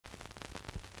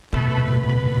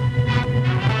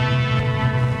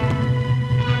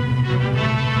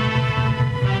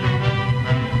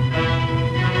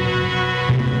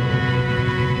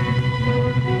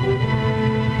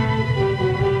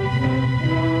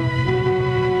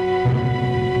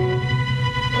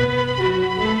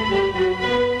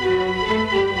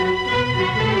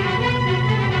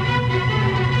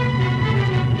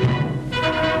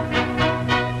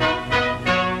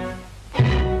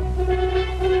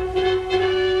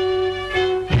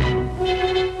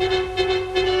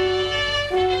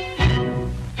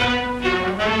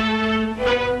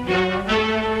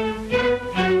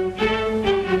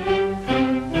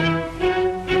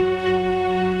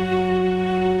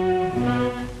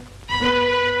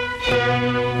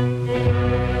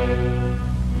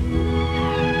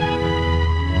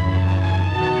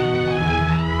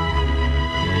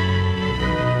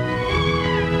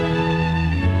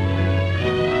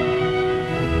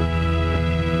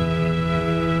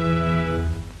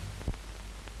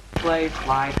place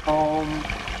like home.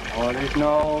 Oh, there's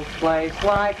no place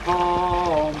like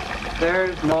home.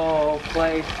 There's no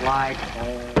place like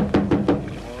home.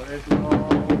 Oh, there's no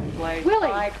place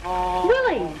like home.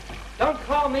 Willie! Don't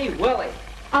call me Willie.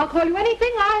 I'll call you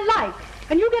anything I like.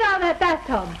 And you get out of that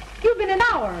bathtub. You've been an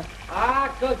hour.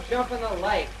 Ah, go jump in the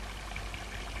lake.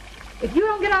 If you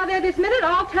don't get out of there this minute,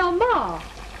 I'll tell Ma.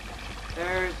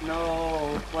 There's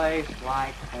no place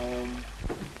like home.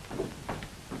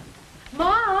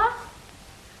 Ma?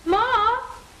 Ma?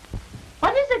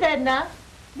 What is it, Edna?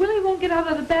 Willie won't get out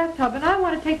of the bathtub, and I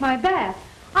want to take my bath.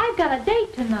 I've got a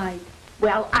date tonight.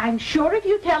 Well, I'm sure if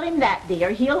you tell him that,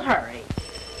 dear, he'll hurry.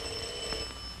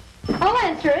 I'll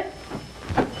answer it.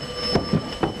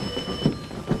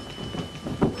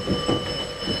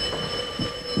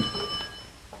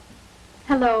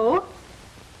 Hello?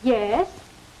 Yes?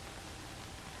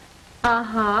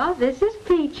 Uh-huh, this is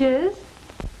Peaches.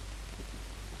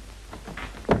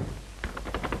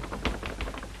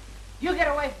 You get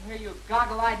away from here, you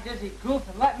goggle-eyed, dizzy goof,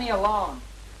 and let me alone.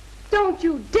 Don't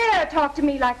you dare talk to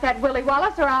me like that, Willie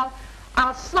Wallace, or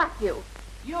I'll slap you.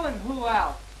 You and who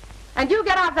else? And you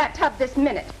get out of that tub this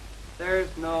minute.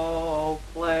 There's no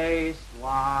place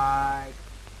like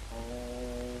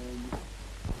home.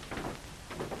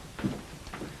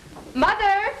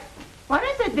 Mother, What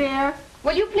is it, dear?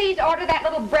 will you please order that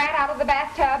little brat out of the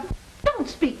bathtub? Don't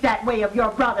speak that way of your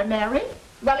brother, Mary.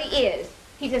 Well, he is.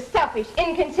 He's a selfish,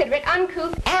 inconsiderate,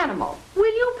 uncouth animal.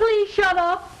 Will you please shut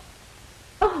up?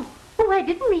 Oh, I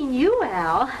didn't mean you,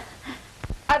 Al.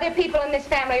 Other people in this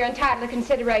family are entitled to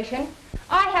consideration.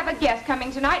 I have a guest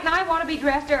coming tonight, and I want to be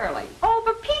dressed early. Oh,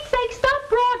 for Pete's sake, stop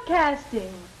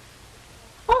broadcasting.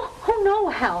 Oh,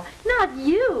 no, Al, not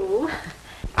you.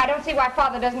 I don't see why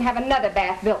Father doesn't have another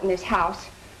bath built in this house.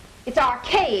 It's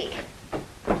archaic.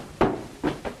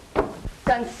 It's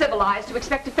uncivilized to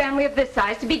expect a family of this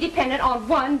size to be dependent on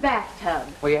one bathtub.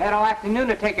 Well, you had all afternoon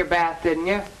to take your bath, didn't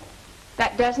you?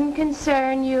 That doesn't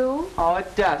concern you? Oh,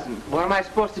 it doesn't. What am I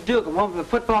supposed to do? Come home from the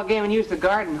football game and use the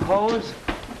garden hose?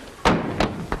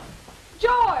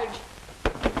 George!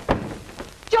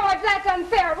 George, that's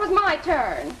unfair. It was my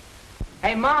turn.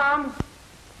 Hey, Mom!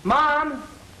 Mom!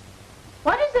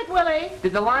 What is it, Willie?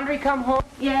 Did the laundry come home?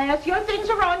 Yes, your things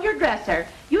are on your dresser.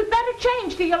 You'd better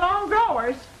change to your long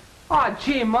drawers. Oh,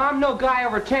 gee, Mom, no guy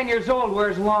over 10 years old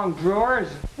wears long drawers.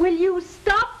 Will you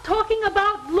stop talking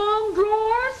about long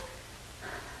drawers?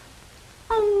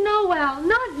 Oh, no, Al,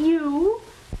 not you.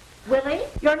 Willie,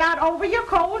 you're not over your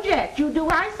cold yet. You do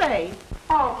I say.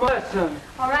 Oh, listen.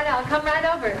 All right, I'll come right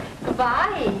over.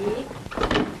 Goodbye.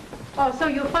 Oh, so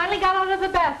you finally got out of the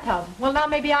bathtub. Well, now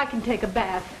maybe I can take a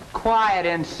bath. Quiet,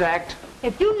 insect.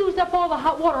 If you used up all the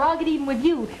hot water, I'll get even with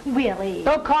you, Willie.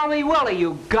 Don't call me Willie,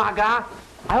 you gaga.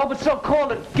 I hope it's so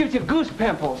cold it gives you goose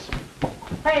pimples.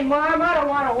 Hey, Mom, I don't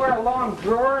want to wear long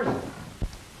drawers.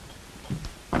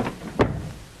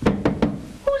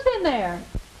 Who's in there?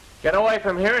 Get away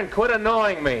from here and quit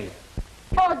annoying me.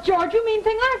 Oh, George, you mean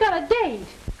thing, I've got a date.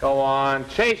 Go on,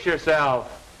 chase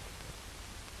yourself.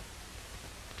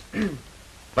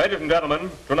 Ladies and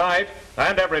gentlemen, tonight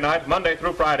and every night, Monday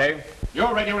through Friday,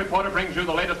 your radio reporter brings you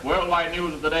the latest worldwide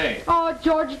news of the day. Oh,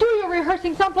 George, do your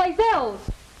rehearsing someplace else.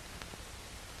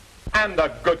 And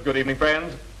a good evening,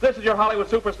 friends. This is your Hollywood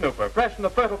super snooper, fresh from the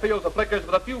fertile fields of flickers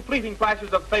with a few fleeting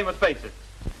flashes of famous faces.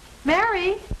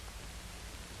 Mary?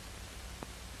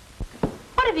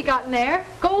 What have you got in there?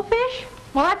 Goldfish?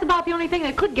 Well, that's about the only thing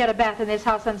that could get a bath in this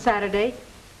house on Saturday.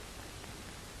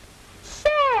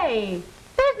 Say,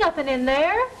 there's nothing in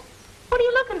there. What are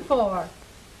you looking for?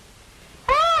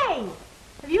 Hey!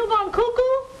 Have you gone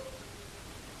cuckoo?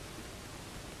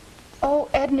 Oh,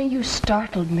 Edna, you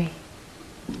startled me.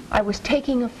 I was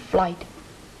taking a flight.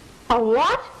 A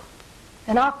what?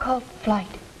 An occult flight.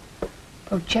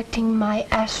 Projecting my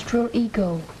astral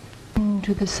ego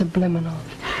into the subliminal.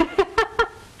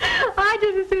 I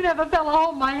just as soon have a fella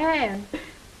hold my hand.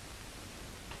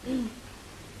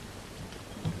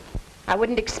 I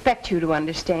wouldn't expect you to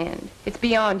understand. It's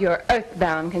beyond your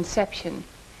earthbound conception.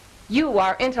 You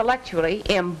are intellectually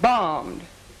embalmed.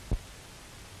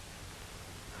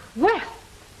 Well,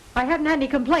 I haven't had any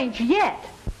complaints yet.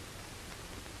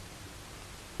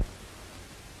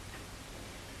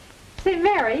 Say,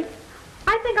 Mary,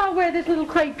 I think I'll wear this little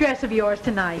crepe dress of yours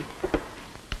tonight.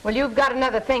 Well, you've got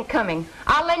another thing coming.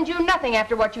 I'll lend you nothing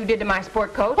after what you did to my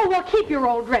sport coat. Oh, well, keep your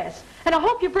old dress. And I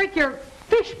hope you break your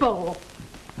fishbowl.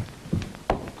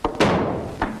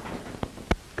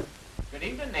 Good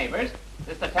evening, neighbors.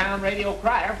 This is the town radio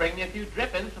Pryor bringing you a few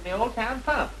drippings from the old town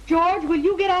pump. George, will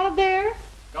you get out of there?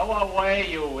 Go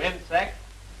away, you insect.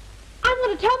 I'm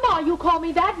going to tell Ma you call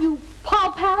me that, you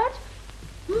Paul Pallet.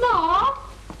 Ma?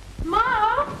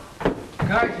 Ma?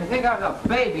 Guys, you think I was a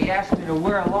baby asking to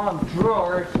wear long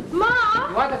drawers? Ma?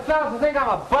 You want the fellas to think I'm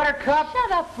a buttercup?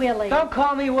 Shut up, Willie. Don't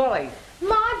call me Willie.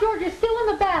 Ma, George is still in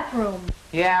the bathroom.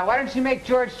 Yeah, why didn't you make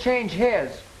George change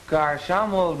his? Gosh,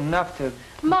 I'm old enough to...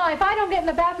 Ma, if I don't get in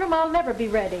the bathroom, I'll never be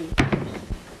ready.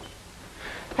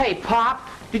 Hey, Pop,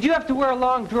 did you have to wear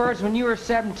long drawers when you were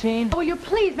 17? Will you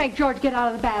please make George get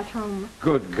out of the bathroom?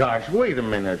 Good gosh, wait a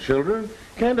minute, children.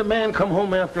 Can't a man come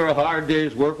home after a hard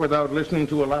day's work without listening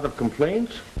to a lot of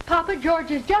complaints? Papa, George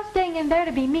is just staying in there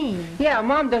to be mean. Yeah,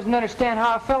 Mom doesn't understand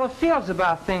how a fella feels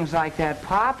about things like that,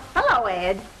 Pop. Hello,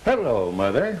 Ed. Hello,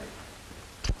 Mother.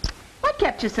 What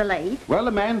kept you so late? Well,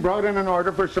 the man brought in an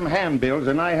order for some handbills,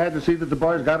 and I had to see that the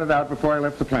boys got it out before I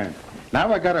left the plant.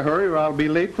 Now I gotta hurry or I'll be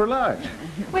late for lunch.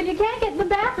 Well, you can't get in the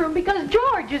bathroom because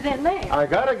George is in there. I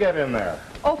gotta get in there.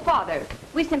 Oh, Father,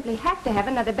 we simply have to have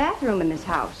another bathroom in this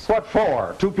house. What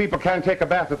for? Two people can't take a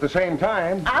bath at the same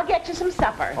time. I'll get you some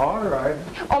supper. All right.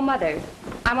 Oh, Mother,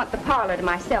 I want the parlor to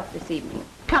myself this evening.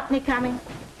 Company coming?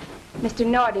 Mr.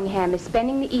 Nordingham is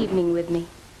spending the evening with me.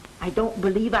 I don't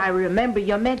believe I remember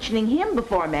you mentioning him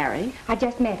before, Mary. I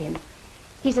just met him.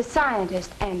 He's a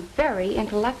scientist and very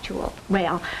intellectual.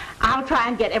 Well, I'll try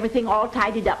and get everything all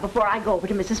tidied up before I go over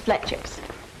to Mrs. Fletcher's.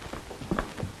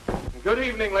 Good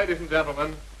evening, ladies and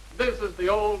gentlemen. This is the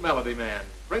Old Melody Man,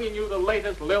 bringing you the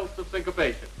latest lilts of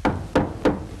syncopation.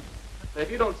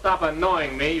 If you don't stop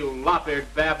annoying me, you lop-eared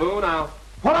baboon, I'll...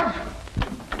 What?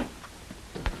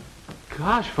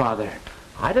 Gosh, Father,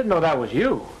 I didn't know that was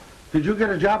you. Did you get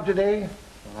a job today?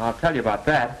 I'll tell you about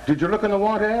that. Did you look in the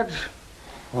want ads?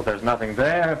 Well, there's nothing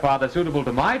there, Father, suitable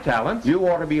to my talents. You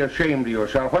ought to be ashamed of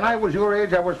yourself. When I was your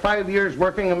age, I was 5 years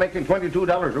working and making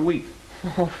 $22 a week.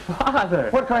 Oh, Father.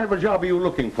 What kind of a job are you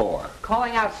looking for?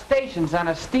 Calling out stations on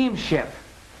a steamship.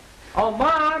 Oh,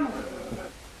 Mom!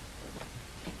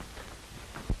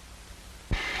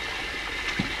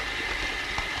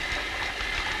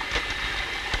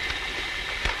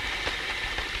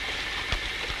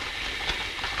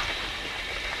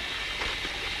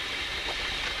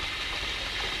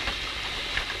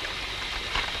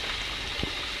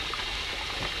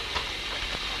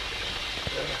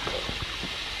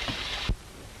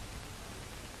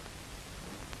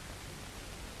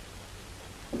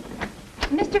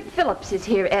 Mr. Phillips is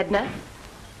here, Edna.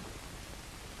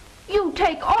 You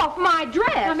take off my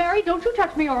dress. Now, Mary, don't you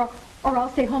touch me or I'll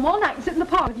stay home all night and sit in the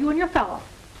parlor with you and your fella.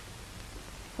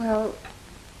 Well,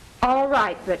 all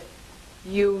right, but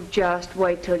you just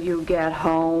wait till you get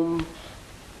home.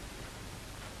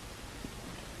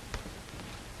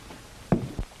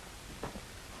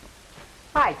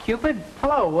 Hi, Cupid.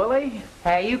 Hello, Willie.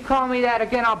 Hey, you call me that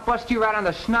again, I'll bust you right on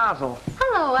the schnozzle.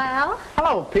 Hello, Al.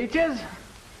 Hello, Peaches.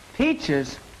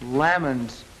 Peaches,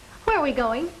 lemons. Where are we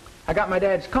going? I got my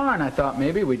dad's car, and I thought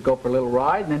maybe we'd go for a little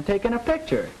ride and then take in a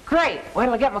picture. Great. Wait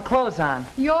till I get my clothes on.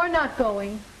 You're not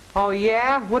going. Oh,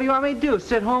 yeah? What do you want me to do,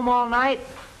 sit home all night?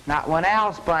 Not when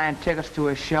Al's buying tickets to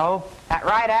a show. That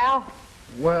right, Al?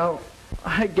 Well,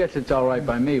 I guess it's all right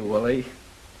by me, Willie.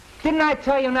 Didn't I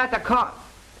tell you not to call?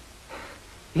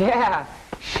 Yeah,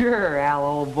 sure, Al,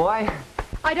 old boy.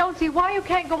 I don't see why you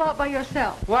can't go out by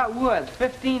yourself. What would,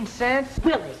 15 cents?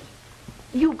 Willie,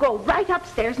 you go right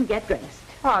upstairs and get dressed.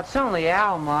 Oh, it's only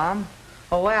Al, Mom.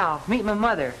 Oh, Al, meet my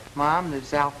mother. Mom, this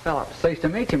is Al Phillips. Pleased to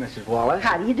meet you, Mrs. Wallace.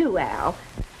 How do you do, Al?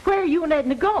 Where are you and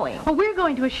Edna going? Oh, we're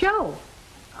going to a show.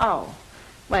 Oh,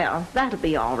 well, that'll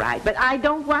be all right. But I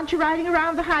don't want you riding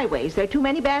around the highways. There are too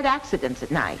many bad accidents at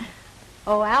night.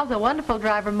 Oh, Al's a wonderful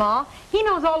driver, Ma. He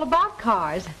knows all about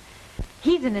cars.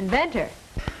 He's an inventor.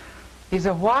 He's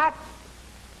a what?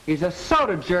 He's a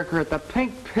soda jerker at the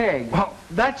Pink Pig. Well,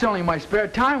 that's only my spare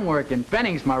time work, and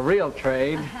Benning's my real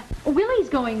trade. Willie's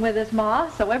going with us, Ma,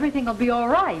 so everything will be all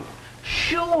right.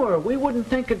 Sure, we wouldn't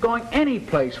think of going any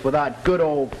place without good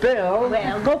old Phil.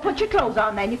 Well, go put your clothes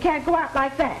on, then. You can't go out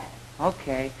like that.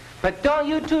 Okay. But don't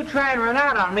you two try and run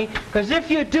out on me, because if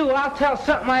you do, I'll tell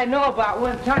something I know about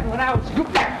one time when I was...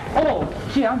 Oh,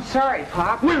 gee, I'm sorry,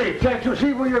 Pop. Willie, can't you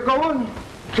see where you're going?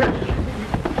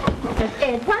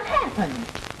 Ed, what happened?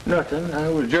 Nothing. I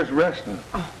was just resting.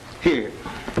 Here,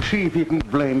 see if you can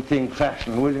blame thing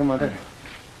fashion, will you, Mother?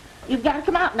 You've got to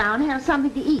come out now and have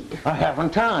something to eat. I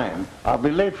haven't time. I'll be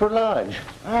late for lodge.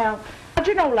 Well, but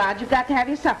you know, Lodge, you've got to have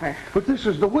your supper. But this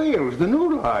is the Wales, the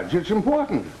new lodge. It's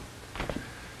important.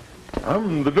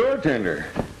 I'm the door tender.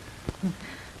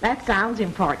 That sounds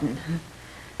important.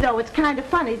 Though it's kind of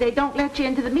funny they don't let you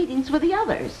into the meetings with the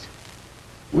others.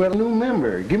 Well, new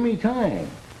member, give me time.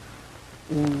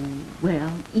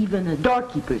 Well, even a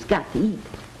doorkeeper's got to eat.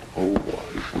 Oh,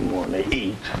 I want to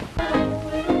eat.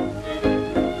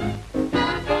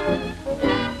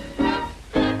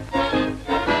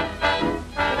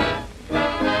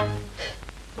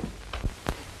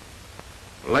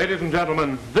 Ladies and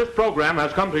gentlemen, this program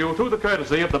has come to you through the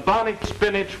courtesy of the Barney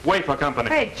Spinach Wafer Company.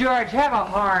 Hey, George, have a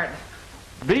heart.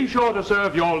 Be sure to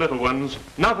serve your little ones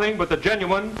nothing but the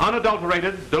genuine,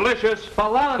 unadulterated, delicious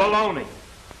bologna.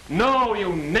 No, you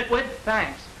nitwit.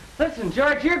 Thanks. Listen,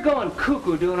 George, you're going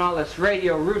cuckoo doing all this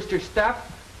radio rooster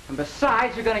stuff. And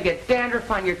besides, you're going to get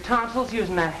dandruff on your tonsils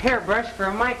using a hairbrush for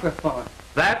a microphone.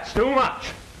 That's too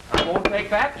much. I won't take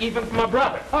that even from a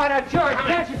brother. Oh, now, George,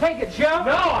 can't you take a joke?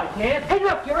 No, I can't. Hey,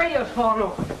 look, your radio's falling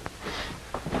over.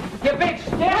 You big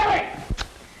scary!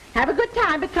 Have a good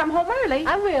time, but come home early.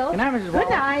 I will. Good night, Mrs. Good Wallace.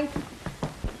 night.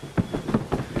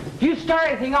 If you start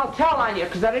anything, I'll tell on you,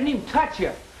 because I didn't even touch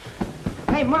you.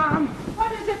 Hey, Mom.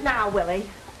 What is it now, Willie?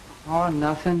 Oh,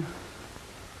 nothing.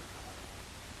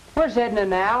 Where's Edna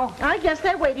now? I guess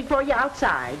they're waiting for you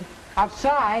outside.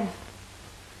 Outside?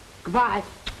 Goodbye.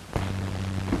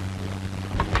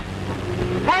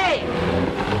 Hey!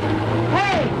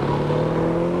 Hey!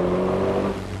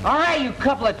 All right, you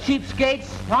couple of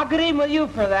cheapskates. I'll get in with you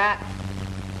for that.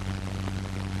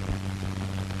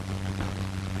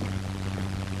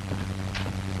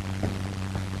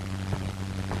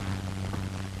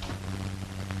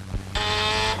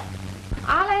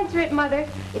 I'll answer it, Mother.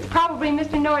 It's probably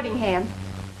Mr. Nordingham.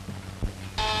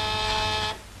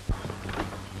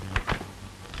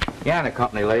 Yana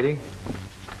Company, lady.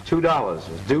 $2. It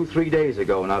was due 3 days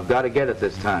ago, and I've got to get it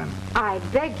this time. I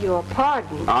beg your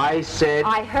pardon. I said...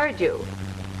 I heard you.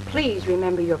 Please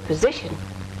remember your position.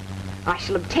 I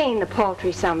shall obtain the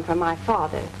paltry sum from my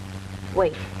father.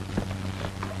 Wait.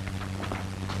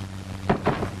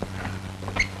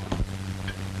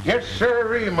 Yes,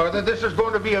 sirree, Mother. This is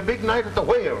going to be a big night at the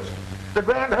Whales. The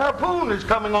Grand Harpoon is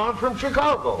coming on from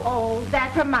Chicago. Oh,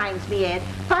 that reminds me, Ed.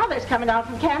 Father's coming out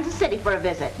from Kansas City for a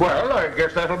visit. Well, I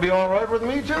guess that'll be all right with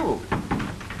me, too.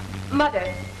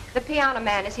 Mother, the piano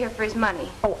man is here for his money.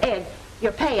 Oh, Ed,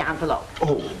 your pay envelope.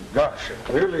 Oh, gosh, I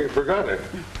clearly forgot it.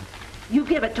 You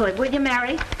give it to him, will you,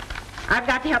 Mary? I've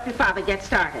got to help your father get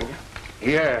started.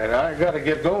 Yeah, I got to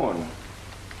get going.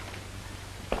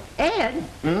 Ed?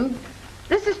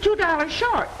 This is $2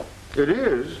 short. It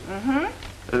is? Mm-hmm.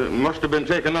 It must have been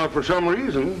taken out for some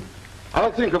reason.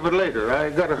 I'll think of it later.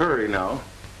 I got to hurry now.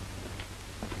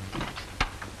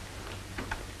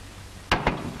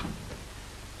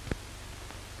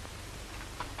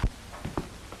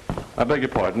 I beg your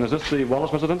pardon. Is this the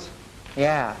Wallace residence?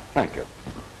 Yeah. Thank you.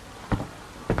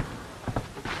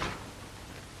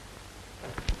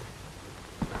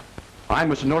 I'm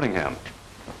Mr. Nordingham.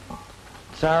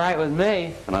 It's all right with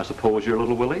me. And I suppose you're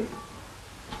little Willie?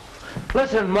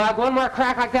 Listen, Mug, one more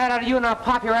crack like that out of you and I'll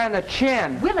pop you right in the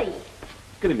chin. Willie.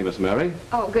 Good evening, Miss Mary.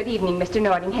 Oh, good evening, Mr.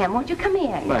 Nordingham. Won't you come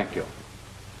in? Thank you.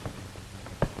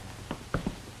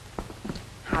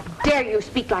 How dare you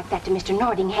speak like that to Mr.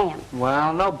 Nordingham?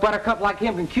 Well, no buttercup like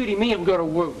him can cutie me and go to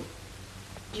woo.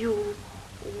 You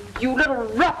little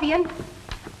ruffian.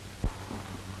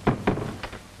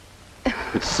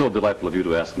 It's so delightful of you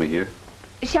to ask me here.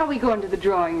 Shall we go into the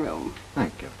drawing room?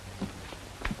 Thank you.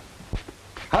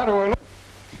 How do I look?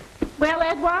 Well,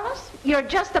 Ed Wallace, you're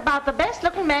just about the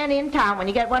best-looking man in town when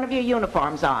you get one of your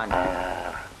uniforms on.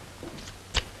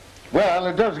 Well,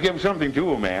 it does give something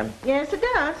to a man. Yes, it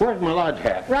does. Where's my lodge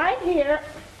hat? Right here.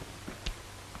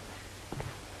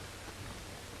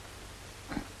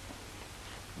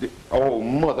 Oh,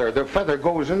 Mother, the feather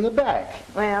goes in the back.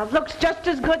 Well, it looks just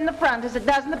as good in the front as it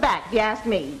does in the back, if you ask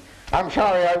me. I'm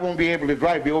sorry I won't be able to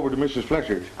drive you over to Mrs.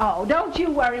 Fletcher's. Oh, don't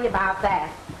you worry about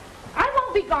that. I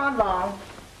won't be gone long.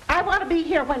 I want to be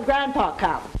here when Grandpa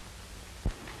comes.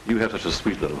 You have such a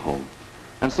sweet little home,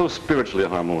 and so spiritually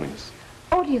harmonious.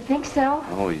 Oh, do you think so?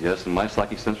 Oh, yes, and my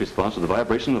psychic sense responds to the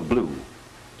vibration of blue.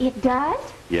 It does?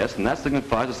 Yes, and that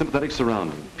signifies a sympathetic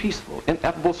surrounding, peaceful,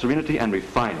 ineffable serenity and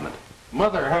refinement.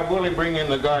 Mother, have Willie bring in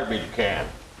the garbage can.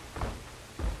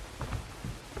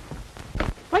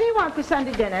 What do you want for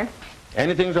Sunday dinner?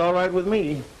 Anything's all right with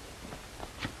me.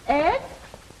 Ed?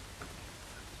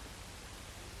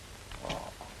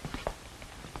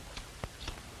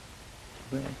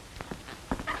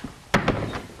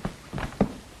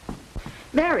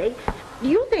 Mary, do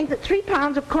you think that 3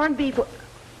 pounds of corned beef will...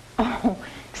 Oh,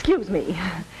 excuse me.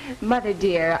 Mother,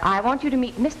 dear, I want you to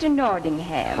meet Mr.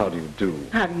 Nordingham. How do you do?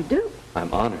 How do you do?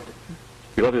 I'm honored.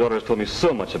 Your lovely daughter has told me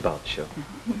so much about you.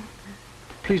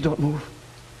 Please don't move.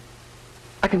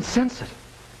 I can sense it.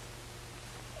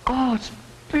 Oh, it's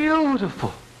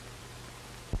beautiful.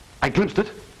 I glimpsed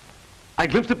it. I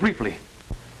glimpsed it briefly.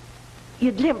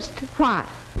 You glimpsed what?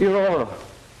 Your aura.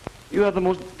 You have the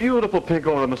most beautiful pink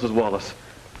aura, Mrs. Wallace.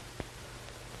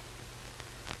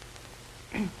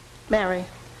 Mary,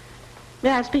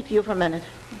 may I speak to you for a minute?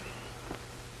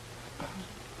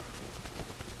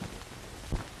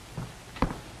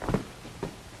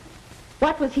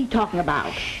 What was he talking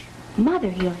about? Shh. Mother,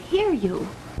 he'll hear you.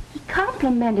 He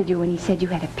complimented you when he said you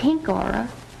had a pink aura.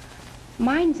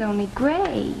 Mine's only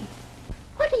gray.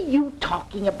 What are you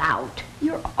talking about?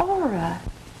 Your aura.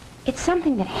 It's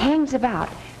something that hangs about,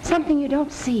 something you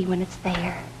don't see when it's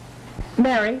there.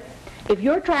 Mary, if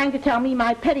you're trying to tell me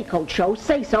my petticoat shows,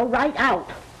 say so right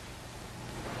out.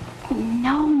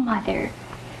 No, Mother.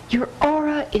 Your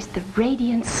aura is the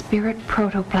radiant spirit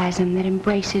protoplasm that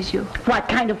embraces you. What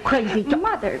kind of crazy...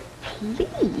 Mother,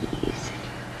 please.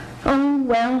 Oh,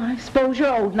 well, I suppose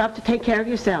you're old enough to take care of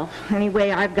yourself.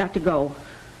 Anyway, I've got to go.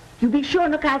 You be sure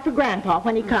and look out for Grandpa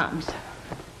when he comes.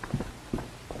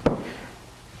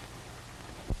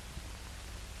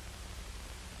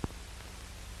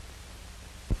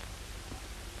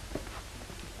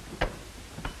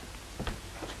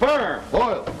 Spur,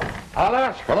 boil.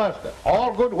 Alaska.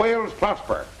 All good whales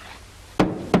prosper.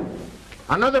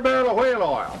 Another barrel of whale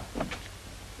oil.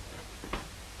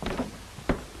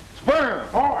 Sperm,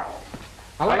 oil.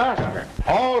 Alaska.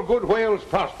 All good whales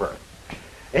prosper.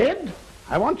 Ed,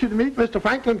 I want you to meet Mr.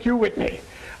 Franklin Q. Whitney,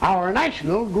 our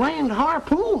national Grand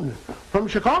Harpoon from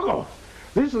Chicago.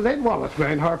 This is Ed Wallace,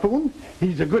 Grand Harpoon.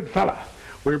 He's a good fella.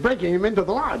 We're breaking him into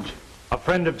the lodge. A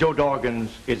friend of Joe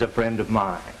Dorgan's is a friend of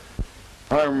mine.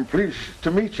 I'm pleased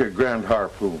to meet you, Grand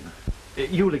Harpoon.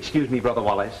 You'll excuse me, Brother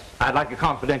Wallace. I'd like a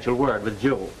confidential word with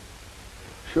Joe.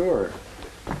 Sure.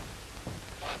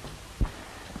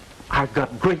 I've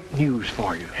got great news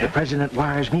for you. The president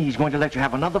wires me he's going to let you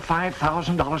have another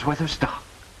 $5,000 worth of stock.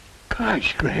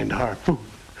 Gosh, Grand Harpoon.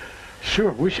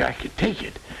 Sure wish I could take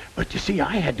it. But you see,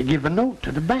 I had to give a note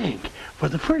to the bank for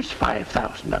the first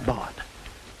 $5,000 I bought.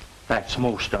 That's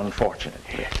most unfortunate.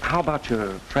 How about your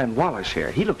friend Wallace here?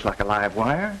 He looks like a live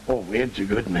wire. Oh, Ed's a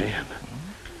good man.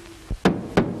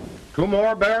 2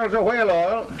 more barrels of whale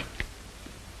oil.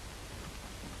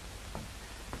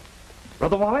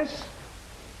 Brother Wallace,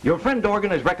 your friend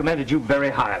Dorgan has recommended you very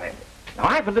highly. Now,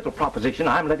 I have a little proposition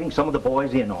I'm letting some of the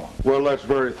boys in on. Well, that's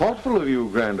very thoughtful of you,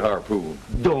 Grand Harpoon.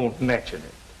 Don't mention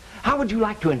it. How would you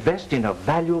like to invest in a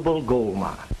valuable gold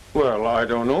mine? Well, I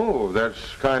don't know.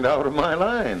 That's kind of out of my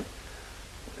line.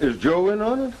 Is Joe in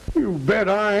on it? You bet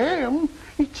I am.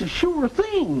 It's a sure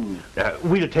thing.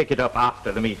 We'll take it up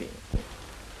after the meeting.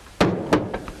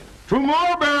 2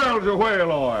 more barrels of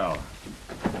whale oil.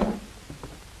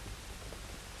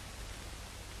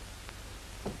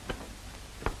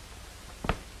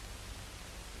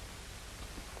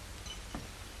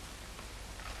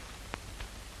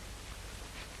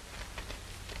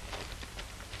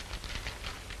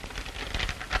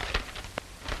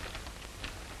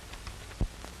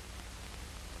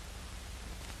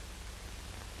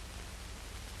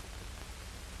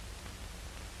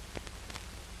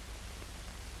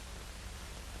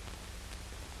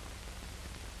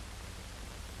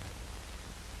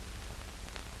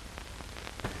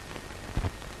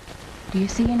 Do you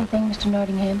see anything, Mr.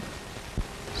 Nottingham?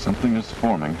 Something is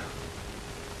forming.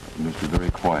 You must be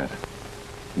very quiet.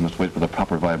 You must wait for the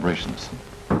proper vibrations.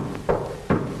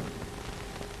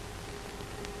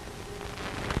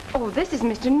 Oh, this is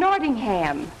Mr.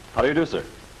 Nottingham. How do you do, sir?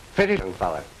 Pretty young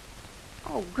fella.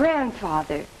 Oh,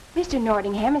 Grandfather. Mr.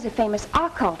 Nottingham is a famous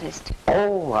occultist.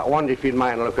 Oh, I wonder if you'd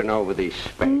mind looking over these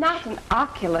specs. Not an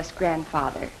oculist,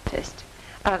 Grandfather. Just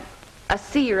a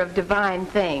seer of divine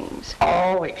things.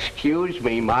 Oh, excuse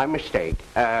me, my mistake.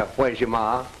 Where's your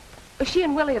ma? She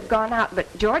and Willie have gone out, but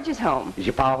George is home. Is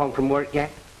your pa home from work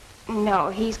yet? No,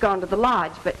 he's gone to the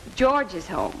lodge, but George is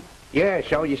home. Yeah,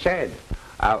 so you said.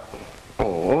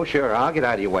 Oh, sure, I'll get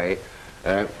out of your way.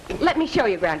 Let me show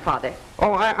you, Grandfather.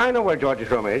 Oh, I know where George's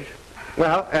room is.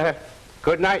 Well,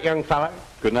 good night, young fella.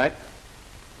 Good night.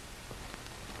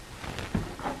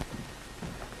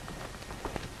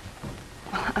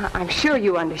 I'm sure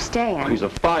you understand. He's a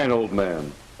fine old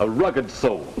man. A rugged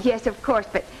soul. Yes, of course,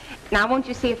 but now won't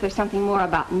you see if there's something more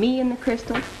about me in the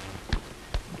crystal?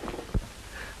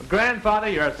 Grandfather,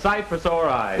 you're a sight for sore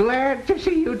eyes. Glad to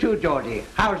see you too, Georgie.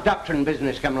 How's doctoring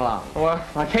business coming along? Well,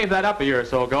 I gave that up a year or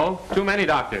so ago. Too many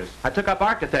doctors. I took up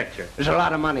architecture. There's a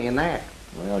lot of money in that.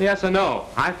 Well, yes and no.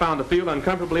 I found the field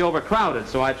uncomfortably overcrowded,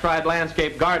 so I tried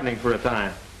landscape gardening for a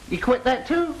time. You quit that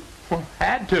too? Well,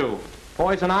 had to.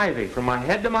 Poison ivy from my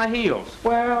head to my heels.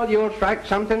 Well, you'll strike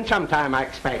something sometime, I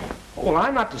expect. Well,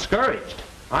 I'm not discouraged.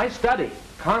 I study,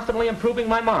 constantly improving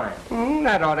my mind.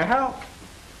 That ought to help.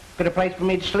 Got a place for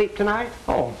me to sleep tonight?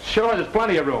 Oh, sure, there's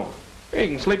plenty of room. You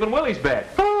can sleep in Willie's bed.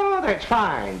 Oh, that's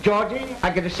fine. Georgie,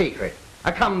 I get a secret.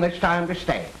 I come this time to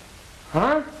stay.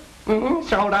 Huh?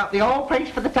 Sold out the old place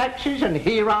for the taxes, and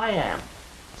here I am.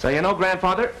 So, you know,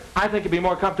 Grandfather, I think you'd be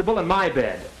more comfortable in my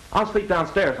bed. I'll sleep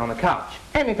downstairs on the couch.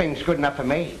 Anything's good enough for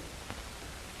me.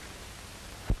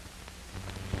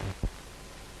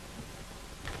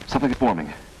 Something is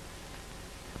forming.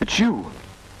 It's you.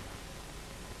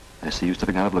 I see you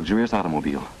stepping out of a luxurious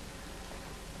automobile.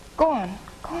 Go on,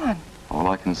 go on. All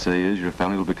I can say is your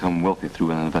family will become wealthy through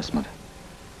an investment.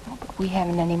 Oh, but we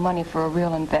haven't any money for a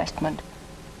real investment.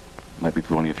 Might be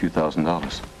for only a few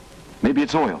 $1,000s. Maybe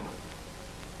it's oil.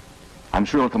 I'm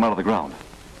sure it'll come out of the ground.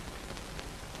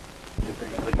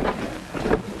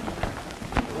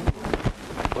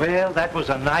 Well, that was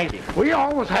a nightie. We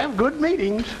always have good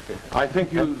meetings. I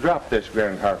think you dropped this,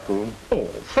 Grand Harpoon. Oh,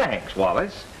 thanks,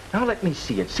 Wallace. Now let me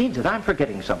see. It seems that I'm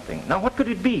forgetting something. Now, what could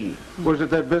it be? Was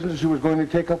it that business you was going to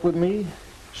take up with me?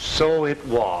 So it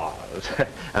was.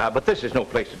 But this is no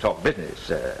place to talk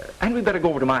business. And we better go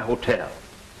over to my hotel.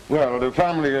 Well, the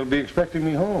family will be expecting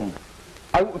me home.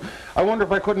 I wonder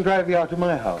if I couldn't drive you out to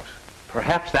my house.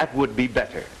 Perhaps that would be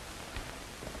better.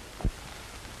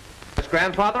 As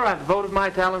grandfather, I've devoted my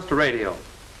talents to radio.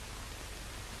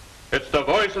 It's the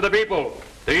voice of the people,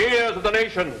 the ears of the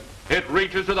nation. It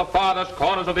reaches to the farthest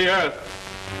corners of the earth.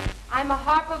 I'm a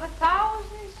harp of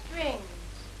 1,000 strings.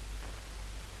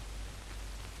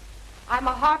 I'm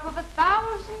a harp of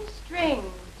 1,000 strings.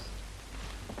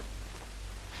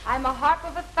 I'm a harp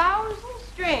of 1,000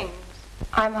 strings.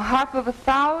 I'm a harp of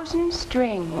 1,000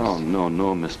 strings. Oh, no,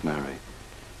 no, Miss Mary.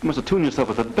 You must attune yourself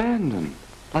with abandon,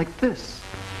 like this.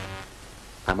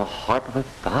 I'm a harp of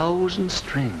 1,000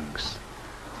 strings.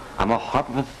 I'm a harp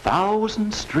of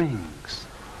 1,000 strings.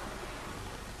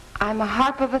 I'm a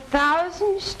harp of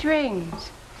 1,000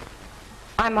 strings.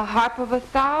 I'm a harp of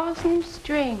 1,000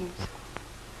 strings.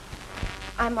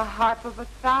 I'm a harp of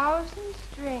 1,000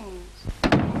 strings.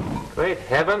 Great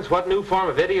heavens, what new form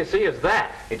of idiocy is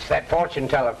that? It's that fortune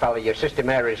teller fella your sister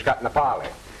Mary's got in the parlor.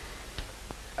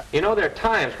 You know, there are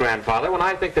times, grandfather, when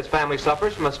I think this family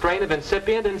suffers from a strain of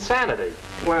incipient insanity.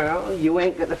 Well, you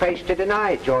ain't got the face to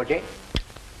deny it, Georgie.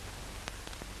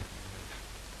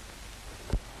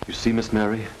 You see, Miss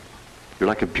Mary, you're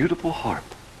like a beautiful harp,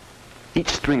 each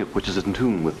string of which is in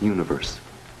tune with the universe.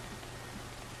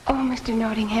 Oh, Mr.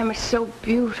 Nottingham, it's so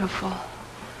beautiful.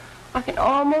 I can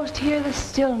almost hear the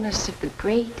stillness of the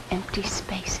great empty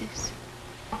spaces.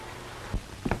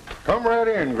 Come right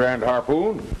in, Grand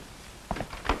Harpoon.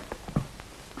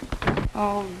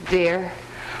 Oh, dear.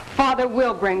 Father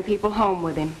will bring people home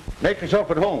with him. Make yourself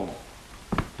at home.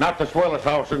 Not the swellest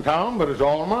house in town, but it's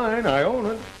all mine. I own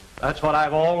it. That's what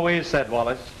I've always said,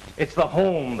 Wallace. It's the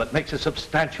home that makes a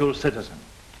substantial citizen.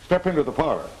 Step into the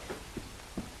parlor.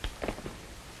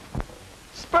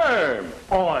 Sperm.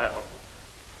 Oil.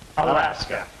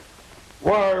 Alaska.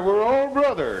 Why, we're all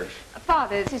brothers.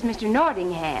 Father, this is Mr.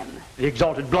 Nottingham. The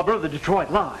exalted blubber of the Detroit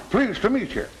line. Pleased to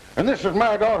meet you. And this is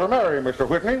my daughter, Mary, Mr.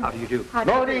 Whitney. How do you do?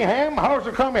 Nottingham, how's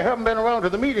it come you haven't been around to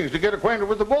the meetings to get acquainted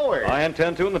with the boys? I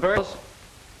intend to in the very... You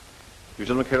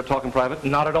gentlemen care to talk in private?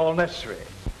 Not at all necessary.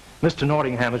 Mr.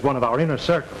 Nottingham is one of our inner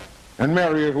circle. And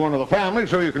Mary is one of the family,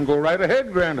 so you can go right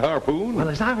ahead, Grand Harpoon. Well,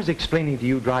 as I was explaining to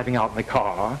you driving out in the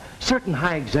car, certain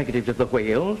high executives of the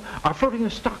Whale are floating a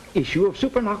stock issue of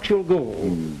supernoctual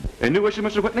gold. A new issue,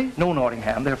 Mr. Whitney? No,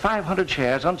 Nottingham. There are 500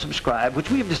 shares unsubscribed,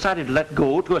 which we have decided to let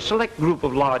go to a select group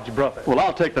of large brothers. Well,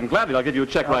 I'll take them gladly. I'll give you a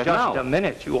check right now. Just a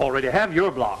minute. You already have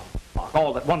your block.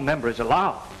 All that one member is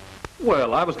allowed.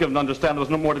 Well, I was given to understand there was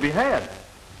no more to be had.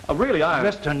 Really,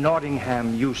 Mr.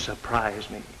 Nottingham, you surprise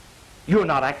me. You're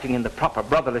not acting in the proper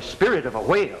brotherly spirit of a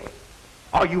whale.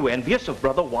 Are you envious of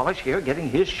Brother Wallace here getting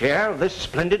his share of this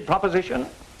splendid proposition?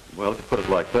 Well, if you put it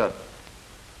like that.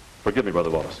 Forgive me,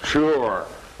 Brother Wallace. Sure.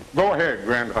 Go ahead,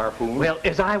 Grand Harpoon. Well,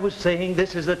 as I was saying,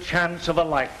 this is the chance of a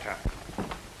lifetime.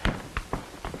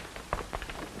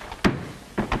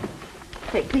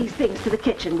 Take these things to the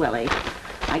kitchen, Willie.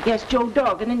 I guess Joe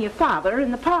Dorgan and your father are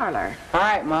in the parlor. All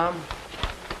right, Mom.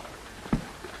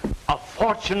 A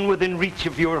fortune within reach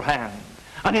of your hand.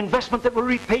 An investment that will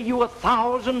repay you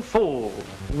 1,000-fold.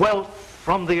 Wealth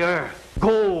from the earth.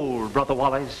 Gold, Brother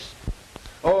Wallace.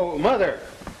 Oh, Mother,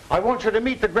 I want you to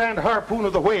meet the Grand Harpoon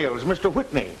of the Whales, Mr.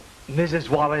 Whitney. Mrs.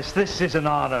 Wallace, this is an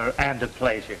honor and a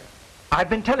pleasure. I've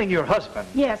been telling your husband.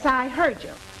 Yes, I heard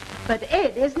you. But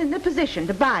Ed isn't in the position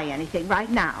to buy anything right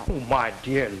now. Oh, my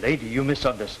dear lady, you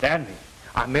misunderstand me.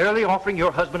 I'm merely offering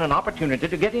your husband an opportunity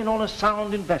to get in on a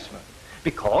sound investment.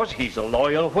 Because he's a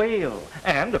loyal whale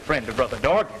and a friend of Brother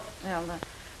Dorgan. Well,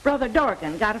 Brother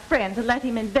Dorgan got a friend to let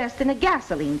him invest in a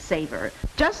gasoline saver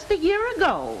just a year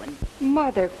ago. And...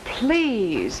 Mother,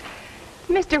 please.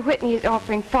 Mr. Whitney is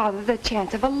offering Father the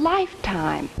chance of a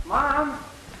lifetime. Mom!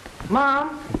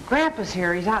 Mom! Grandpa's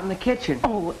here. He's out in the kitchen.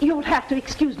 Oh, you'll have to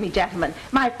excuse me, gentlemen.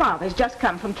 My father's just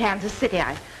come from Kansas City.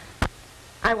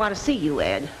 I want to see you,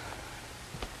 Ed.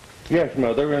 Yes,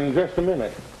 Mother, in just a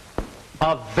minute.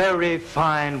 A very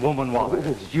fine woman,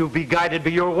 Wallace. You'll be guided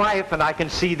by your wife, and I can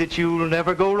see that you'll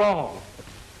never go wrong.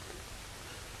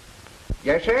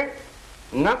 Yes, sir?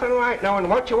 Nothing like knowing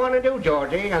what you want to do,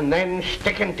 Georgie, and then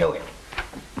sticking to it.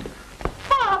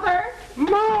 Father!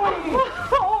 Mom!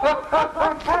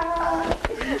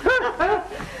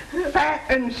 Fat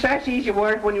and sassy as you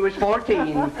were when you was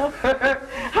 14.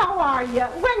 How are you?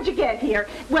 When'd you get here?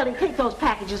 Willie, take those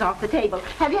packages off the table.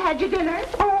 Have you had your dinner?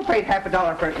 Oh, paid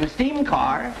 $50 for it in the steam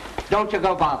car. Don't you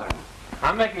go bothering.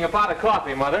 I'm making a pot of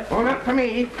coffee, Mother. Well, not for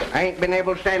me. I ain't been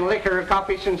able to stand liquor or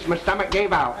coffee since my stomach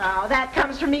gave out. Oh, that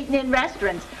comes from eating in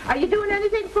restaurants. Are you doing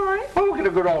anything for it? Oh, get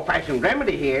a good old-fashioned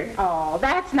remedy here. Oh,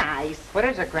 that's nice. What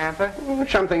is it, Grandpa?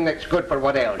 Something that's good for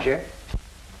what ails you.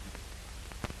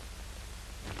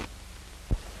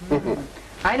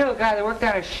 I knew a guy that worked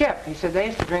on a ship. He said they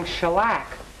used to drink shellac.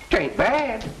 Tain't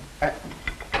bad.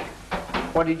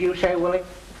 What did you say, Willie?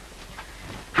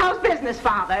 How's business,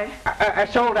 Father? I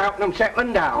sold out and I'm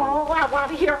settling down. Oh, I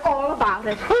want to hear all about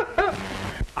it.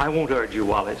 I won't urge you,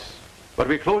 Wallace, but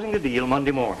we're closing the deal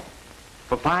Monday morning.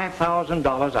 For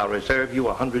 $5,000, I'll reserve you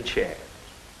 100 shares.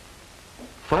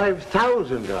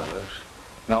 $5,000?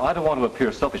 Now, I don't want to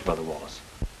appear selfish, Brother Wallace,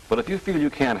 but if you feel you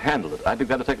can't handle it, I'd be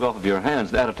glad to take it off of your hands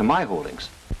and add it to my holdings.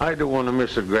 I don't want to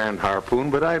miss a grand harpoon,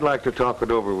 but I'd like to talk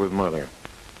it over with Mother.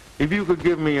 If you could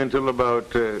give me until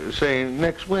about, say,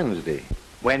 next Wednesday.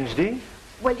 Wednesday?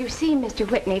 Well, you see, Mr.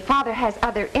 Whitney, Father has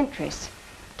other interests.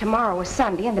 Tomorrow is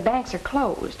Sunday and the banks are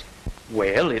closed.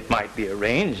 Well, it might be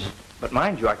arranged, but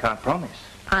mind you, I can't promise.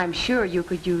 I'm sure you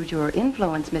could use your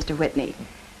influence, Mr. Whitney.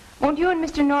 Won't you and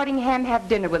Mr. Nordingham have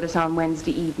dinner with us on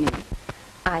Wednesday evening?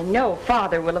 I know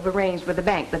Father will have arranged with the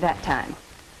bank by that time.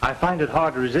 I find it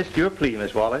hard to resist your plea,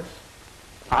 Miss Wallace.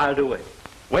 I'll do it.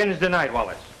 Wednesday night,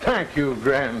 Wallace. Thank you,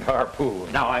 Grand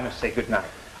Harpoon. Now I must say good night.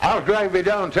 I'll drive you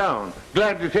downtown.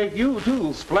 Glad to take you,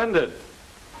 too. Splendid.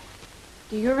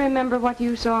 Do you remember what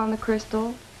you saw on the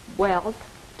crystal? Wealth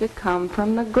to come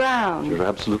from the ground. You're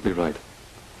absolutely right.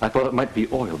 I thought it might be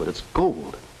oil, but it's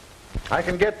gold. I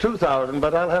can get 2,000,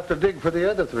 but I'll have to dig for the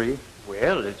other 3.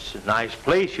 Well, it's a nice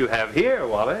place you have here,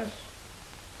 Wallace.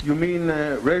 You mean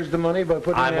raise the money by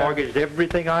putting... I mortgaged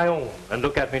everything I own, and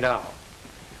look at me now.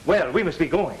 Well, we must be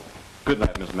going. Good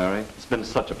night, Miss Mary. It's been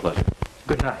such a pleasure.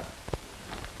 Good night.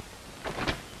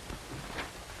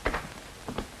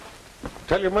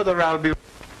 Tell your mother I'll be...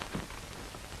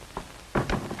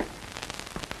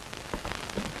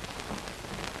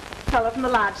 Fellow from the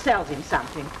lodge sells him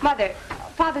something. Mother,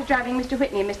 Father's driving Mr.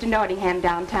 Whitney and Mr. Nordingham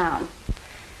downtown.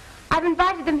 I've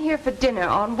invited them here for dinner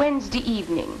on Wednesday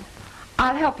evening.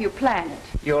 I'll help you plan it.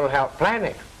 You'll help plan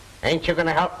it. Ain't you going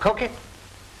to help cook it?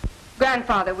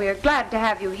 Grandfather, we're glad to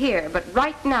have you here, but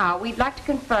right now we'd like to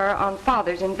confer on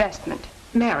Father's investment.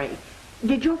 Mary,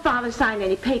 did your father sign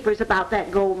any papers about that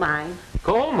gold mine?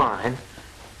 Coal mine?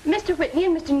 Mr. Whitney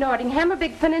and Mr. Nordingham are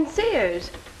big financiers.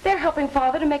 They're helping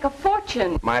Father to make a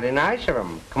fortune. Mighty nice of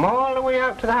them. Come all the way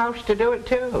out to the house to do it,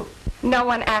 too. No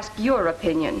one asked your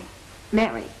opinion.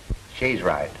 Mary. She's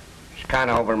right. It's kind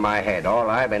of over my head. All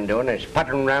I've been doing is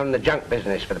puttering around the junk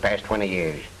business for the past 20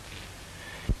 years.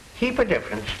 Keep a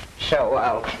difference. So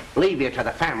I'll leave you to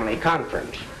the family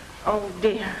conference. Oh,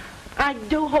 dear. I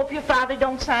do hope your father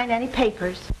don't sign any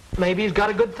papers. Maybe he's got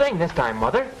a good thing this time,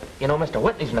 Mother. You know, Mr.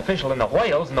 Whitney's an official in the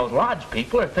whales, and those lodge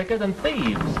people are thicker than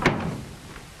thieves.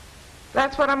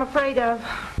 That's what I'm afraid of.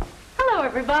 Hello,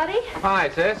 everybody. Hi,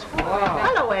 sis.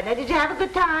 Hello, Edna. Did you have a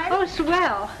good time? Oh,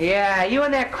 swell. Yeah, you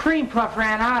and that cream puff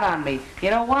ran out on me. You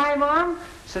know why, Mom?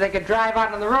 So they could drive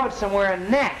out on the road somewhere and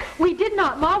neck. We did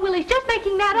not, Ma. Willie's just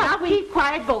making that Now, up. keep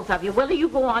quiet, both of you. Willie, you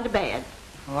go on to bed.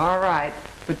 All right,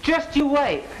 but just you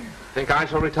wait. Think I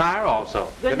shall retire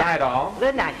also. Good night, all.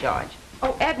 Good night, George.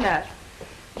 Oh, Edna,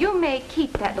 you may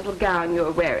keep that little gown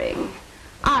you're wearing.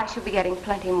 I shall be getting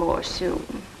plenty more soon.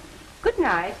 Good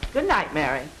night. Good night,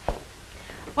 Mary.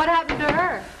 What happened to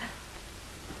her?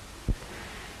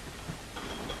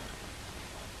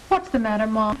 What's the matter,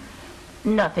 Mom?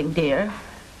 Nothing, dear.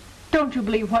 Don't you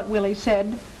believe what Willie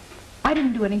said? I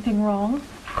didn't do anything wrong.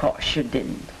 Of course you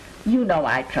didn't. You know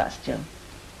I trust you.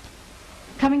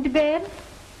 Coming to bed?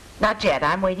 Not yet.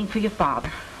 I'm waiting for your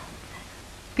father.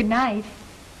 Good night.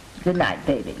 Good night,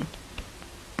 baby.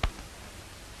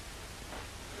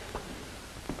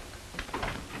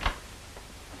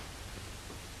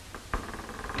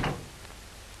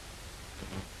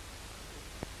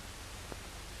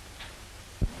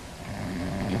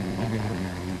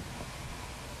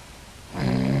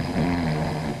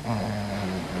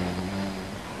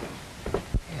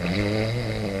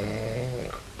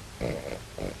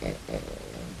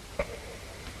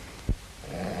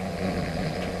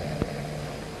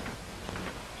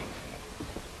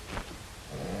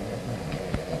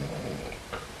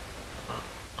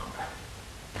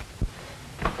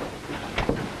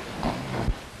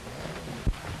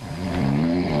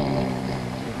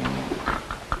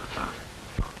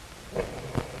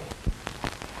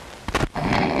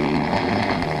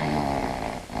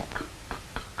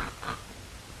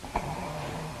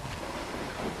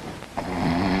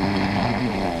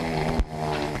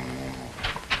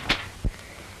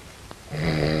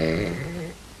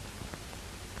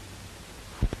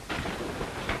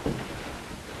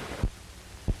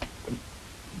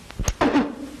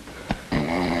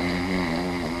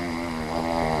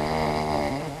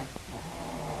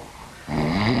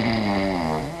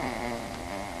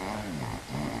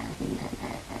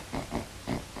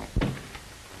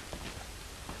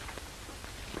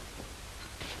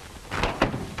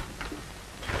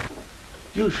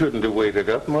 You shouldn't have waited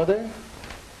up, Mother.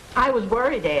 I was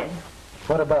worried, Ed.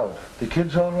 What about? The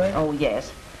kids all right? Oh,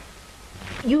 yes.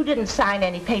 You didn't sign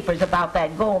any papers about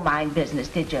that gold mine business,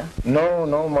 did you?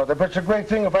 No, Mother. But it's a great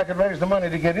thing if I could raise the money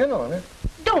to get in on it.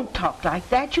 Don't talk like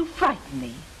that. You frighten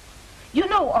me. You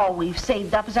know all we've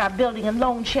saved up is our building and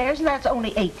loan shares, and that's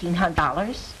only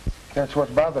 $1,800. That's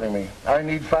what's bothering me. I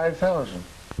need $5,000.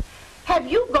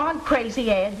 Have you gone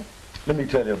crazy, Ed? Let me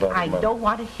tell you about it, I Mother. don't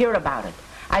want to hear about it.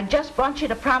 I just want you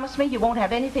to promise me you won't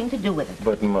have anything to do with it.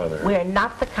 But, Mother... We're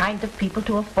not the kind of people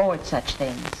to afford such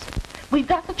things. We've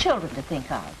got the children to think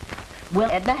of. Will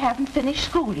and Edna haven't finished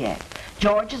school yet.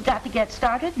 George has got to get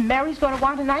started, and Mary's going to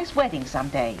want a nice wedding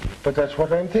someday. But that's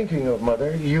what I'm thinking of,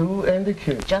 Mother. You and the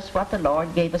kids. Just what the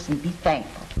Lord gave us, and be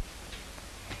thankful.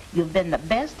 You've been the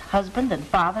best husband and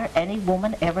father any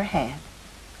woman ever had.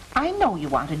 I know you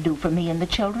want to do for me and the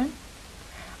children.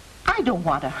 I don't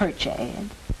want to hurt you, Ed.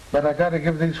 But I got to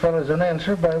give these fellas an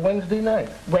answer by Wednesday night.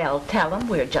 Well, tell them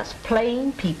we're just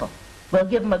plain people. We'll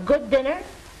give them a good dinner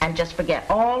and just forget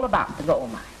all about the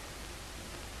gold mine.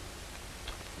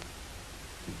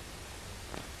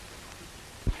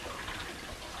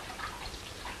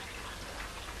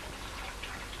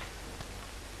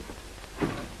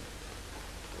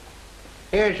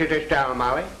 Here's your dish towel,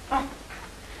 Molly. Oh,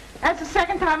 that's the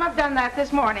second time I've done that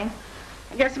this morning.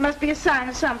 I guess it must be a sign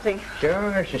of something.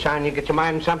 Sure, it's a sign you get your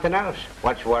mind on something else.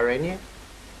 What's worrying you?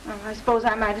 Well, I suppose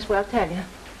I might as well tell you.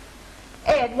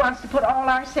 Ed wants to put all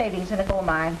our savings in a gold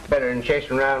mine. Better than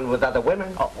chasing around with other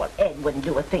women. Oh, well, Ed wouldn't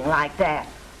do a thing like that.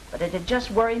 But it'd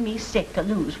just worry me sick to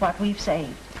lose what we've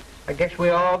saved. I guess we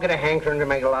all get a hankering to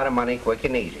make a lot of money quick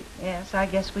and easy. Yes, I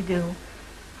guess we do.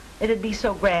 It'd be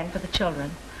so grand for the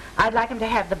children. I'd like them to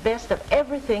have the best of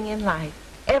everything in life.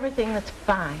 Everything that's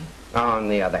fine. On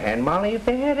the other hand, Molly, if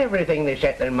they had everything they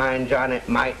set their minds on, it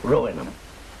might ruin them.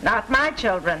 Not my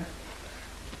children.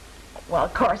 Well,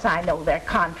 of course, I know they're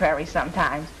contrary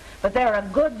sometimes, but they're a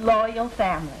good, loyal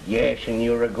family. Yes, and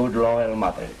you're a good, loyal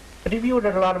mother. But if you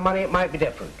had a lot of money, it might be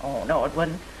different. Oh, no, it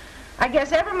wouldn't. I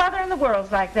guess every mother in the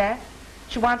world's like that.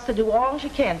 She wants to do all she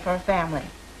can for her family.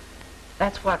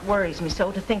 That's what worries me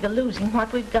so, to think of losing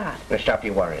what we've got. Now, stop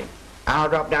your worrying. I'll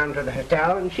drop down to the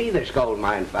hotel and see this gold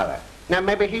mine fella. Now,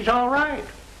 maybe he's all right.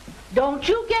 Don't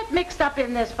you get mixed up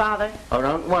in this, Father. Oh,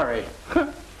 don't worry.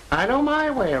 I know my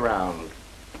way around.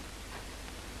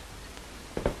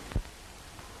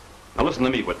 Now listen to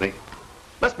me, Whitney.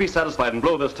 Let's be satisfied and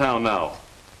blow this town now.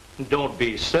 Don't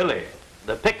be silly.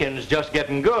 The picking's just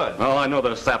getting good. Oh, I know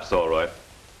there's saps all right.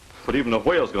 But even the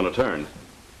whale's going to turn.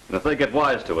 And if they get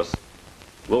wise to us,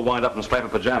 we'll wind up in striped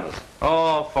pajamas.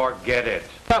 Oh, forget it.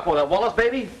 Stop with that Wallace,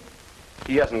 baby.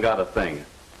 He hasn't got a thing.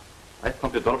 I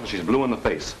pumped your daughter till she's blue in the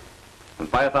face. And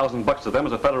 $5,000 to them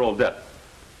is a federal debt.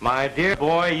 My dear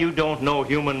boy, you don't know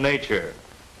human nature.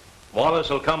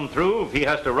 Wallace will come through if he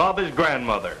has to rob his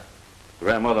grandmother.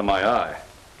 Grandmother, my eye.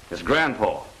 It's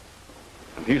Grandpa.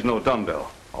 And he's no dumbbell.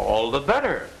 All the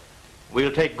better.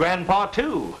 We'll take Grandpa,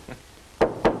 too.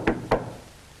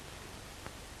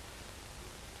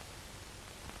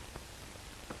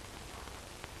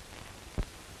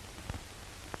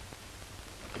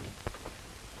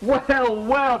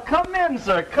 Well, come in,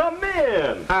 sir, come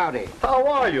in. Howdy. How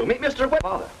are you? Meet Mr.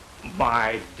 Father.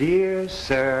 My dear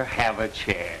sir, have a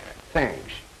chair.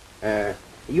 Thanks.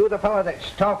 You the fellow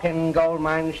that's talking gold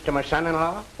mines to my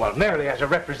son-in-law? Well, merely as a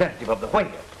representative of the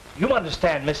whale. You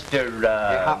understand, Mr.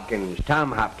 Hopkins,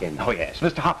 Tom Hopkins. Oh, yes.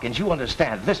 Mr. Hopkins, you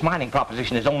understand this mining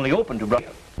proposition is only open to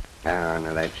brothers. Oh,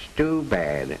 now that's too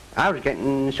bad. I was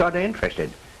getting sort of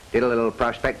interested. Did a little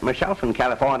prospect myself in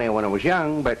California when I was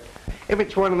young, but if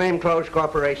it's one of them closed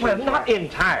corporations... Well, not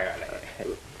entirely.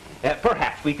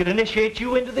 Perhaps we could initiate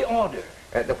you into the order.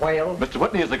 The whale? Mr.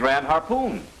 Whitney is the Grand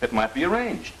Harpoon. It might be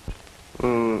arranged.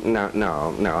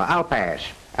 No. I'll pass.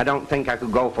 I don't think I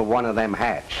could go for one of them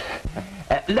hats.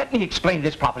 Let me explain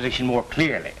this proposition more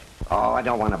clearly. Oh, I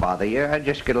don't want to bother you. I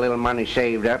just get a little money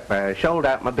saved up, sold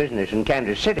out my business in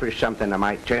Kansas City for something I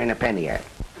might turn a penny at.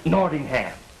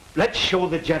 Nordingham, let's show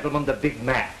the gentleman the big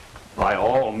map. By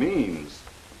all means.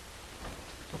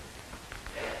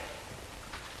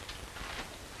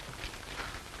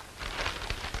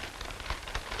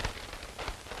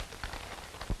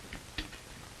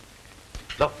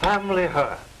 The family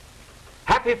hearth.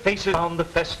 Happy faces on the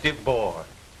festive board.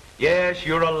 Yes,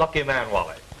 you're a lucky man,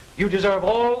 Wallace. You deserve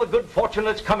all the good fortune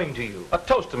that's coming to you. A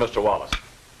toast to Mr. Wallace.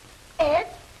 Ed,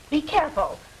 be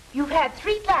careful. You've had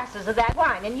 3 glasses of that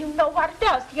wine, and you know what it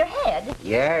does to your head.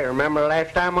 Yeah, I remember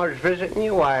last time I was visiting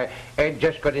you, Ed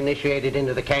just got initiated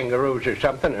into the kangaroos or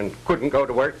something and couldn't go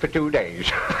to work for 2 days.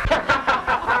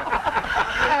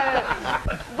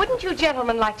 Wouldn't you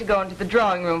gentlemen like to go into the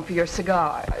drawing room for your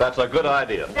cigar? That's a good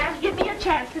idea. Now give me a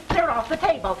chance to clear off the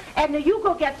table. And you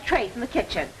go get the tray from the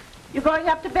kitchen. You going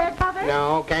up to bed, Mother?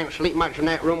 No, can't sleep much in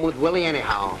that room with Willie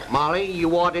anyhow. Molly,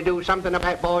 you ought to do something about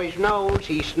that boy's nose.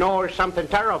 He snores something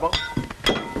terrible.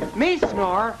 Me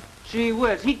snore? Gee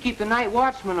whiz, he'd keep the night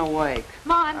watchman awake.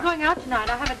 Ma, I'm going out tonight.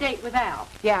 I have a date with Al.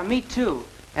 Yeah, me too.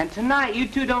 And tonight, you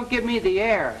two don't give me the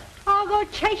air. Oh, go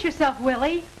chase yourself,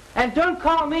 Willie. And don't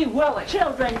call me Willie.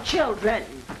 Children.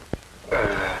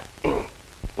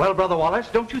 Well, Brother Wallace,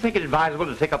 don't you think it advisable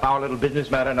to take up our little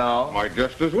business matter now? Might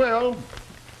just as well.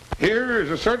 Here is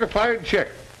a certified check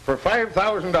for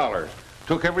 $5,000.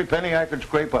 Took every penny I could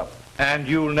scrape up. And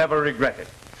you'll never regret it.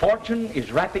 Fortune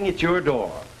is rapping at your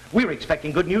door. We're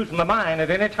expecting good news from the mine at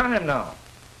any time now.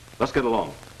 Let's get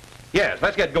along. Yes,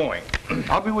 let's get going.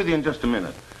 I'll be with you in just a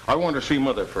minute. I want to see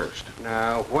Mother first.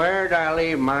 Now, where'd I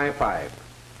leave my pipe?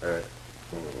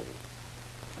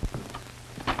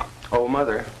 Oh,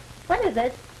 Mother. What is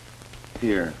it?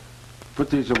 Here.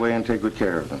 Put these away and take good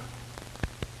care of them.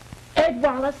 Ed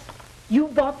Wallace, you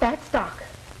bought that stock.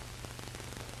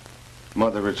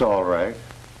 Mother, it's all right.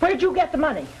 Where'd you get the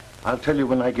money? I'll tell you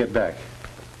when I get back.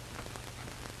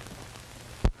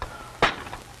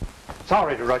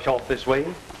 Sorry to rush off this way.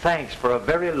 Thanks for a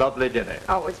very lovely dinner.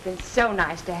 Oh, it's been so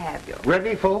nice to have you.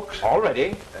 Ready, folks? All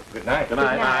ready. Good night. Good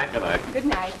night. Good night. Good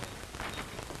night.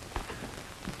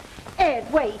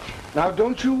 Ed, wait. Now,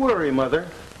 don't you worry, Mother.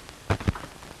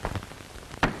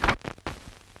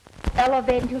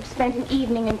 Elevated to have spent an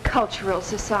evening in cultural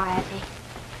society.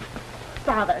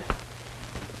 Father,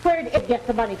 where did Ed get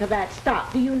the money for that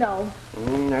stock? Do you know?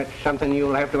 That's something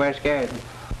you'll have to ask Ed.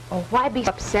 Oh, why be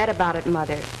upset about it,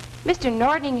 Mother? Mr.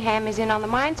 Nordingham is in on the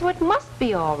mine, so it must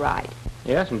be all right.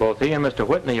 Yes, and both he and Mr.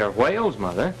 Whitney are whales,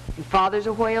 Mother. And Father's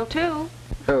a whale, too.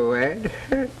 Oh, Ed,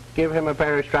 give him a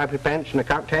pair of stripy pants and a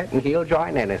cocked hat and he'll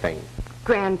join anything.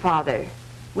 Grandfather,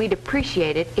 we'd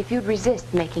appreciate it if you'd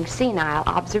resist making senile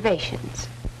observations.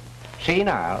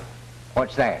 Senile?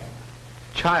 What's that?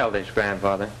 Childish,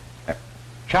 Grandfather.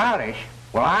 Childish?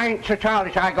 Well, I ain't so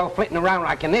childish I go flitting around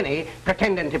like a ninny,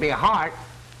 pretending to be a heart.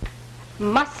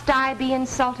 Must I be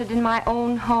insulted in my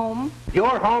own home?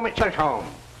 Your home, it's her home.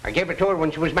 I gave it to her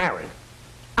when she was married.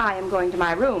 I am going to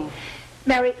my room.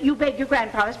 Mary, you beg your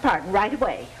grandfather's pardon right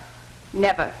away.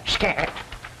 Never. Scat.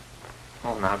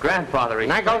 Oh, now, Grandfather... And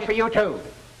that goes for you, too.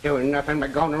 Doing nothing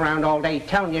but going around all day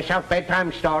telling yourself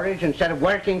bedtime stories instead of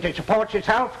working to support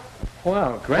yourself.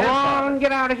 Well, Come Grandfather... on,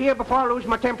 get out of here before I lose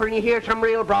my temper and you hear some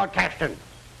real broadcasting.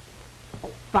 Oh,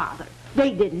 Father,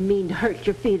 they didn't mean to hurt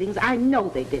your feelings. I know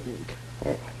they didn't.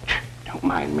 Don't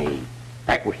mind me.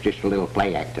 That was just a little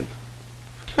play acting.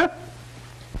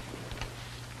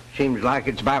 Seems like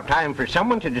it's about time for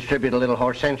someone to distribute a little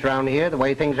horse sense around here, the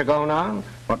way things are going on.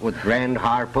 What with grand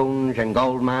harpoons and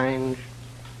gold mines.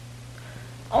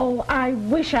 Oh, I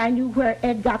wish I knew where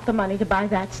Ed got the money to buy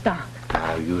that stock.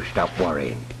 Now, you stop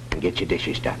worrying and get your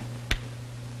dishes done.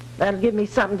 That'll give me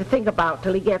something to think about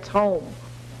till he gets home.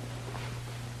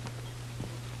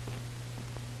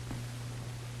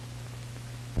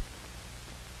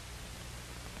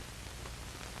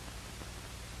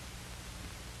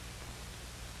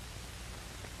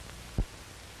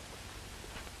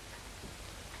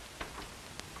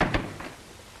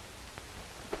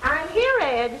 I'm here,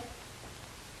 Ed.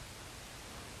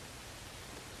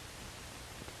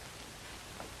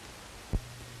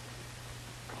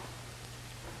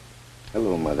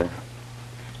 Hello, Mother.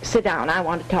 Sit down. I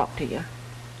want to talk to you.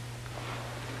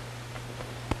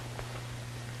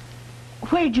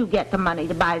 Where'd you get the money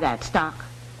to buy that stock?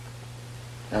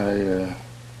 Well,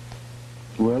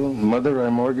 Mother, I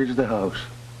mortgaged the house.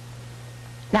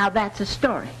 Now, that's a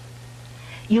story.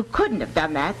 You couldn't have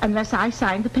done that unless I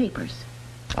signed the papers.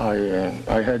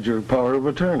 I had your power of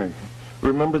attorney.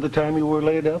 Remember the time you were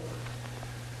laid up?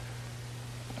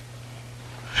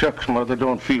 Shucks, Mother,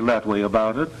 don't feel that way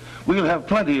about it. We'll have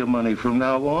plenty of money from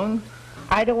now on.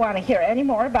 I don't want to hear any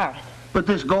more about it. But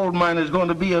this gold mine is going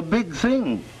to be a big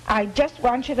thing. I just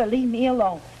want you to leave me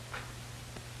alone.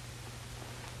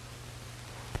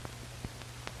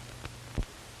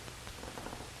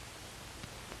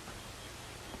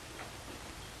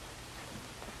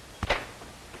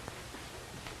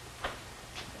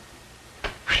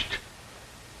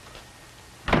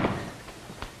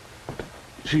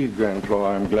 Gee,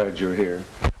 Grandpa, I'm glad you're here.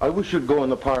 I wish you'd go in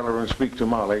the parlor and speak to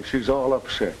Molly. She's all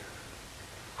upset.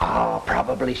 Oh,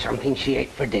 probably something she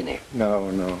ate for dinner.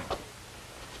 No,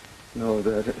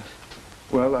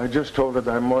 well, I just told her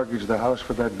that I mortgaged the house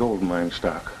for that gold mine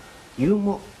stock.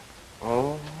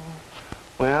 Oh,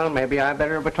 well, maybe I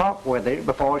better have a talk with her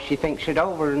before she thinks it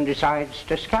over and decides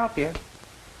to scalp you.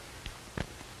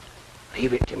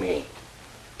 Leave it to me.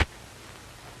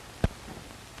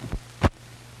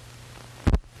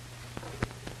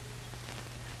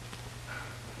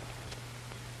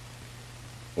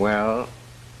 Well,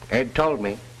 Ed told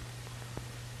me.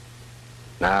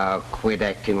 Now, quit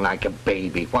acting like a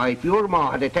baby. Why, if your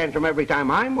ma had a tantrum every time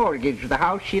I mortgaged the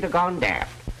house, she'd have gone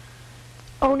daft.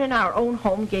 Owning our own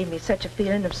home gave me such a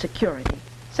feeling of security.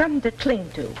 Something to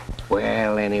cling to.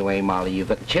 Well, anyway, Molly, you've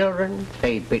got the children.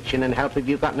 They'd bitching and help if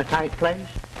you got in a tight place.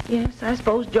 Yes, I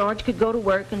suppose George could go to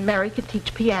work and Mary could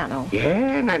teach piano.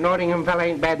 Yeah, and that Nottingham fella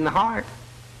ain't bad in the heart.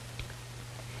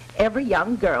 Every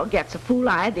young girl gets a fool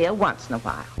idea once in a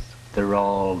while. They're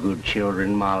all good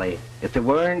children, Molly. If they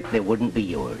weren't, they wouldn't be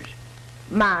yours.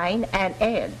 Mine and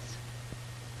Ed's.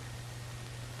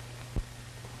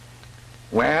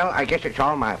 Well, I guess it's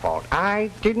all my fault. I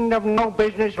didn't have no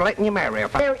business letting you marry a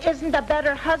There isn't a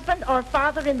better husband or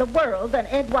father in the world than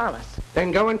Ed Wallace.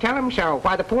 Then go and tell him so.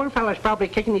 Why, the poor fellow's probably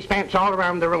kicking his pants all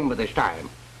around the room by this time.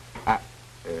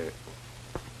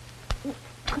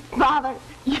 Father,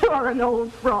 you're an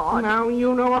old fraud. Now,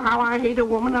 you know how I hate a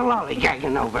woman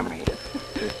lollygagging over me.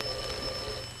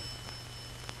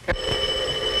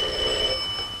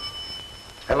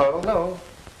 Hello? Hello?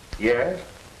 Yes?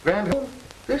 Grandpa?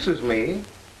 This is me.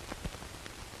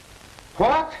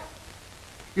 What?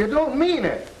 You don't mean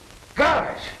it.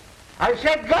 Gosh! I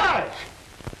said gosh!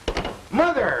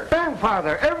 Mother,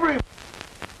 grandfather, every...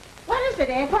 What is it,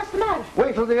 Ed? What's the matter?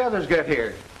 Wait till the others get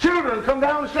here. Children, come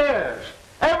downstairs.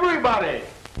 Everybody!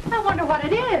 I wonder what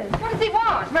it is. What does he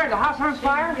want? Is Mary, the house on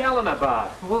fire? What are you yelling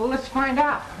about? Well, let's find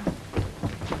out.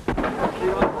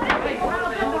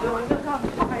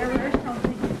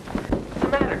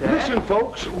 Listen,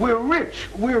 folks, we're rich.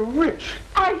 We're rich.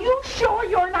 Are you sure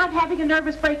you're not having a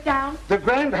nervous breakdown? The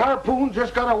Grand Harpoon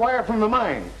just got a wire from the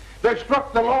mine. They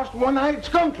struck the lost one-eyed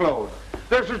skunk load.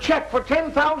 There's a check for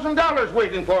 $10,000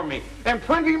 waiting for me, and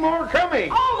 20 more coming.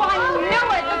 Oh, I knew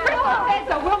it. The principal said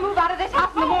so. We'll move out of this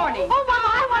house in the morning. Oh, Mama,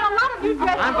 I want a lot of new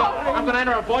dresses. I'm going to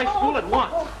enter a boys' school at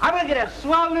once. I'm going to get a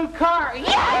swell new car.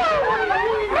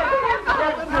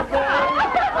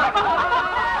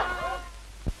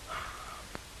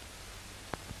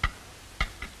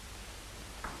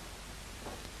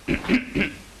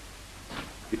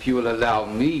 If you will allow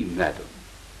me, madam.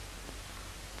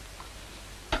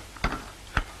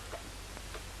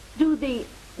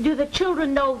 Do the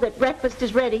children know that breakfast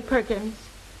is ready, Perkins?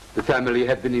 The family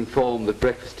have been informed that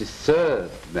breakfast is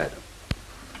served, madam.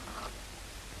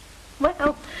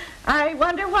 Well, I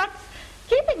wonder what's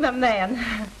keeping them then.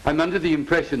 I'm under the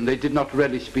impression they did not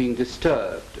relish being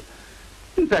disturbed.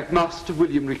 In fact, Master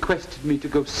William requested me to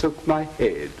go soak my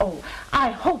head. Oh, I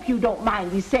hope you don't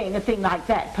mind me saying a thing like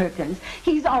that, Perkins.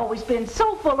 He's always been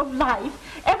so full of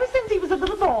life, ever since he was a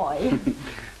little boy.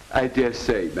 I dare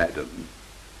say, madam.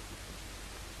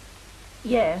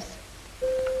 Yes.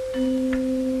 At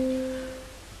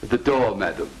the door,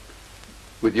 madam,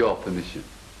 with your permission.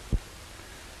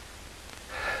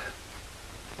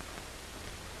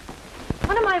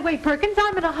 Out of my way, Perkins.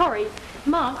 I'm in a hurry.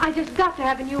 Mom, I just got to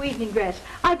have a new evening dress.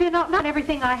 I've been out not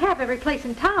everything I have every place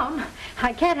in town.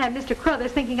 I can't have Mr.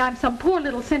 Crothers thinking I'm some poor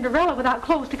little Cinderella without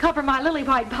clothes to cover my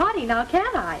lily-white body, now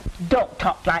can I? Don't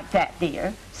talk like that,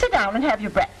 dear. Sit down and have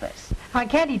your breakfast. I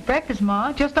can't eat breakfast,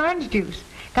 Ma. Just orange juice.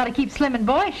 Got to keep slim and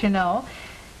boyish, you know.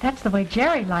 That's the way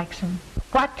Jerry likes them.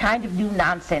 What kind of new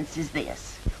nonsense is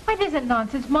this? Why, it isn't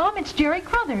nonsense, Mom. It's Jerry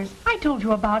Crothers. I told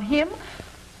you about him.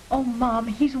 Oh, Mom,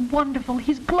 he's wonderful.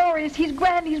 He's glorious. He's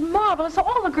grand. He's marvelous.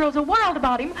 All the girls are wild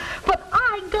about him. But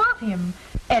I got him.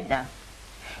 Edna,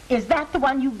 is that the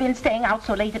one you've been staying out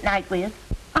so late at night with?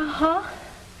 Uh-huh.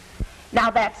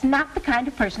 Now, that's not the kind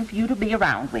of person for you to be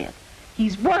around with.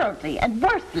 He's worldly and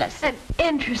worthless. And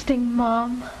interesting,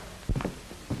 Mom.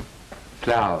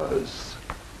 Flowers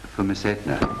for Miss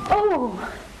Edna.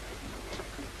 Oh!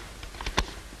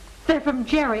 They're from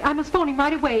Jerry. I must phone him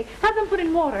right away. Have them put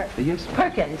in water. Yes, ma'am.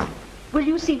 Perkins, will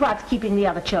you see what's keeping the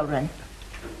other children?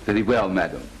 Very well,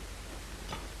 madam.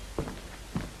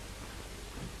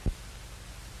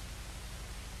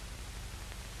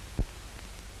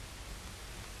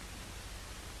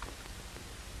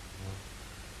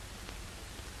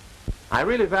 I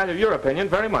really value your opinion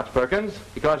very much, Perkins,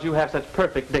 because you have such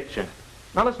perfect diction.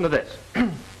 Now listen to this.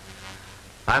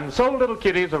 And so, little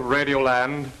kiddies of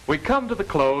Radioland, we come to the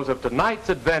close of tonight's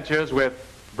adventures with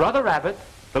Brother Rabbit,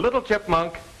 the Little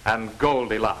Chipmunk, and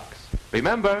Goldilocks.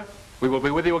 Remember, we will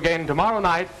be with you again tomorrow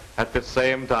night at this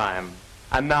same time.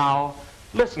 And now,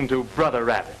 listen to Brother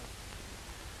Rabbit.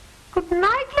 Good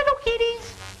night, little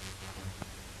kiddies.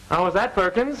 How was that,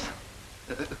 Perkins?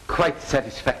 Quite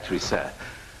satisfactory, sir.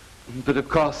 But of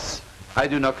course, I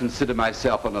do not consider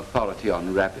myself an authority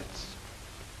on rabbits.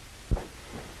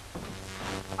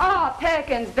 Ah,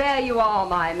 Perkins, there you are,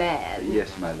 my man. Yes,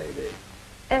 my lady.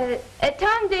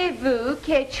 Attendez-vous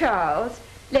que Charles,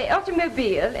 les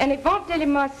automobiles and les ventes de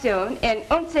l'émotion en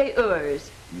 11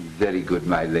 heures. Very good,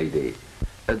 my lady.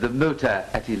 The motor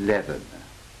at 11.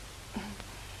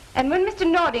 And when Mr.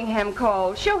 Nottingham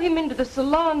calls, show him into the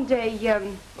salon de...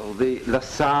 Oh, la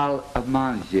salle à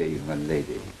manger, my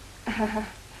lady.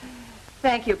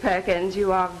 Thank you, Perkins.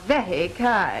 You are very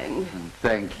kind.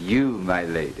 Thank you, my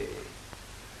lady.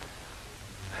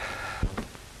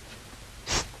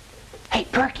 Hey,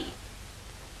 Perky.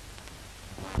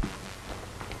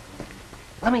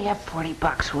 Let me have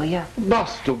 $40, will you?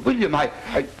 Master William,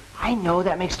 I know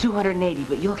that makes 280,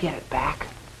 but you'll get it back.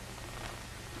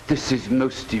 This is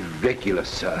most irregular,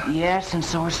 sir. Yes, and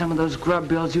so are some of those grub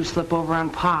bills you slip over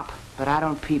on Pop. But I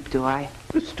don't peep, do I?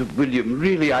 Mr. William,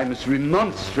 really, I must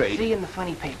remonstrate. See you in the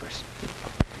funny papers.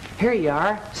 Here you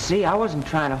are. See, I wasn't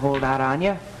trying to hold out on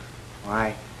you.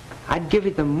 Why, I'd give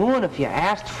you the moon if you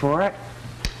asked for it.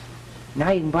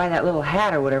 Now you can buy that little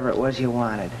hat or whatever it was you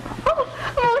wanted. Oh,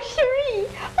 mon chéri.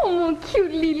 Oh, mon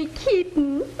cute little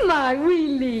kitten. My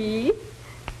Willie.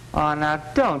 Oh, now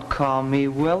don't call me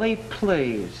Willie,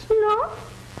 please. No?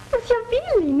 Monsieur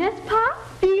Willie, n'est-ce pas?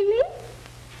 Willie?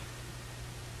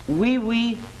 Oui,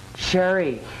 oui,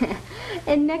 Sherry.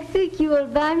 And next week you will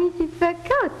buy me the fur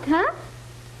coat, huh?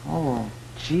 Oh,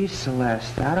 gee,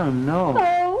 Celeste, I don't know.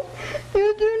 Oh,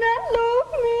 you do not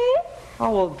love me?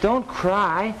 Oh, well, don't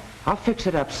cry. I'll fix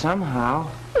it up somehow.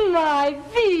 My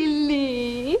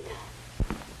Willie.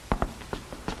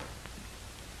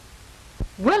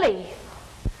 Willie.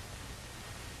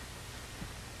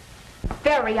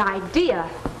 Very idea.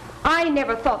 I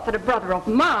never thought that a brother of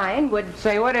mine would...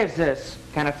 Say, what is this?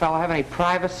 Can a fellow have any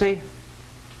privacy?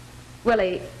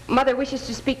 Willie, Mother wishes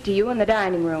to speak to you in the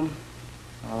dining room.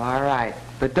 Well, all right.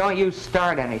 But don't you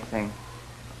start anything.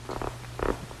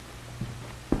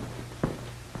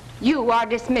 You are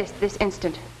dismissed this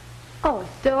instant. Oh,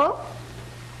 so?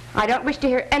 I don't wish to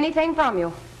hear anything from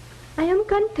you. I am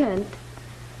content.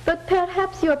 But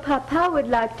perhaps your papa would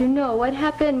like to know what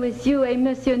happened with you and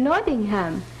Monsieur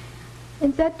Nottingham.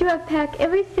 And that you have packed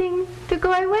everything to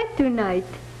go away tonight,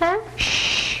 huh?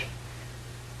 Shh.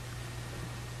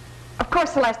 Of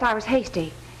course, Celeste, I was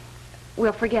hasty.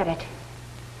 We'll forget it.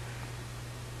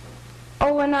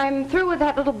 Oh, and I'm through with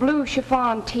that little blue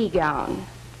chiffon tea gown.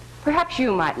 Perhaps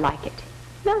you might like it.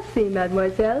 Merci,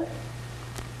 mademoiselle.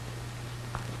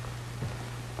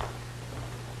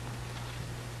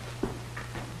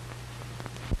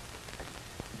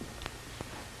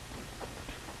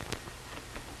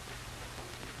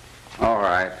 All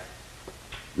right.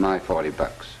 My $40.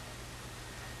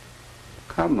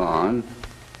 Come on.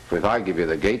 For if I give you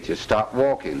the gate, you start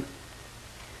walking.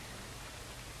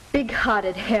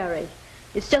 Big-hearted Harry.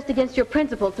 It's just against your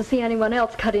principles to see anyone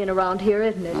else cut in around here,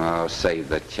 isn't it? Oh, save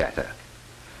the chatter.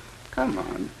 Come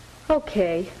on.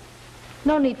 Okay.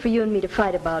 No need for you and me to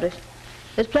fight about it.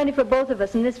 There's plenty for both of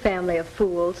us in this family of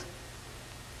fools.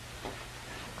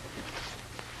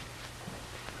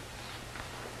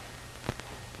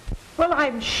 Well,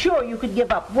 I'm sure you could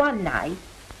give up one night.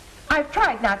 I've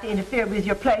tried not to interfere with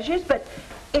your pleasures, but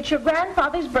it's your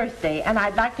grandfather's birthday, and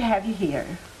I'd like to have you here.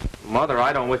 Mother,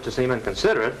 I don't wish to seem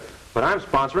inconsiderate, but I'm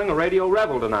sponsoring a radio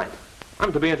revel tonight.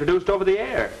 I'm to be introduced over the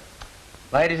air.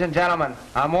 Ladies and gentlemen,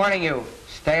 I'm warning you.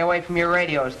 Stay away from your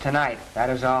radios tonight. That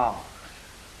is all.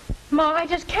 Ma, I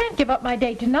just can't give up my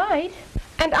date tonight.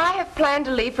 And I have planned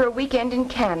to leave for a weekend in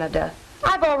Canada.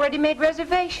 I've already made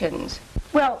reservations.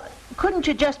 Well, couldn't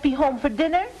you just be home for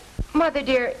dinner? Mother,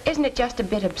 dear, isn't it just a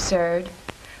bit absurd?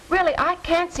 Really, I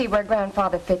can't see where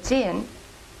Grandfather fits in.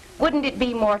 Wouldn't it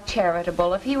be more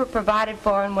charitable if he were provided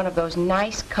for in one of those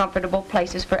nice, comfortable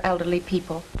places for elderly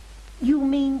people? You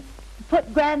mean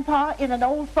put Grandpa in an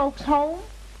old folks' home?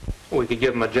 We could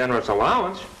give him a generous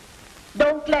allowance.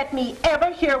 Don't let me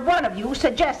ever hear one of you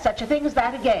suggest such a thing as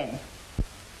that again.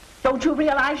 Don't you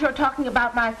realize you're talking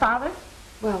about my father?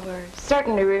 Well, we're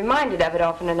certainly reminded of it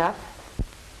often enough.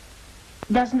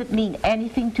 Doesn't it mean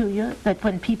anything to you that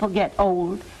when people get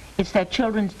old, it's their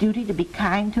children's duty to be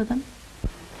kind to them?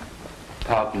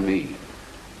 Pardon me.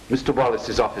 Mr.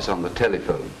 Wallace's office on the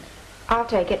telephone. I'll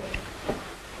take it.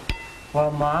 Well,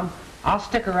 Mom, I'll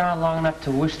stick around long enough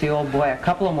to wish the old boy a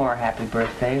couple of more happy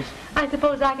birthdays. I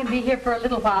suppose I can be here for a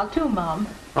little while, too, Mom.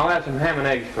 I'll have some ham and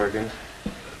eggs, Perkins.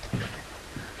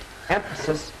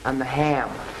 Emphasis on the ham.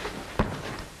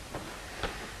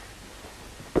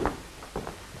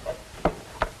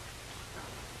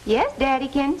 Yes,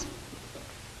 Daddykins?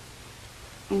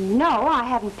 No, I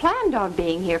hadn't planned on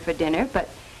being here for dinner, but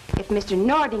if Mr.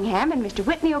 Nordingham and Mr.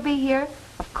 Whitney will be here,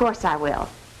 of course I will.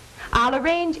 I'll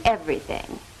arrange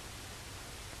everything.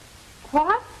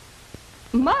 What?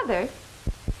 Mother?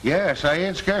 Yes, I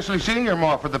ain't scarcely seen your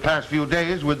ma for the past few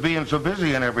days with being so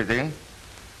busy and everything.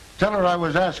 Tell her I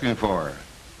was asking for her.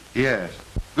 Yes.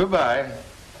 Goodbye.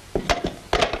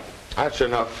 That's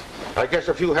enough. I guess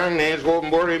a few hangnails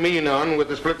won't worry me none with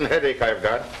the splitting headache I've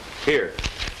got. Here,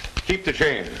 keep the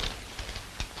change.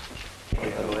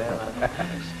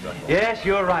 Yes,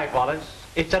 you're right, Wallace.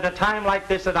 It's at a time like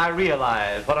this that I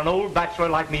realize what an old bachelor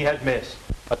like me has missed.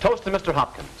 A toast to Mr.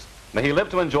 Hopkins. May he live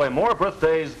to enjoy more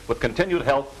birthdays with continued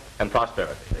health and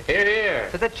prosperity. Here, here.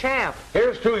 To the champ.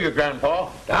 Here's to you,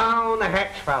 Grandpa. Down the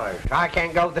hatch, fellas. I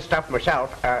can't go the stuff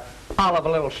myself. I'll have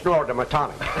a little snort of my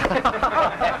tonic.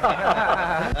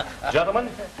 Gentlemen,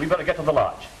 we better get to the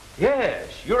lodge. Yes,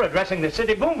 you're addressing the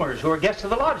city boomers who are guests of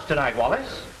the lodge tonight,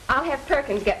 Wallace. I'll have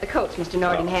Perkins get the coats, Mr.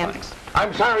 Nordingham.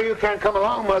 I'm sorry you can't come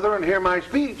along, Mother, and hear my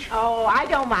speech. Oh, I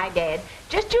don't mind, Dad.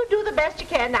 Just you do the best you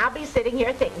can, and I'll be sitting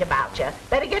here thinking about you.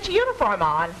 Better get your uniform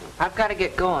on. I've got to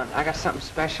get going. I got something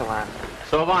special on.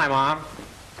 So have I, Mom.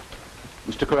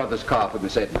 Mr. Carruthers' car for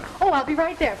Miss Edna. Oh, I'll be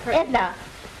right there, Fred. Edna,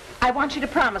 I want you to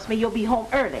promise me you'll be home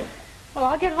early. Well,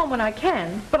 I'll get home when I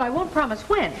can, but I won't promise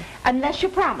when. Unless you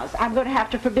promise, I'm going to have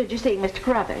to forbid you seeing Mr.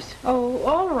 Carruthers. Oh,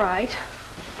 all right.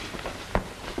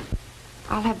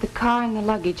 I'll have the car and the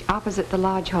luggage opposite the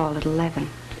lodge hall at 11.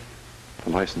 The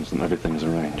license and everything is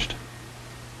arranged.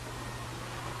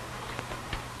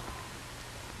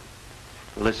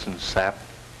 Listen, Sap,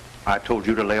 I told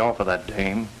you to lay off of that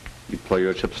dame. You play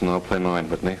your chips and I'll play mine,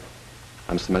 Whitney.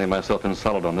 I'm cementing myself in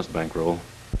solid on this bankroll.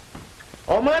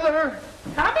 Oh, Mother!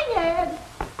 Coming, Ed.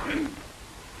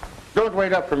 Don't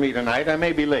wait up for me tonight. I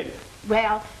may be late.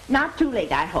 Well, not too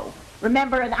late, I hope.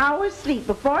 Remember, an hour's sleep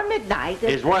before midnight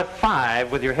is worth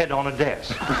 5 with your head on a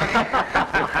desk. Oh,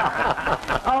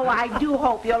 I do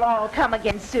hope you'll all come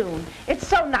again soon. It's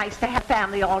so nice to have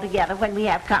family all together when we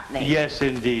have company. Yes,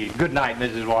 indeed. Good night,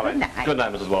 Mrs. Wallace. Good night. Good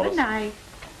night, Mrs. Wallace. Good night.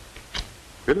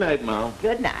 Good night, Mom.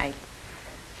 Good night.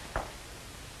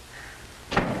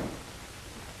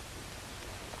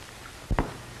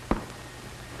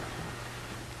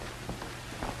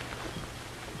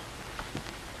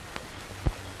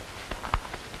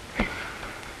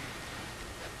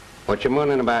 What you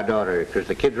mooning about, daughter? Because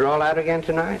the kids are all out again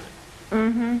tonight?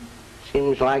 Mm-hmm.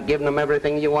 Seems like giving them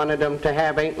everything you wanted them to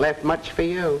have ain't left much for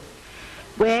you.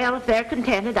 Well, if they're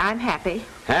contented, I'm happy.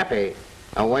 Happy?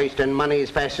 A wasting money as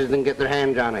fast as they can get their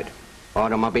hands on it.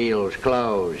 Automobiles,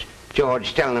 clothes.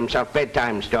 George telling himself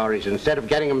bedtime stories instead of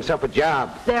getting himself a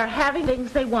job. They're having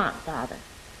things they want, Father.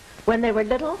 When they were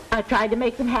little, I tried to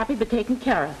make them happy by taking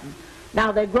care of them.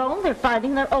 Now they're grown, they're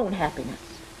finding their own happiness.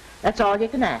 That's all you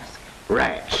can ask.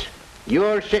 Rats.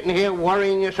 You're sitting here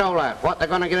worrying your soul out. What they're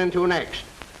going to get into next.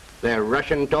 They're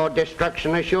rushing toward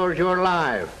destruction as sure as you're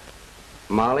alive.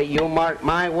 Molly, you mark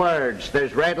my words.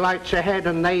 There's red lights ahead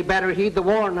and they better heed the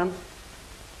warning.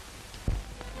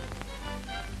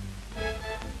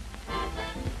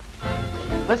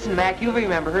 Listen, Mac, you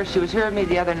remember her. She was here with me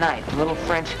the other night, the little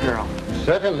French girl.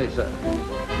 Certainly, sir.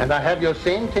 And I have your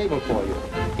same table for you,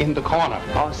 in the corner.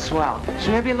 Oh, swell. She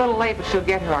may be a little late, but she'll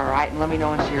get here all right, and let me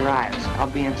know when she arrives. I'll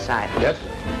be inside. Yes, sir.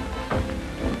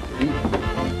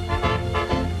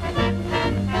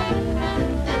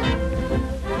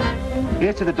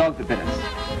 Here's to the dog that bit us.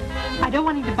 I don't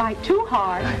want him to bite too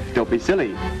hard. Don't be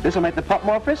silly. This will make the pup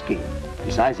more frisky.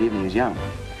 Besides, the evening is young.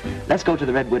 Let's go to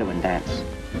the Red Widow and dance.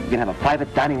 We can have a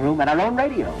private dining room and our own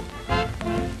radio.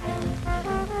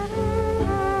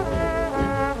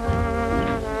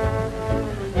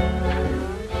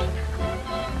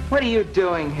 What are you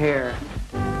doing here?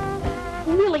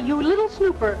 Willie, you little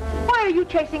snooper. Why are you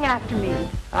chasing after me?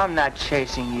 I'm not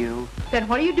chasing you. Then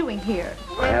what are you doing here?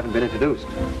 I haven't been introduced.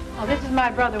 Oh, this is my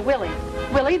brother, Willie.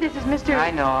 Willie, this is Mr. I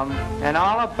know him, and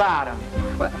all about him.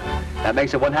 Well, that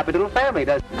makes it one happy little family,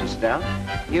 doesn't it, Mr. Down?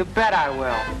 You bet I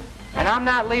will. And I'm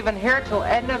not leaving here till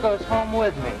Edna goes home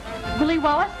with me. Willie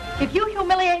Wallace, if you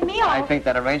humiliate me, I think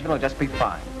that arrangement will just be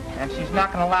fine. And she's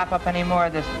not going to lap up any more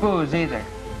of this booze either.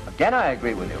 Again, I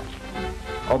agree with you.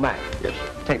 Oh, Mac. Yes,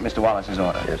 sir. Take Mr. Wallace's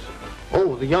order. Yes, sir.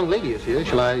 Oh, the young lady is here.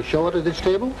 Shall I show her to this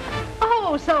table?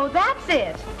 Oh, so that's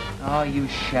it. Oh, you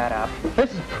shut up.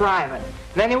 This is private.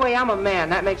 And anyway, I'm a man.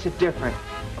 That makes it different.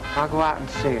 I'll go out and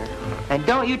see her. And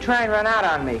don't you try and run out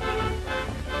on me.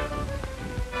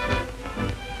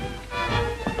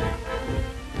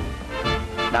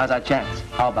 Now's our chance.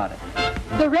 How about it?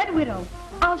 The Red Widow.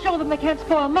 I'll show them they can't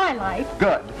spoil my life.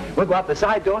 Good. We'll go out the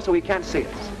side door so he can't see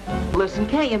us. Listen,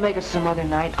 can't you make us some other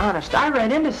night? Honest, I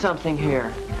ran into something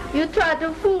here. You tried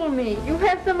to fool me. You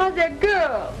have some other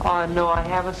girl. Oh, no, I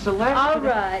haven't, Celeste. All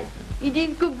right.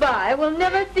 Edith, goodbye. I will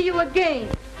never see you again.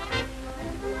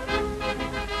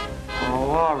 Oh,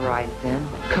 all right, then.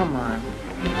 Come on.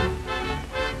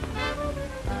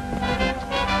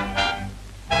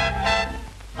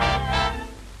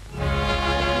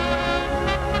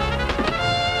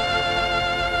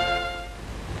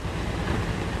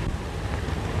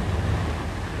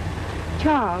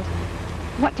 Charles,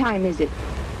 what time is it?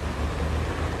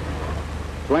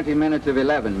 20 minutes of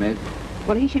 11, miss.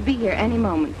 Well, he should be here any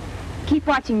moment. Keep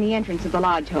watching the entrance of the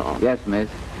lodge hall. Yes, miss.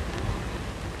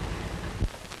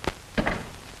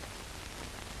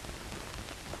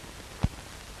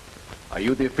 Are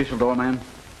you the official doorman?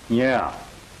 Yeah.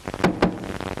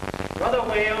 Brother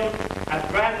Wales,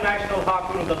 as Grand National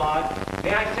Harpoon of the Lodge,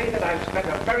 may I say that I've spent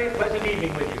a very pleasant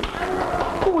evening with you.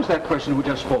 Who was that person who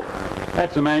just spoke?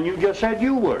 That's the man you just said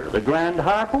you were, the Grand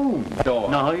Harpoon.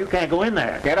 Door. No, you can't go in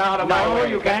there. Get out of my way. No,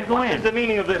 you can't go in. What is the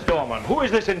meaning of this, doorman? Who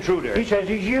is this intruder? He says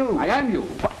he's you. I am you.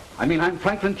 I mean, I'm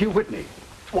Franklin Q. Whitney.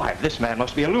 Why, this man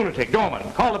must be a lunatic.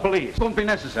 Doorman, call the police. Won't be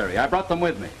necessary. I brought them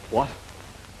with me. What?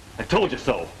 I told you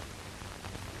so.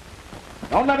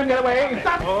 Don't let him get away.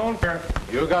 Stop.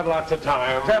 You got lots of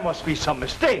time. There must be some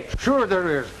mistake. Sure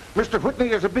there is. Mr. Whitney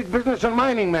is a big business and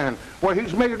mining man. Why,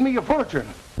 he's made me a fortune.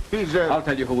 He's, I'll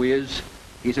tell you who he is.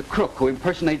 He's a crook who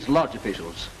impersonates lodge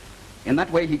officials. In that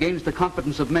way, he gains the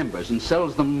confidence of members and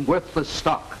sells them worthless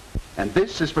stock. And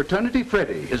this is Fraternity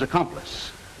Freddy, his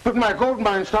accomplice. But my gold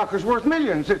mine stock is worth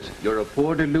millions. You're a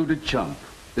poor, deluded chump.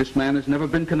 This man has never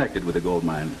been connected with a gold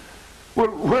mine. Well,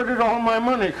 where did all my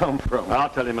money come from? I'll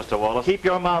tell you, Mr. Wallace. Keep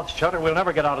your mouth shut or we'll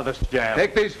never get out of this jam.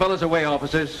 Take these fellas away,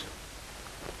 officers.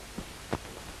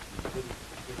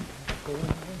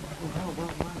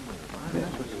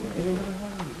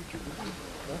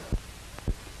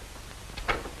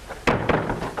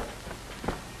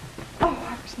 Oh,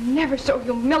 I was never so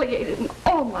humiliated in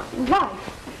all my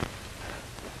life.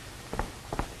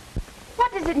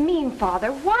 What does it mean,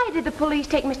 Father? Why did the police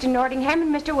take Mr. Nordingham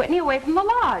and Mr. Whitney away from the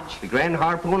lodge? The Grand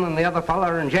Harpoon and the other fellow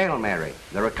are in jail, Mary.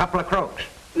 They're a couple of crooks.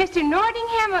 Mr.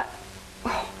 Nordingham...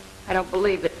 Oh, I don't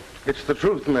believe it. It's the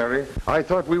truth, Mary. I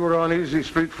thought we were on easy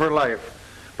street for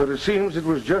life, but it seems it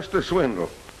was just a swindle.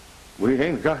 We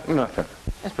ain't got nothing.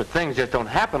 Yes, but things just don't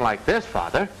happen like this,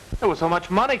 Father. There was so much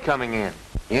money coming in.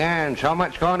 Yeah, and so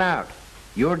much going out.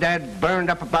 Your dad burned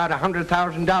up about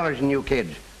 $100,000 in you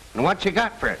kids. And what you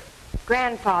got for it?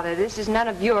 Grandfather, this is none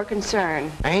of your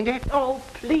concern. Ain't it? Oh,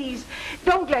 please,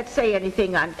 don't let's say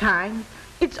anything unkind.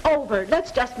 It's over.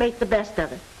 Let's just make the best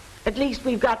of it. At least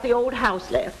we've got the old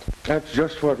house left. That's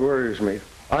just what worries me.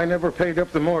 I never paid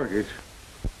up the mortgage,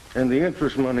 and the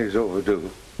interest money's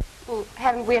overdue. Well,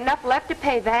 haven't we enough left to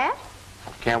pay that?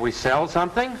 Can't we sell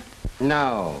something?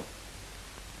 No.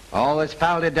 All this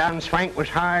felled down swank was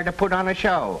hired to put on a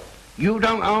show. You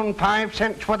don't own 5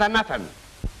 cents worth of nothing.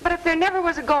 But if there never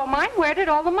was a gold mine, where did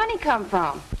all the money come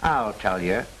from? I'll tell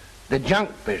you. The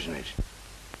junk business.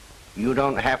 You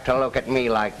don't have to look at me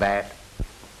like that.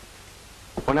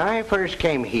 When I first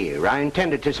came here, I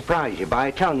intended to surprise you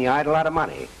by telling you I had a lot of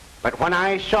money. But when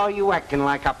I saw you acting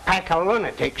like a pack of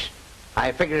lunatics,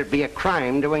 I figured it'd be a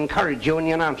crime to encourage you in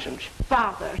your nonsense.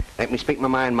 Father. Let me speak my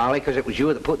mind, Molly, because it was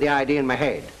you that put the idea in my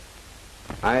head.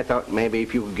 I thought maybe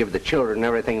if you could give the children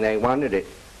everything they wanted, it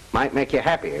might make you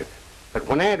happier. But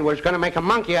when Ed was going to make a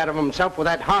monkey out of himself with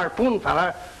that harpoon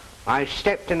fella, I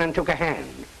stepped in and took a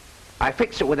hand. I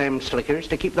fixed it with them slickers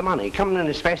to keep the money coming in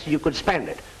as fast as you could spend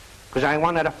it, because I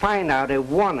wanted to find out if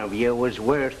one of you was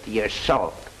worth your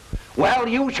salt. Well,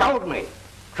 you showed me,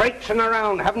 traipsing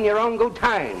around having your own good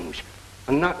times,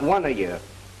 and not one of you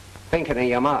thinking of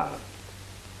your ma.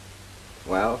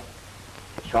 Well,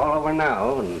 it's all over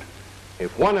now, and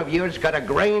if one of you's got a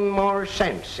grain more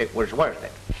sense, it was worth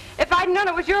it. If I'd known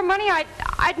it was your money,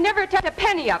 I'd never touch a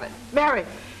penny of it. Mary,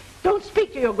 don't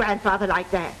speak to your grandfather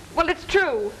like that. Well, it's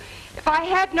true. If I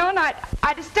had known, I'd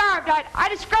have starved.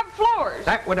 I'd have scrubbed floors.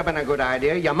 That would have been a good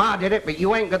idea. Your ma did it, but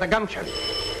you ain't got the gumption.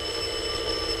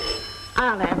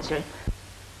 I'll answer it.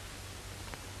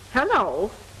 Hello?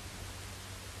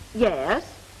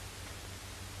 Yes?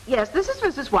 Yes, this is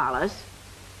Mrs. Wallace.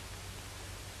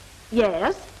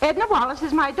 Yes, Edna Wallace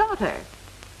is my daughter.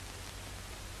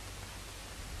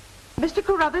 Mr.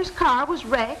 Carruthers' car was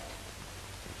wrecked.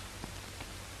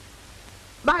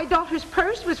 My daughter's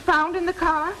purse was found in the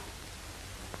car.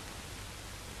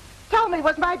 Tell me,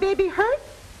 was my baby hurt?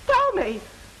 Tell me.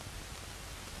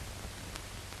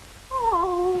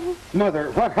 Oh.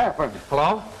 Mother, what happened?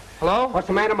 Hello? Hello? What's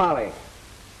the matter, Molly?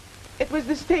 It was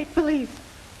the state police.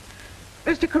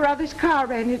 Mr. Carruthers' car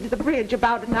ran into the bridge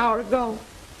about an hour ago.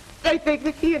 They think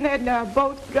that he and Edna are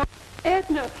both gone.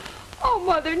 Edna? Oh,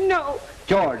 Mother, no.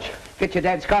 George, get your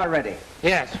dad's car ready.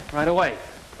 Yes, right away.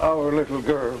 Our little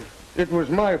girl. It was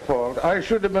my fault. I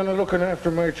should have been looking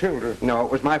after my children. No,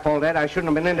 it was my fault, Ed. I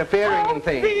shouldn't have been interfering in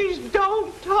things. Please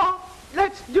don't talk.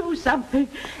 Let's do something.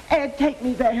 Ed, take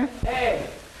me there.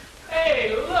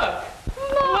 Hey, look.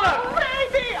 Mom,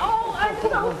 baby. Oh, I'm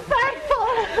so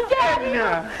thankful. Daddy.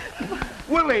 Edna!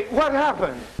 Willie, what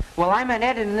happened? Well, I met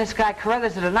Ed and this guy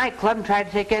Carruthers at a nightclub and tried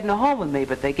to take Edna home with me,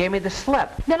 but they gave me the slip.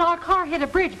 Then our car hit a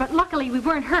bridge, but luckily we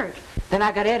weren't hurt. Then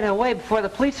I got Edna away before the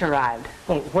police arrived.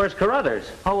 Well, where's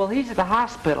Carruthers? Oh, well, he's at the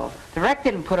hospital. The wreck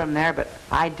didn't put him there, but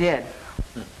I did.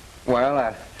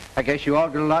 Well, I guess you all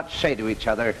got a lot to say to each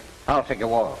other. I'll take a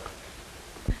walk.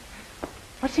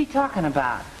 What's he talking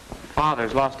about?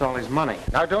 Father's lost all his money.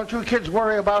 Now, don't you kids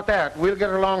worry about that. We'll get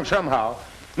along somehow.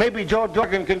 Maybe Joe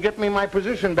Duggan can get me my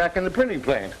position back in the printing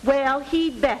plant. Well,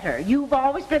 he'd better. You've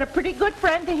always been a pretty good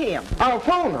friend to him. I'll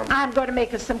phone him. I'm going to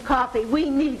make us some coffee. We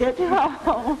need it.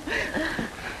 Oh.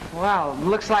 Well,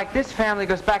 looks like this family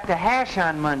goes back to hash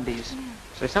on Mondays.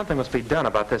 Say, something must be done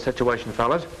about this situation,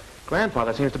 fellas.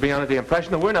 Grandfather seems to be under the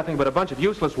impression that we're nothing but a bunch of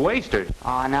useless wasters.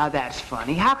 Oh, now that's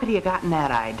funny. How could he have gotten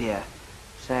that idea?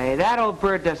 Say, that old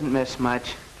bird doesn't miss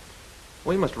much.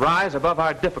 We must rise above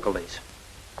our difficulties.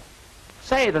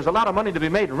 Say, there's a lot of money to be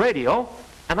made in radio,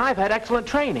 and I've had excellent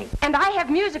training. And I have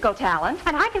musical talent.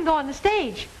 And I can go on the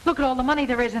stage. Look at all the money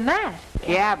there is in that.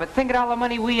 Yeah, but think of all the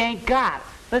money we ain't got.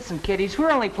 Listen, kiddies,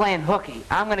 we're only playing hooky.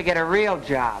 I'm going to get a real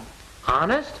job.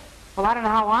 Honest? Well, I don't know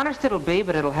how honest it'll be,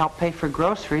 but it'll help pay for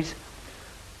groceries.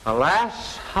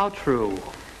 Alas, how true.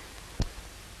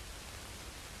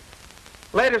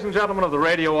 Ladies and gentlemen of the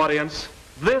radio audience,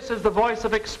 this is the voice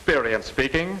of experience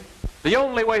speaking. The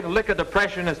only way to lick a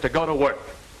depression is to go to work.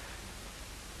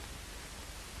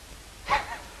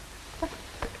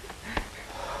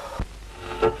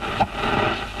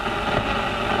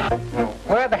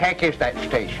 Where the heck is that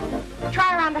station?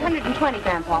 Try around 120,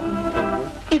 Grandpa.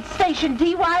 It's station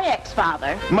DYX,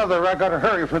 Father. Mother, I gotta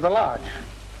hurry for the lodge.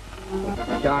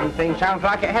 Darn thing sounds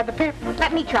like it had the pip.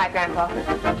 Let me try, Grandpa.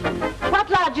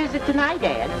 What lodge is it tonight,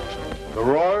 Ed? The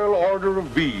Royal Order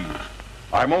of Bees.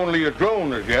 I'm only a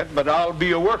drone as yet, but I'll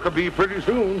be a worker bee pretty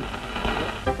soon.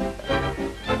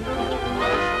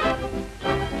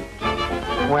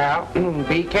 Well,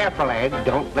 be careful, Ed.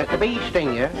 Don't let the bee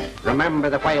sting you. Remember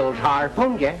the whales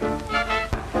harpooned you.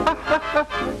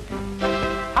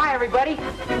 Hi, everybody.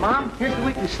 Mom, here's the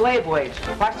weekly slave wage.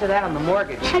 Watch to that on the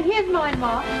mortgage. And here's mine,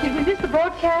 Mom. Did we miss the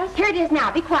broadcast? Here it is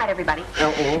now. Be quiet, everybody.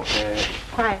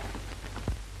 Quiet.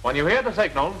 When you hear the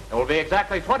signal, it will be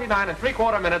exactly 29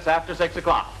 3/4 minutes after 6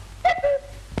 o'clock.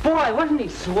 Boy, wasn't he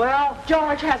swell?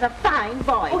 George has a fine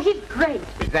voice. Oh, he's great.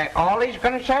 Is that all he's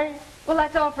gonna say? Well,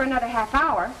 that's all for another half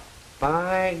hour.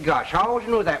 My gosh, I always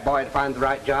knew that boy to find the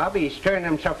right job. He's turned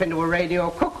himself into a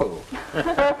radio cuckoo.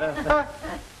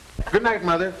 Good night,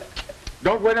 Mother.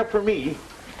 Don't wait up for me.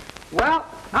 Well,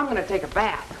 I'm going to take a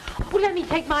bath. Well, let me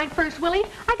take mine first, Willie.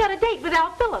 I got a date with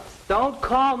Al Phillips. Don't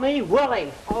call me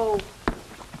Willie. Oh.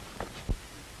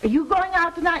 Are you going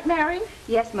out tonight, Mary?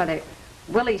 Yes, Mother.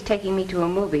 Willie's taking me to a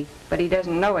movie, but he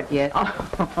doesn't know it yet.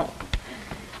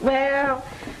 Well,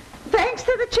 thanks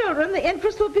to the children, the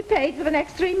interest will be paid for the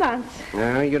next 3 months.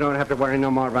 No, you don't have to worry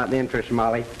no more about the interest,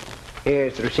 Molly.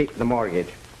 Here's the receipt for the mortgage.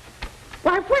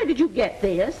 Why, where did you get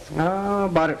this? Oh,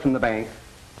 bought it from the bank.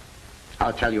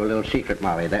 I'll tell you a little secret,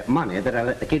 Molly. That money that I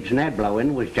let the kids and Ed blow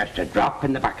in was just a drop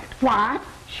in the bucket. What?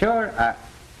 Sure, I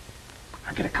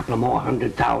got a couple of more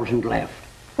 100,000 left.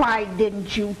 Why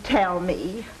didn't you tell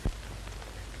me?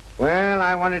 Well,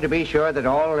 I wanted to be sure that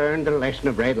all learned the lesson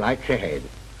of red lights ahead.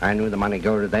 I knew the money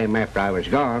go to them after I was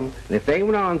gone, and if they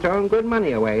went on throwing good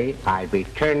money away, I'd be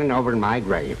turning over in my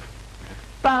grave.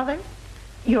 Father,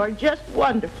 you're just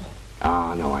wonderful.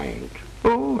 Oh, no, I ain't.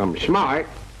 Oh, I'm smart.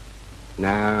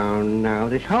 Now,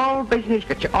 this whole business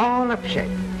got you all upset.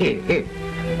 Here.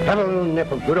 Have a little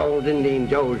nip of good old Indian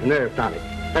Joe's nerve tonic.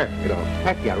 There, it'll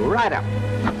pep you right up.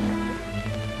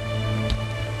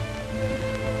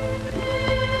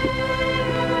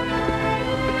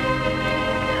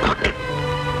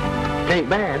 Ain't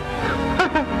bad.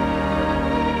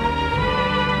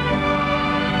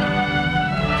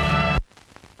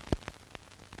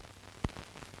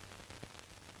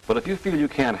 But if you feel you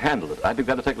can't handle it, I'd be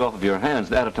glad to take it off of your hands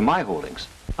and add it to my holdings.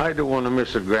 I don't want to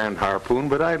miss a grand harpoon,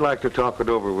 but I'd like to talk it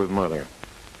over with Mother.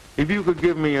 If you could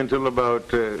give me until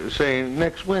about, say,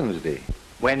 next Wednesday.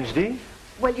 Wednesday?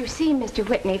 Well, you see, Mr.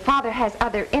 Whitney, Father has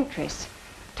other interests.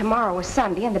 Tomorrow is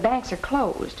Sunday, and the banks are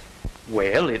closed.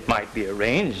 Well, it might be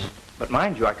arranged, but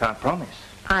mind you, I can't promise.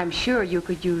 I'm sure you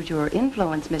could use your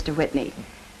influence, Mr. Whitney.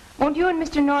 Won't you and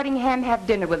Mr. Nordingham have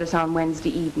dinner with us on Wednesday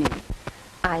evening?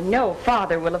 I know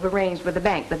Father will have arranged with the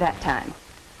bank by that time.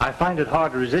 I find it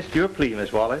hard to resist your plea,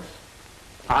 Miss Wallace.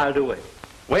 I'll do it.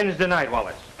 Wednesday night,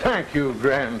 Wallace. Thank you,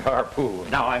 Grand Harpoon.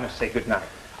 Now I must say good night.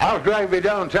 I'll drive you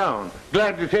downtown.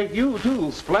 Glad to take you,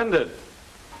 too. Splendid.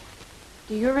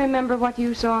 Do you remember what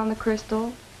you saw on the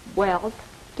crystal?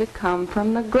 Wealth to come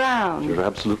from the ground. You're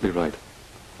absolutely right.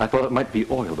 I thought it might be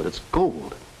oil, but it's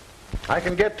gold. I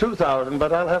can get 2,000,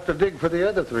 but I'll have to dig for the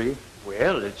other 3.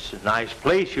 Well, it's a nice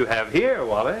place you have here,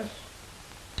 Wallace.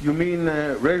 You mean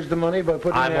raise the money by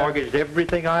putting... I mortgaged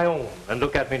everything I own, and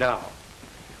look at me now.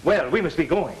 Well, we must be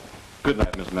going. Good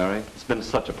night, Miss Mary. It's been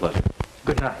such a pleasure.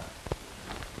 Good night.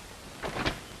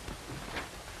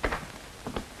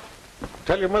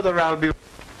 Tell your mother I'll be...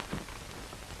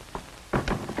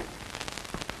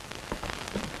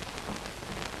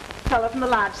 Fellow from the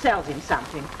lodge sells him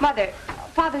something. Mother,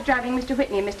 Father's driving Mr.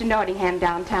 Whitney and Mr. Nordingham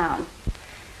downtown.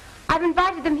 I've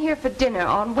invited them here for dinner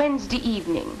on Wednesday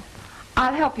evening.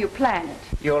 I'll help you plan it.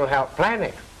 You'll help plan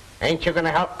it. Ain't you going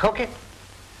to help cook it?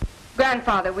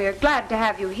 Grandfather, we're glad to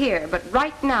have you here, but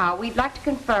right now we'd like to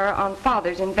confer on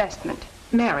Father's investment.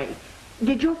 Mary,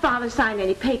 did your father sign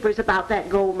any papers about that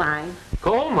gold mine?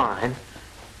 Gold mine?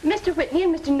 Mr. Whitney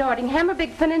and Mr. Nordingham are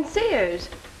big financiers.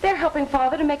 They're helping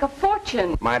Father to make a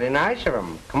fortune. Mighty nice of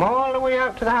 'em. Come all the way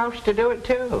out to the house to do it,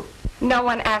 too. No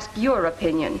one asked your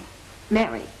opinion.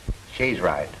 Mary. She's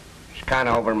right. It's kind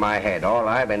of over my head. All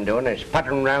I've been doing is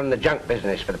puttering around the junk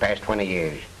business for the past 20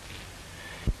 years.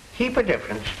 Keep a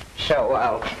difference. So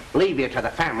I'll leave you to the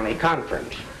family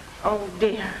conference. Oh,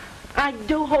 dear. I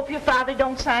do hope your father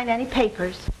don't sign any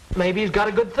papers. Maybe he's got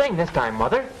a good thing this time,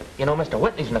 Mother. You know, Mr.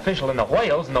 Whitney's an official in the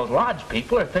whales, and those lodge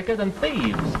people are thicker than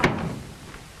thieves.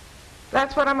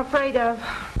 That's what I'm afraid of.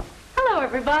 Hello,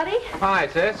 everybody. Hi,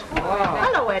 sis.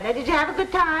 Hello, Edna. Did you have a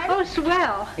good time? Oh,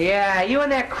 swell. Yeah, you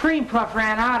and that cream puff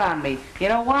ran out on me. You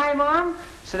know why, Mom?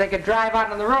 So they could drive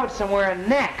out on the road somewhere in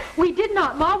Neck. We did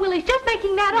not, Ma. Willie's just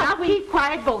making that up. Now, keep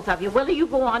quiet, both of you. Willie, you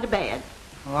go on to bed.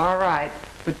 All right.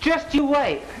 But just you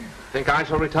wait. Think I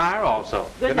shall retire also.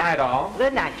 Good night, all.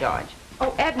 Good night, George.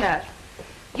 Oh, Edna,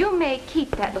 you may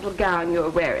keep that little gown you're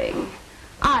wearing.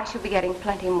 I shall be getting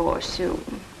plenty more soon.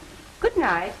 Good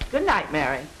night. Good night,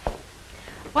 Mary.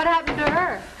 What happened to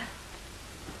her?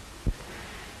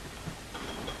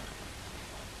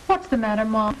 What's the matter,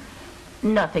 Mom?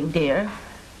 Nothing, dear.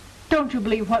 Don't you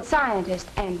believe what... Scientist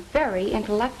and very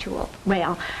intellectual.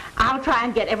 Well, I'll try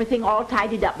and get everything all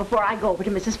tidied up before I go over to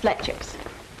Mrs. Fletcher's.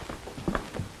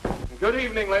 Good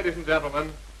evening, ladies and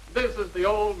gentlemen. This is the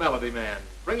old Melody Man,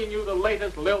 bringing you the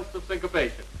latest lilts of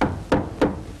syncopation.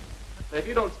 If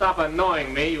you don't stop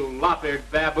annoying me, you lop-eared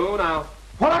baboon, I'll...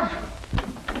 What?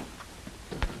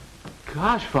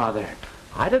 Gosh, Father,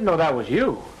 I didn't know that was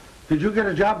you. Did you get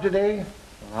a job today?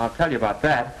 I'll tell you about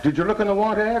that. Did you look in the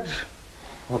want ads?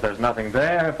 Well, there's nothing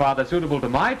there, Father, suitable to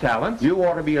my talents. You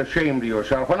ought to be ashamed of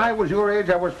yourself. When I was your age,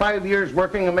 I was 5 years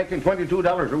working and making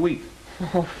 $22 a week.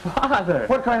 Oh, Father.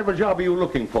 What kind of a job are you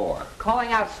looking for?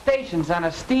 Calling out stations on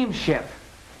a steamship.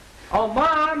 Oh,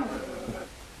 Mom!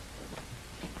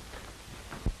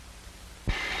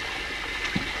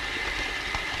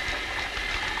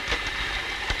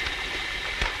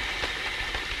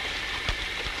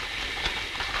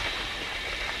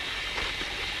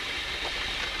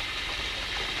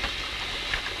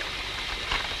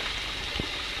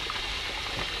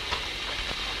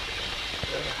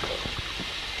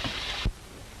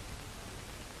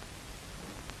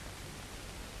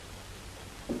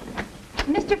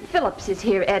 Mr. Phillips is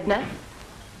here, Edna.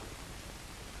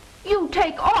 You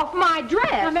take off my dress.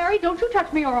 Now, Mary, don't you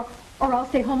touch me or I'll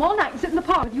stay home all night and sit in the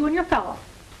park with you and your fellow.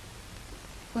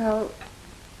 Well,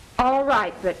 all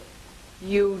right, but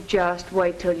you just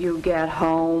wait till you get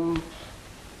home.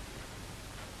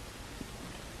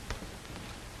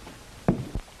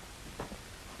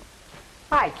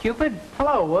 Hi, Cupid.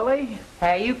 Hello, Willie.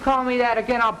 Hey, you call me that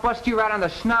again, I'll bust you right on the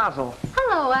schnozzle.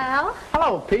 Hello, Al.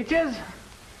 Hello, Peaches.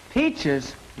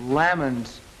 Peaches?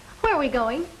 Lemons. Where are we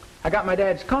going? I got my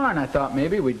dad's car, and I thought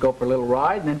maybe we'd go for a little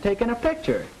ride and then take in a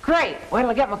picture. Great. Wait till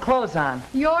I get my clothes on.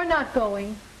 You're not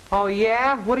going. Oh,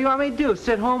 yeah? What do you want me to do,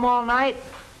 sit home all night?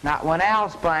 Not when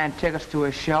Al's buying tickets to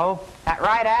a show. That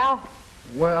right, Al?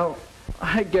 Well,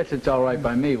 I guess it's all right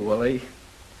by me, Willie.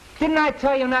 Didn't I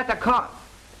tell you not to call?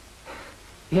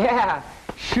 Yeah,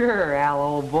 sure, Al,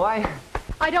 old boy.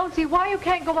 I don't see why you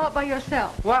can't go out by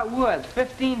yourself. What would?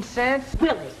 15 cents?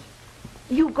 Willie,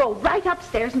 you go right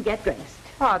upstairs and get dressed.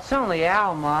 Oh, it's only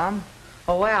Al, Mom.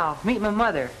 Oh, Al, meet my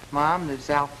mother. Mom, this is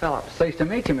Al Phillips. Pleased to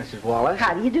meet you, Mrs. Wallace.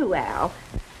 How do you do, Al?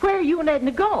 Where are you and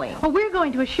Edna going? Oh, we're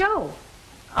going to a show.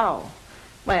 Oh.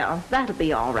 Well, that'll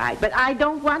be all right, but I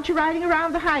don't want you riding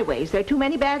around the highways. There are too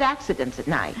many bad accidents at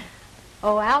night.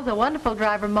 Oh, Al's a wonderful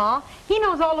driver, Ma. He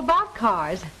knows all about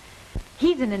cars.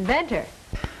 He's an inventor.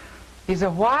 He's a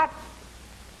what?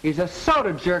 He's a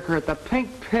soda jerker at the Pink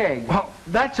Pig. Well,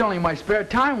 that's only my spare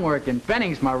time work, and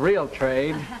Benning's my real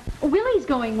trade. Willie's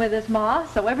going with us, Ma,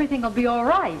 so everything will be all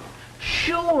right.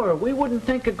 Sure, we wouldn't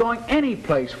think of going any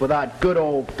place without good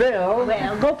old Bill.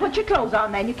 Well, go put your clothes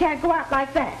on, then. You can't go out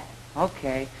like that.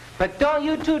 Okay. But don't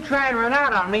you two try and run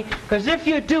out on me, because if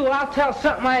you do, I'll tell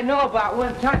something I know about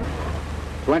one time.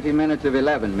 20 minutes of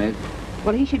 11, miss.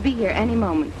 Well, he should be here any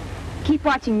moment. Keep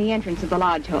watching the entrance of the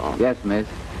lodge hall. Yes, miss.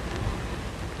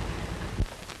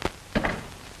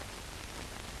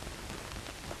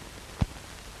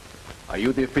 Are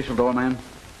you the official doorman?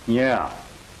 Yeah.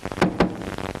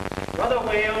 Brother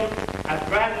Whale, as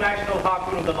Grand National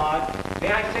Harpoon of the Lodge,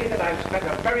 may I say that I've spent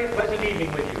a very pleasant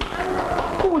evening with you.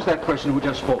 Who was that person who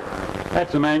just spoke?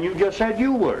 That's the man you just said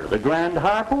you were, the Grand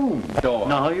Harpoon. Door.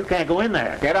 No, you can't go in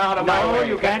there. Get out of my way. No,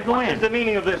 you can't go in. What is the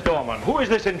meaning of this, doorman? Who is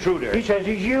this intruder? He says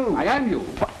he's you. I am you.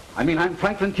 I mean, I'm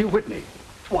Franklin Q. Whitney.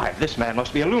 Why, this man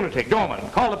must be a lunatic. Doorman,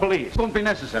 call the police. Won't be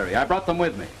necessary. I brought them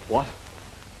with me. What?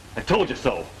 I told you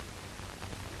so.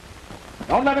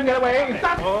 Don't let him get away.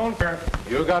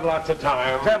 You got lots of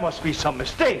time. There must be some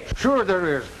mistake. Sure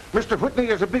there is. Mr. Whitney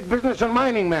is a big business and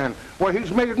mining man. Why,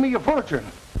 he's made me a fortune.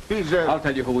 He's, I'll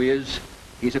tell you who he is.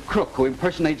 He's a crook who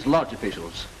impersonates lodge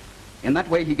officials. In that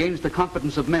way, he gains the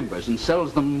confidence of members and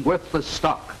sells them worthless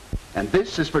stock. And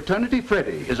this is Fraternity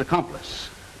Freddy, his accomplice.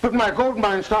 But my gold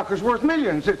mine stock is worth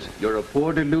millions. You're a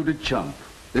poor, deluded chump.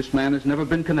 This man has never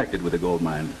been connected with a gold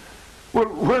mine. Well,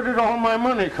 where did all my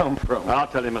money come from? I'll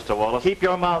tell you, Mr. Wallace. Keep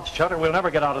your mouth shut or we'll never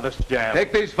get out of this jam.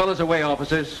 Take these fellas away,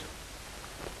 officers.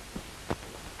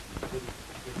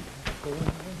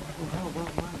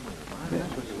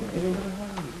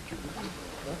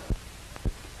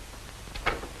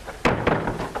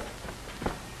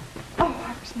 Oh,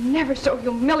 I was never so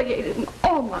humiliated in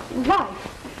all my life.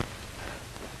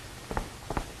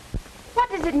 What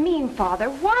does it mean, Father?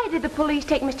 Why did the police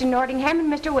take Mr. Nordingham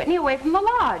and Mr. Whitney away from the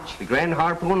lodge? The Grand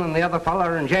Harpoon and the other fellow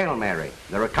are in jail, Mary.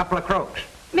 They're a couple of crooks.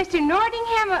 Mr.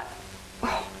 Nordingham,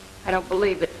 Oh, I don't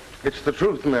believe it. It's the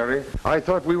truth, Mary. I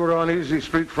thought we were on easy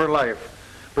street for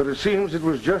life, but it seems it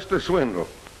was just a swindle.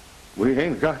 We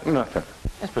ain't got nothing.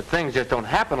 Yes, but things just don't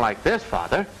happen like this,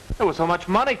 Father. There was so much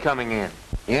money coming in.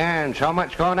 Yeah, and so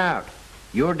much going out.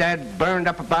 Your dad burned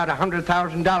up about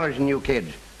 $100,000 in you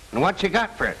kids. And what you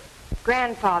got for it?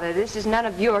 Grandfather, this is none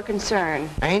of your concern.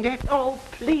 Ain't it? Oh,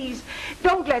 please,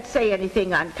 don't let's say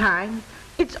anything unkind.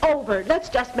 It's over. Let's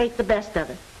just make the best of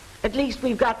it. At least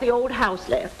we've got the old house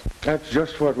left. That's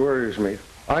just what worries me.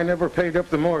 I never paid up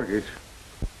the mortgage,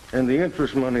 and the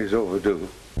interest money's overdue.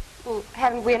 Well,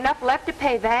 haven't we enough left to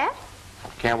pay that?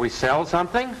 Can't we sell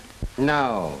something?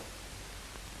 No.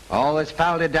 All this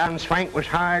founded down Swank was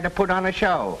hired to put on a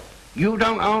show. You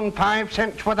don't own 5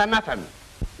 cents worth of nothing.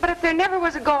 But if there never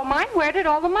was a gold mine, where did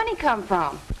all the money come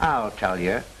from? I'll tell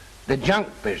you. The junk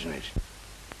business.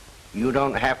 You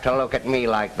don't have to look at me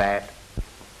like that.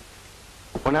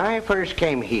 When I first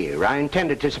came here, I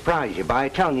intended to surprise you by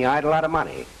telling you I had a lot of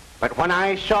money. But when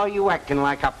I saw you acting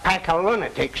like a pack of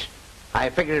lunatics, I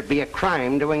figured it'd be a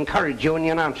crime to encourage you in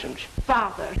your nonsense.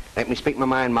 Father. Let me speak my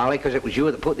mind, Molly, because it was you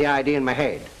that put the idea in my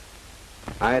head.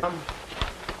 A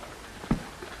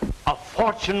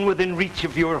fortune within reach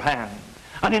of your hand.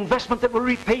 An investment that will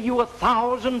repay you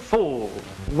 1,000-fold.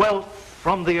 Wealth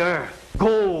from the earth.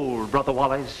 Gold, Brother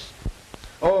Wallace.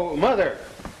 Oh, Mother,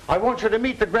 I want you to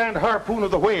meet the Grand Harpoon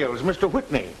of the Whales, Mr.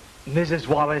 Whitney. Mrs.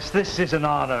 Wallace, this is an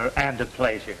honor and a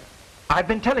pleasure. I've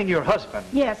been telling your husband.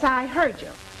 Yes, I heard you.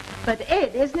 But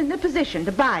Ed isn't in the position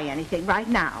to buy anything right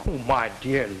now. Oh, my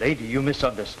dear lady, you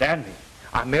misunderstand me.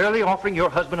 I'm merely offering your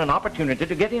husband an opportunity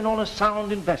to get in on a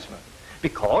sound investment.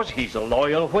 Because he's a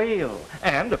loyal whale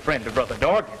and a friend of Brother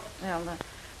Dorgan. Well,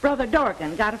 Brother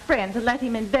Dorgan got a friend to let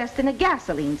him invest in a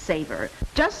gasoline saver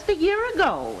just a year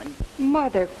ago. And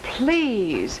Mother,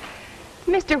 please.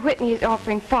 Mr. Whitney is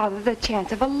offering Father the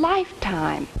chance of a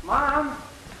lifetime.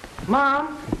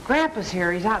 Mom, Grandpa's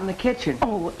here. He's out in the kitchen.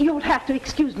 Oh, you'll have to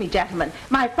excuse me, gentlemen.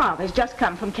 My father's just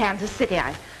come from Kansas City.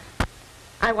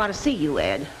 I want to see you,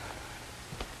 Ed.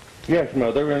 Yes,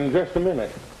 Mother, in just a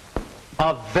minute.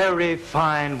 A very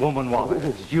fine woman,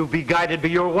 Wallace. You'll be guided by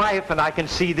your wife, and I can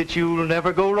see that you'll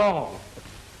never go wrong.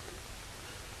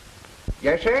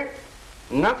 Yes, sir?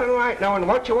 Nothing like knowing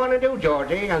what you want to do,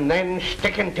 Georgie, and then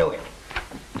sticking to it.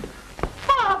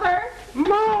 Father!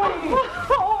 Molly!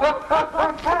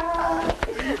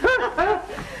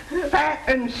 Fat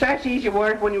and sassy as you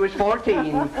were when you was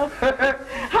 14.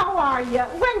 How are are you?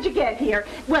 When'd you get here?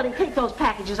 Willie, take those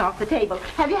packages off the table.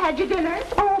 Have you had your dinner?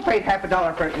 Oh, paid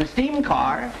 $50 for it in a steam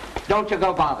car. Don't you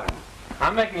go bothering.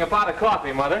 I'm making a pot of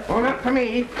coffee, Mother. Well, not for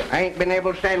me. I ain't been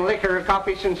able to stand liquor or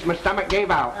coffee since my stomach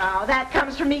gave out. Oh, that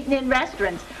comes from eating in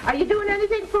restaurants. Are you doing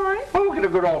anything for it? Oh, get a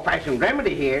good old-fashioned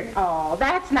remedy here. Oh,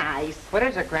 that's nice. What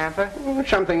is it, Grandpa?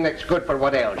 Something that's good for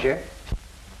what ails you.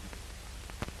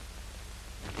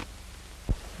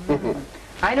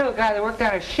 I knew a guy that worked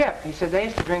on a ship. He said they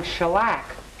used to drink shellac.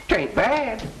 Tain't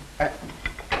bad.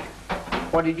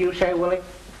 What did you say, Willie?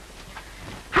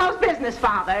 How's business,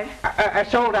 Father? I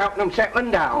sold out and I'm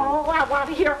settling down. Oh, I want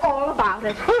to hear all about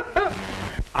it.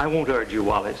 I won't urge you,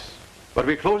 Wallace, but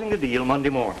we're closing the deal Monday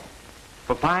morning.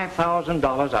 For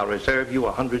 $5,000, I'll reserve you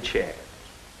 100 shares.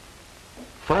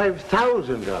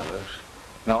 $5,000?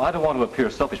 Now, I don't want to appear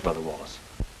selfish, Brother Wallace,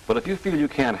 but if you feel you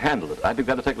can't handle it, I'd be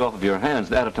glad to take it off of your hands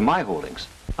and add it to my holdings.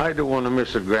 I don't want to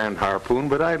miss a Grand Harpoon,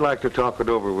 but I'd like to talk it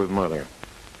over with Mother.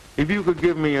 If you could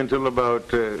give me until about,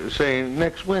 say,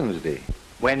 next Wednesday.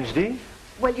 Wednesday?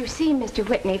 Well, you see, Mr.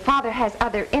 Whitney, Father has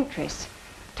other interests.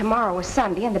 Tomorrow is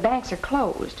Sunday and the banks are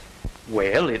closed.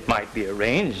 Well, it might be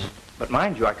arranged, but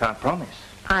mind you, I can't promise.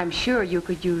 I'm sure you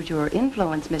could use your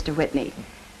influence, Mr. Whitney.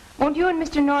 Won't you and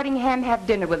Mr. Nordingham have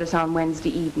dinner with us on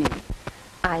Wednesday evening?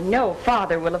 I know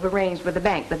Father will have arranged with the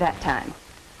bank by that time.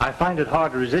 I find it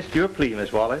hard to resist your plea,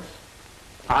 Miss Wallace.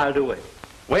 I'll do it.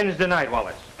 Wednesday night,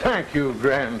 Wallace. Thank you,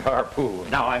 Grand Harpoon.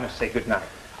 Now I must say good night.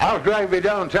 I'll drive you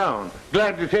downtown.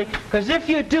 Glad to take... Because if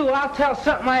you do, I'll tell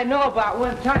something I know about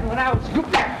one time when I was...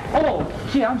 Oh,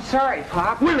 gee, I'm sorry,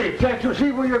 Pop. Willie, can't you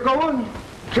see where you're going?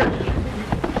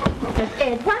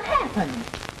 Ed, what happened?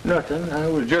 Nothing. I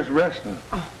was just resting.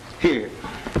 Here,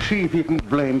 see if you can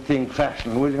blame thing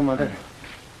fasten, will you, Mother?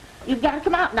 You've got to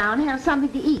come out now and have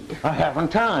something to eat. I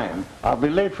haven't time. I'll be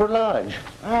late for lodge.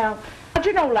 Well, don't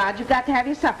you know, Lodge, you've got to have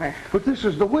your supper. But this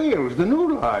is the Wales, the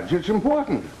new lodge. It's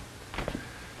important.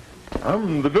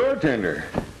 I'm the door tender.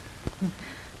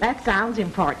 That sounds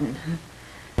important.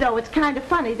 Though it's kind of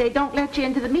funny they don't let you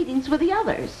into the meetings with the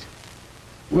others.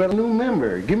 Well, new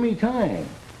member, give me time.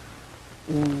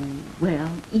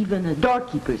 Well, even a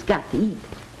doorkeeper's got to eat.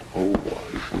 Oh,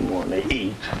 if you want to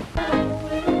eat.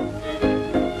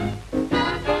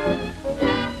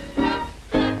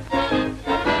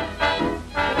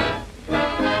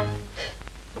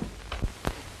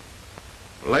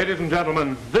 Ladies and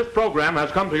gentlemen, this program has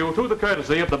come to you through the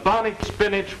courtesy of the Bonnet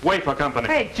Spinach Wafer Company.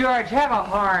 Hey, George, have a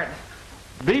heart.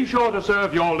 Be sure to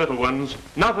serve your little ones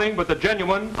nothing but the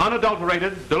genuine,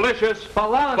 unadulterated, delicious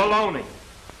bologna.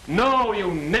 No, you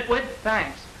nitwit.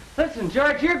 Thanks. Listen,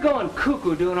 George, you're going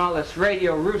cuckoo doing all this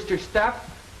radio rooster stuff.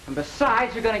 And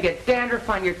besides, you're going to get dandruff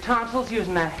on your tonsils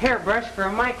using a hairbrush for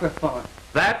a microphone.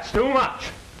 That's too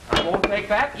much. I won't take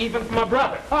that, even from a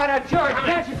brother. Oh, now, George,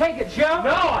 can't you take a joke?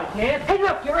 No, I can't. Hey,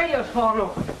 look, your radio's falling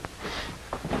over.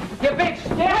 You big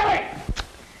stick!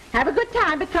 Have a good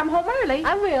time, but come home early.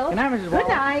 I will. Good night, Mrs. Good Wallace.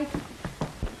 night.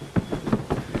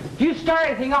 If you start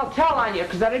anything, I'll tell on you,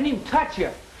 because I didn't even touch you.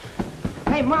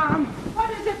 Hey, Mom. What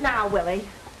is it now, Willie?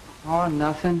 Oh,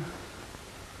 nothing.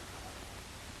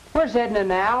 Where's Edna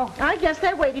and Al? I guess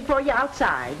they're waiting for you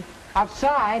outside.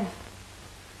 Outside?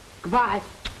 Goodbye.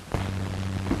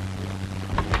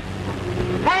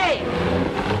 Hey!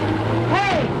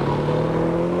 Hey!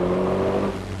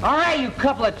 All right, you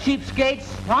couple of cheapskates.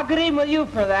 I'll get even with you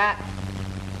for that.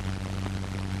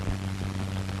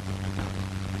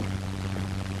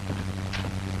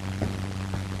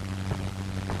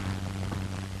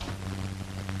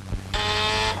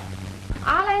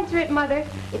 I'll answer it, Mother.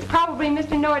 It's probably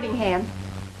Mr. Nordingham.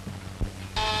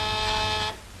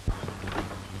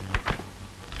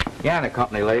 Yana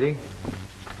Company, lady.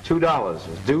 $2. It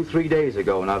was due 3 days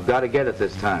ago, and I've got to get it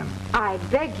this time. I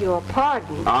beg your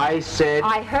pardon. I said...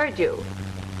 I heard you.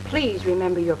 Please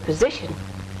remember your position.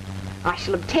 I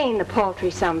shall obtain the paltry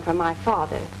sum from my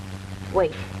father.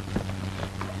 Wait.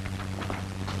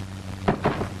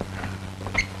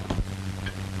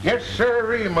 Yes,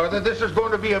 sirree, Mother. This is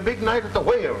going to be a big night at the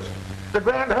Wales. The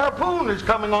Grand Harpoon is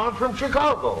coming on from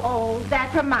Chicago. Oh,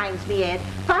 that reminds me, Ed.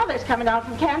 Father's coming out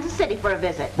from Kansas City for a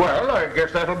visit. Well, I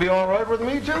guess that'll be all right with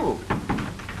me, too.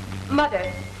 Mother,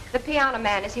 the piano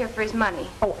man is here for his money.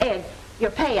 Oh, Ed,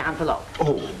 your pay envelope.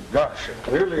 Oh, gosh,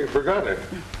 I nearly forgot it.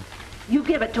 You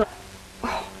give it to him.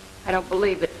 Oh, I don't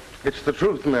believe it. It's the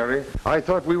truth, Mary. I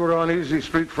thought we were on easy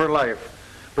street for life,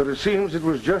 but it seems it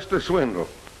was just a swindle.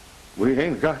 We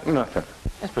ain't got nothing.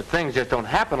 Yes, but things just don't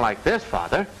happen like this,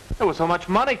 Father. There was so much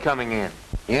money coming in.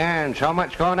 Yeah, and so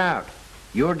much going out.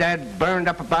 Your dad burned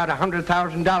up about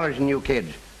 $100,000 in you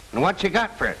kids. And what you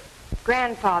got for it?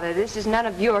 Grandfather, this is none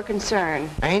of your concern.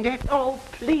 Ain't it? Oh,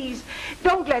 please,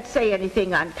 don't let's say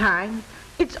anything unkind.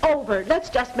 It's over. Let's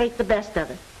just make the best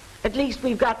of it. At least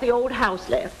we've got the old house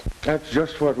left. That's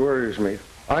just what worries me.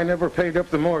 I never paid up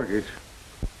the mortgage,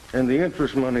 and the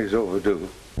interest money's overdue.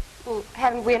 Well,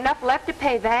 haven't we enough left to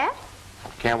pay that?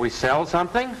 Can't we sell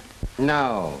something?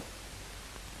 No.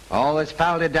 All this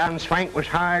founded down Swank was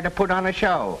hired to put on a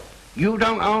show. You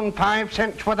don't own 5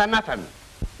 cents worth of nothing.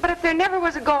 But if there never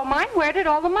was a gold mine, where did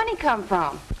all the money come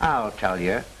from? I'll tell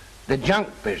you. The junk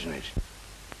business.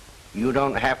 You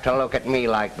don't have to look at me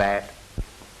like that.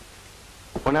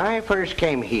 When I first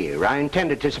came here, I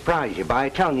intended to surprise you by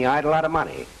telling you I had a lot of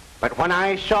money. But when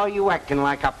I saw you acting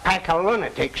like a pack of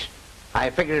lunatics, I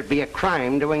figured it'd be a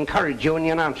crime to encourage you in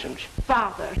your nonsense.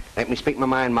 Father. Let me speak my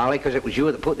mind, Molly, because it was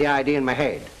you that put the idea in my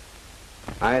head.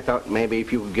 I thought maybe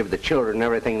if you could give the children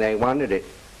everything they wanted, it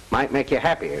might make you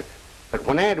happier. But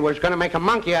when Ed was going to make a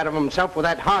monkey out of himself with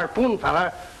that harpoon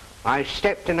fella, I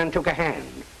stepped in and took a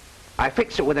hand. I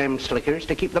fixed it with them slickers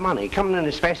to keep the money coming in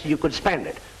as fast as you could spend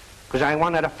it, because I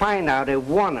wanted to find out if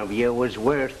one of you was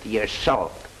worth your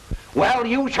salt. Well,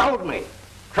 you showed me,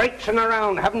 traipsing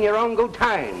around having your own good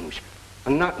times,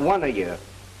 and not one of you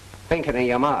thinking of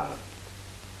your ma.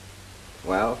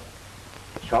 Well,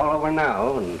 it's all over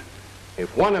now, and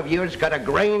if one of you's got a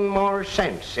grain more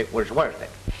sense, it was worth it.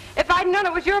 If I'd known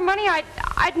it was your money,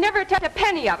 I'd never touch a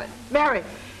penny of it. Mary,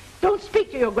 don't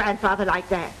speak to your grandfather like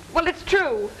that. Well, it's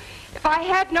true. If I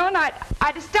had known, I'd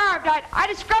have starved. I'd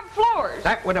have scrubbed floors.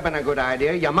 That would have been a good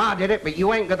idea. Your ma did it, but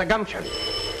you ain't got the gumption.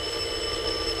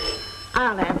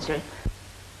 I'll answer it.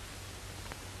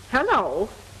 Hello?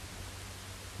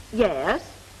 Yes?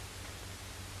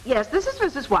 Yes, this is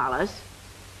Mrs. Wallace.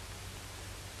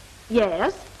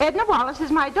 Yes, Edna Wallace is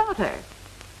my daughter.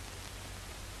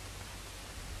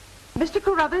 Mr.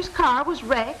 Carruthers' car was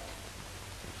wrecked.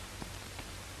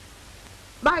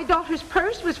 My daughter's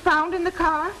purse was found in the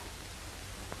car.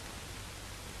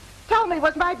 Tell me,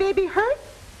 was my baby hurt?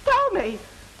 Tell me.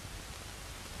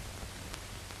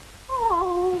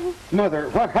 Oh. Mother,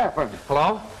 what happened?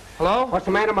 Hello? Hello? What's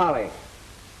the matter, Molly?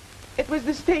 It was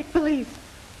the state police.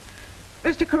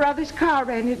 Mr. Carruthers' car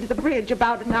ran into the bridge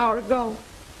about an hour ago.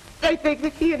 They think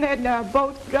that he and Edna are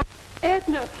both gone.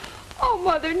 Edna. Oh,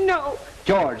 Mother, no.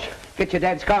 George, get your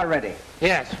dad's car ready.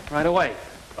 Yes, right away.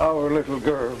 Our little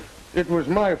girl. It was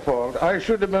my fault. I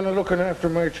should have been looking after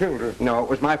my children. No, it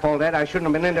was my fault, Ed. I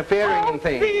shouldn't have been interfering in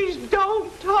things. Please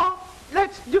don't talk.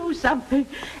 Let's do something.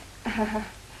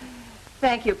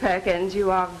 Thank you, Perkins. You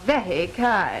are very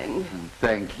kind.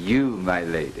 Thank you, my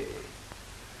lady.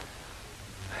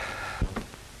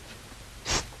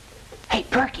 Hey,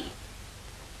 Perky.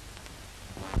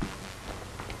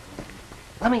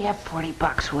 Let me have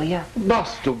 $40, will you?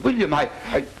 Master William,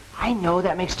 I know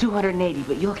that makes 280,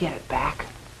 but you'll get it back.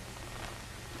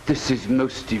 This is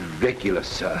most irregular,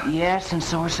 sir. Yes, and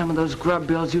so are some of those grub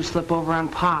bills you slip over on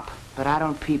Pop. But I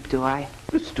don't peep, do I?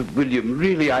 Mr. William,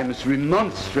 really, I must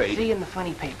remonstrate. See, in the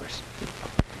funny papers.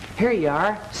 Here you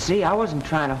are. See, I wasn't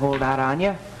trying to hold out on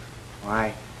you.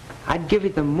 Why, I'd give you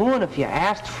the moon if you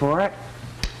asked for it.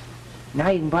 Now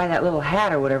you can buy that little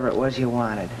hat or whatever it was you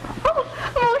wanted. Oh,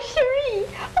 mon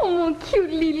chéri. Oh, mon cute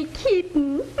little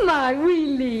kitten. My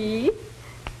Willie.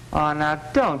 Oh, now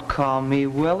don't call me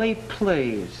Willie,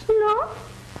 please. No?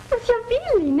 Monsieur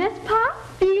Billy, n'est-ce pas,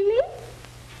 Billy?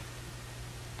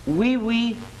 Oui,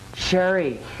 oui,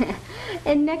 Sherry.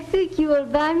 And next week you will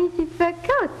buy me this fur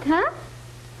coat, huh?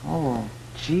 Oh,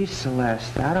 gee,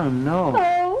 Celeste, I don't know.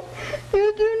 Oh,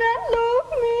 you do not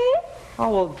love me? Oh,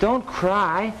 well, don't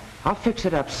cry. I'll fix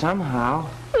it up somehow.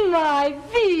 My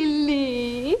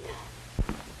Billy.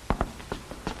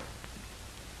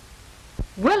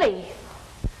 Willie.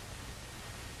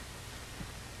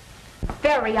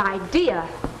 Very idea.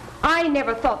 I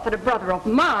never thought that a brother of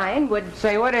mine would...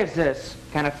 Say, what is this?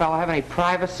 Can a fellow have any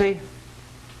privacy?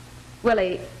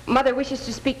 Willie, Mother wishes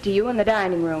to speak to you in the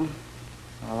dining room.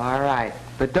 Well, all right.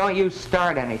 But don't you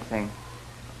start anything.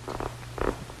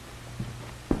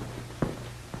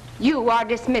 You are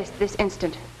dismissed this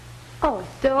instant. Oh,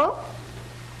 so?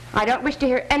 I don't wish to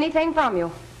hear anything from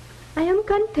you. I am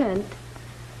content.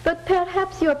 But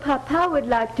perhaps your papa would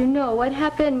like to know what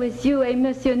happened with you and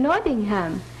Monsieur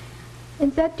Nottingham.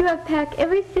 And that you have packed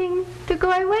everything to go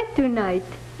away tonight,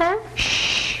 huh?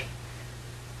 Shh.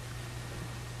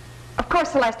 Of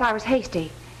course, Celeste, I was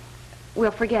hasty.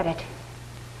 We'll forget it.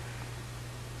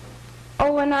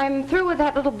 Oh, and I'm through with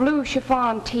that little blue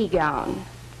chiffon tea gown.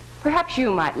 Perhaps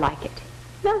you might like it.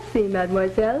 Merci,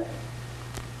 mademoiselle.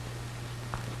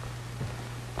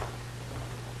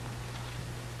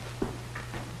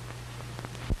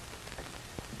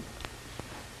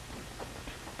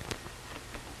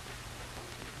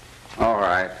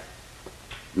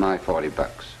 my 40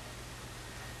 bucks.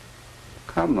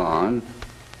 Come on.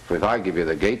 For if I give you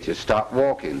the gate, you stop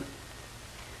walking.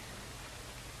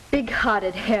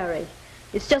 Big-hearted Harry.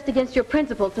 It's just against your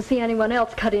principles to see anyone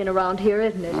else cut in around here,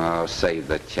 isn't it? Oh, save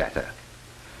the chatter.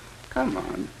 Come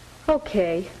on.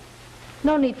 Okay.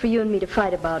 No need for you and me to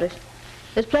fight about it.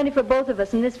 There's plenty for both of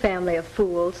us in this family of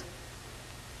fools.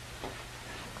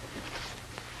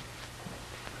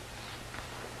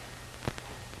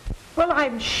 Well,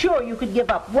 I'm sure you could give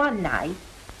up one night.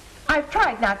 I've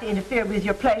tried not to interfere with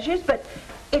your pleasures, but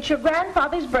it's your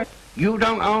grandfather's birthday. You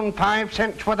don't own 5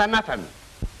 cents worth of nothing.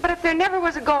 But if there never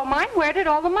was a gold mine, where did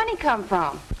all the money come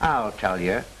from? I'll tell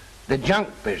you. The junk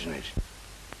business.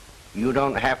 You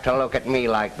don't have to look at me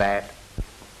like that.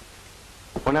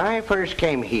 When I first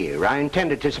came here, I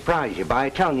intended to surprise you by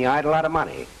telling you I had a lot of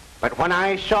money. But when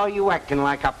I saw you acting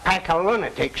like a pack of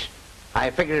lunatics, I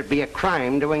figured it'd be a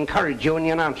crime to encourage you in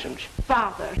your nonsense.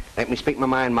 Father. Let me speak my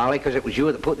mind, Molly, because it was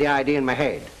you that put the idea in my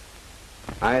head.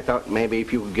 I thought maybe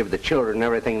if you could give the children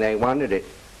everything they wanted, it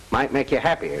might make you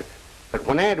happier. But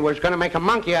when Ed was going to make a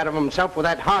monkey out of himself with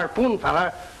that harpoon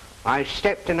fella, I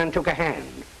stepped in and took a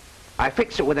hand. I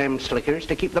fixed it with them slickers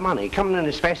to keep the money coming in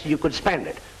as fast as you could spend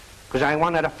it, because I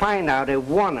wanted to find out if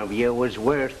one of you was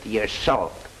worth your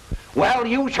salt. Well,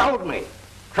 you showed me,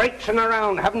 traipsing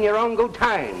around having your own good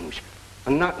times,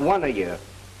 and not one of you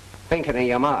thinking of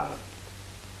your ma.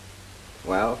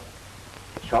 Well,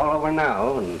 it's all over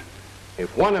now, and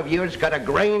if one of you's got a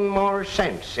grain more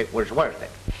sense, it was worth it.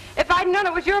 If I'd known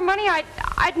it was your money,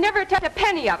 I'd never touch a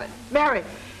penny of it. Mary,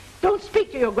 don't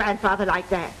speak to your grandfather like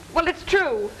that. Well, it's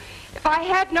true. If I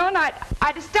had known, I'd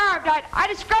have starved. I'd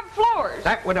have scrubbed floors.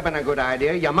 That would have been a good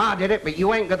idea. Your ma did it, but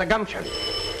you ain't got the gumption.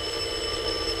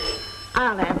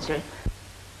 I'll answer it.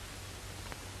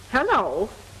 Hello?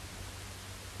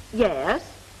 Yes?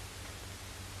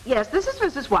 Yes, this is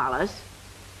Mrs. Wallace.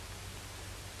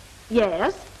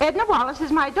 Yes, Edna Wallace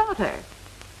is my daughter.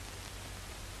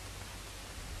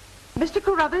 Mr.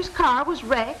 Carruthers' car was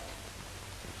wrecked.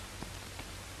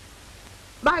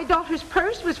 My daughter's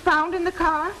purse was found in the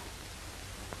car.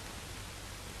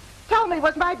 Tell me,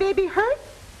 was my baby hurt?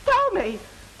 Tell me.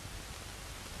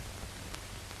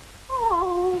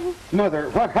 Oh. Mother,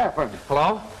 what happened?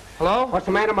 Hello? Hello? What's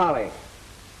the matter, Molly?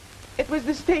 It was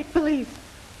the state police.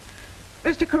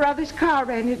 Mr. Carruthers' car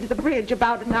ran into the bridge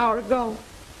about an hour ago.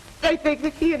 They think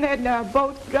that he and Edna are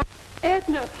both gone.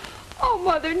 Edna. Oh,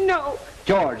 Mother, no.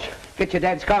 George, get your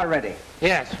dad's car ready.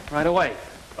 Yes, right away.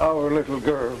 Our little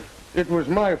girl. It was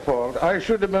my fault. I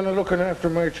should have been looking after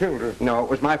my children. No, it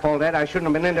was my fault, Ed. I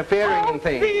shouldn't have been interfering in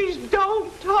things. Please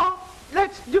don't talk.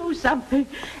 Let's do something.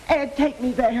 Ed, take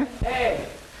me there. Hey,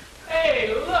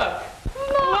 look.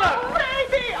 Look.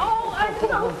 Baby, oh, I'm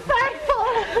so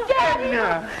thankful. Daddy.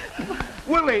 Edna!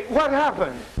 Willie, what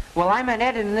happened? Well, I met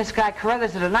Ed and this guy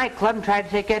Carruthers at a nightclub and tried to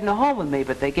take Edna home with me,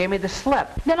 but they gave me the slip.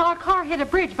 Then our car hit a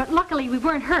bridge, but luckily we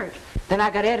weren't hurt. Then I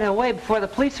got Edna away before the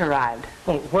police arrived.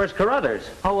 Well, where's Carruthers?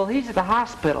 Oh, well, he's at the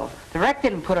hospital. The wreck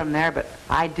didn't put him there, but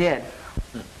I did.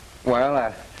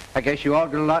 Well, I guess you all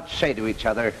got a lot to say to each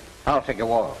other. I'll take a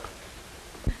walk.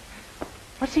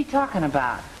 What's he talking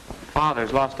about?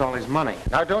 Father's lost all his money.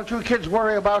 Now, don't you kids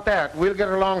worry about that. We'll get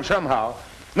along somehow.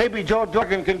 Maybe Joe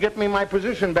Duggan can get me my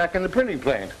position back in the printing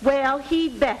plant. Well,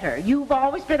 he'd better. You've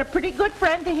always been a pretty good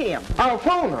friend to him. I'll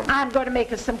phone him. I'm going to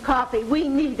make us some coffee. We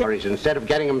need it. Instead of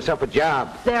getting himself a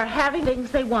job. They're having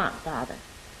things they want, Father.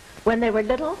 When they were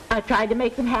little, I tried to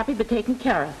make them happy by taking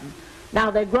care of them.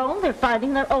 Now they're grown, they're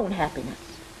finding their own happiness.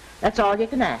 That's all you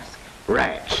can ask.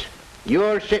 Rats.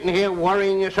 You're sitting here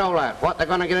worrying your soul out. What they're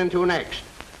going to get into next.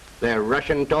 They're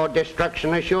rushing toward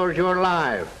destruction as sure as you're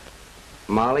alive.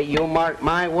 Molly, you mark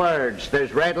my words.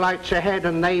 There's red lights ahead,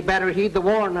 and they better heed the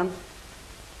warning.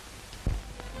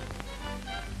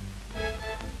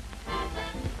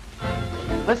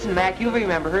 Listen, Mac, you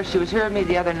remember her. She was here with me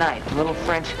the other night, the little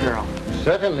French girl.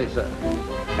 Certainly, sir.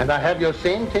 And I have your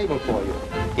same table for you,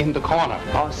 in the corner.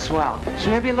 Oh, swell. She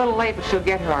may be a little late, but she'll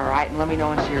get here all right, and let me know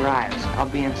when she arrives. I'll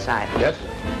be inside. Yes, sir.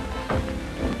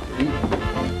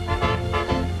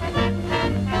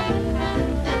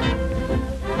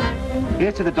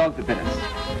 Here's to the dog that bit us.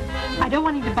 I don't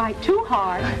want him to bite too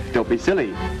hard. Don't be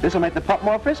silly. This will make the pup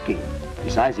more frisky.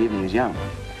 Besides, the evening is young.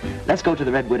 Let's go to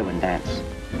the Red Widow and dance.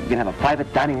 We can have a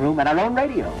private dining room and our own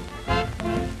radio.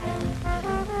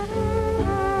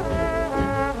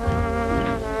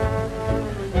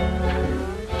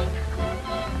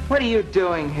 What are you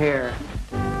doing here?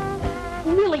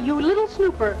 Willie, you little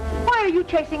snooper. Why are you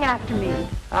chasing after me?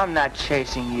 I'm not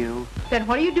chasing you. Then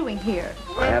what are you doing here?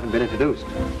 I haven't been introduced.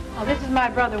 Oh, this is my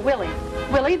brother, Willie.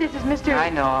 Willie, this is Mr. I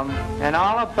know him, and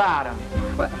all about him.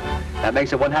 That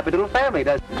makes it one happy little family,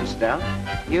 doesn't it, Estelle?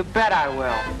 You bet I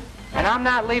will. And I'm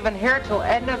not leaving here till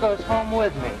Edna goes home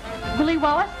with me. Willie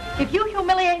Wallace, if you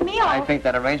humiliate me, I think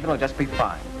that arrangement will just be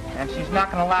fine. And she's not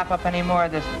going to lap up any more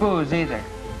of this booze either.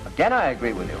 Again, I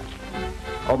agree with you.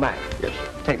 Oh, Mac. Yes.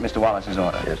 Take Mr. Wallace's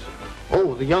order. Yes.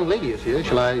 Oh, the young lady is here.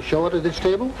 Shall I show her to this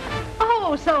table?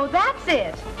 Oh, so that's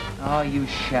it. Oh, you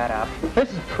shut up.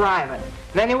 This is private.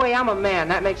 And anyway, I'm a man.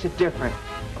 That makes it different.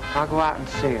 I'll go out and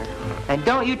see her. And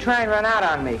don't you try and run out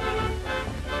on me.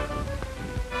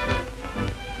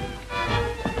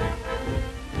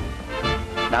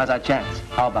 Now's our chance.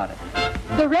 How about it?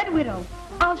 The Red Widow.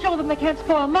 I'll show them they can't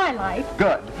spoil my life.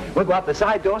 Good. We'll go out the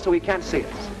side door so he can't see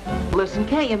us. Listen,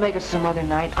 can't you make us some other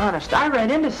night? Honest, I ran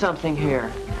into something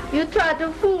here. You tried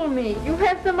to fool me. You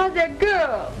have some other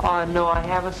girl. Oh, no, I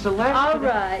haven't, Celeste. All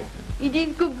right. It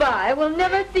is goodbye. I will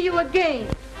never see you again.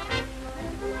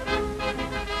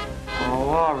 Oh,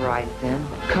 all right, then.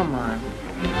 Come on.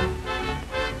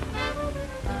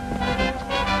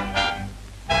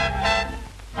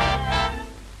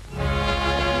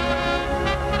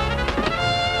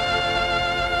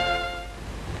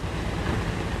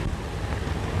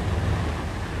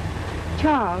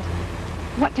 Charles,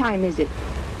 what time is it?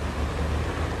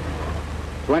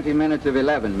 20 minutes of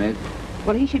 11, miss.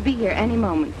 Well, he should be here any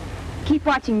moment. Keep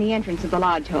watching the entrance of the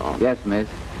lodge hall. Yes, miss.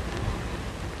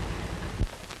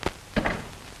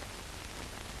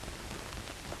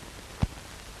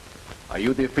 Are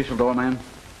you the official doorman?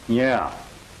 Yeah.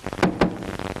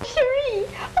 Cherie,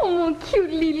 oh, my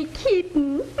cute little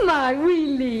kitten. My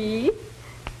Willie.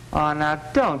 Oh, now,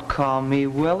 don't call me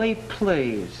Willie,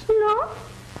 please. No?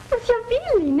 Monsieur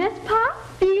Billy, n'est-ce pas,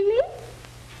 Billy?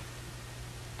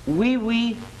 Oui,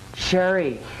 oui,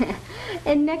 Cherie.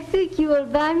 And next week you will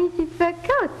buy me this fur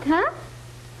coat, huh?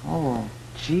 Oh,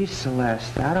 gee,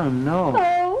 Celeste, I don't know.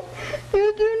 Oh,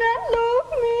 you do not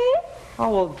love me? Oh,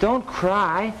 well, don't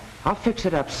cry. I'll fix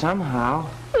it up somehow.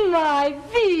 My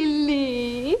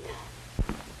Billy.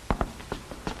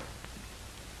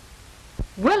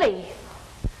 Willie.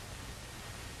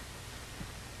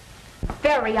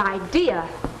 Very idea.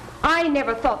 I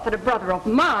never thought that a brother of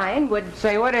mine would...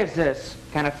 Say, what is this?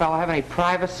 Can a fellow have any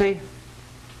privacy?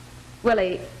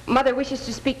 Willie, Mother wishes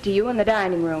to speak to you in the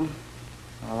dining room.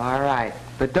 Well, all right.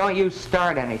 But don't you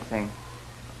start anything.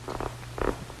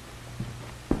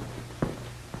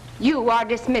 You are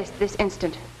dismissed this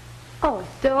instant. Oh,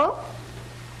 so?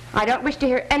 I don't wish to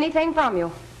hear anything from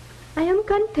you. I am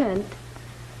content.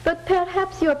 But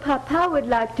perhaps your papa would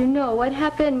like to know what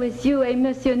happened with you and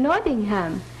Monsieur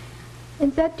Nottingham.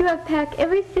 And that you have packed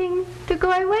everything to go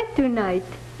away tonight,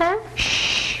 huh?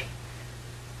 Shh.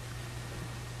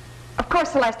 Of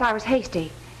course, Celeste, I was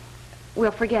hasty.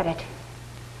 We'll forget it.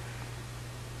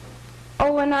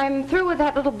 Oh, and I'm through with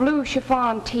that little blue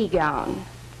chiffon tea gown.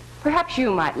 Perhaps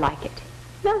you might like it.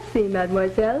 Merci,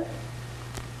 mademoiselle.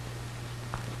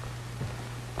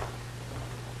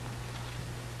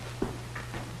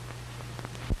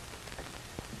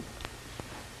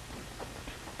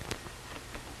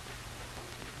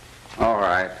 All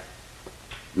right.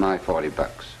 My $40.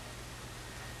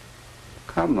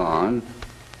 Come on.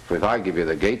 For if I give you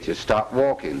the gate, you stop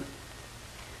walking.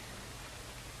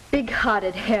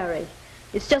 Big-hearted Harry.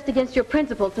 It's just against your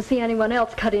principles to see anyone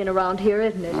else cut in around here,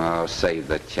 isn't it? Oh, save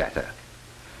the chatter.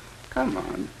 Come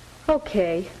on.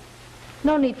 Okay.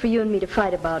 No need for you and me to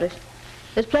fight about it.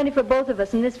 There's plenty for both of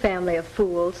us in this family of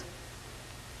fools.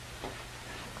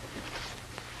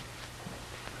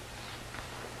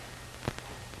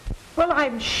 Well,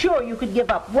 I'm sure you could give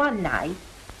up one night.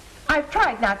 I've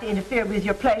tried not to interfere with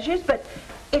your pleasures, but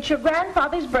it's your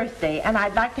grandfather's birthday, and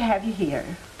I'd like to have you here.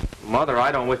 Mother,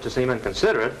 I don't wish to seem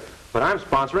inconsiderate, but I'm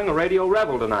sponsoring a radio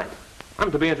revel tonight.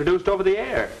 I'm to be introduced over the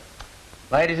air.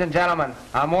 Ladies and gentlemen,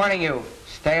 I'm warning you.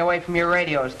 Stay away from your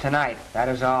radios tonight. That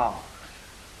is all.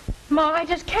 Ma, I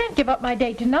just can't give up my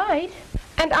date tonight.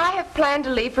 And I have planned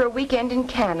to leave for a weekend in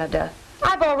Canada.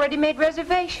 I've already made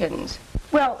reservations.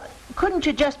 Well, couldn't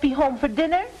you just be home for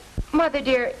dinner? Mother,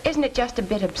 dear, isn't it just a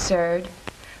bit absurd?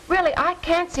 Really, I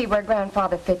can't see where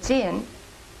Grandfather fits in.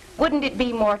 Wouldn't it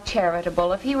be more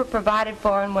charitable if he were provided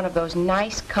for in one of those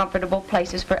nice, comfortable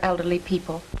places for elderly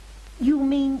people? You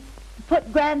mean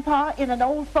put Grandpa in an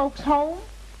old folks' home?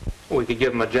 We could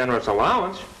give him a generous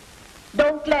allowance.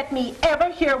 Don't let me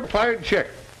ever hear... Clyde check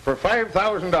for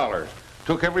 $5,000.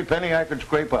 Took every penny I could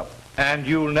scrape up. And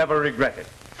you'll never regret it.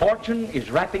 Fortune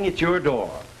is rapping at your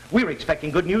door. We're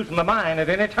expecting good news from the mine at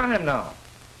any time now.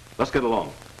 Let's get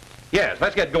along. Yes,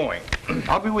 let's get going.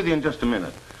 I'll be with you in just a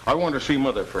minute. I want to see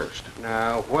Mother first.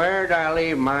 Now, where'd I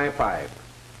leave my pipe?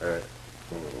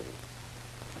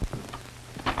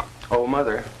 Oh,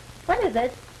 Mother. What is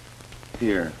it?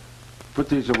 Here, put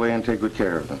these away and take good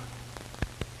care of them.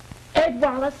 Ed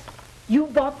Wallace, you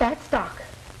bought that stock.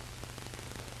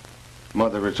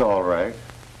 Mother, it's all right.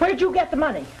 Where'd you get the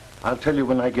money? I'll tell you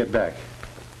when I get back.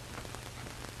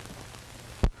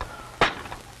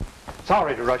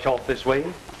 Sorry to rush off this way.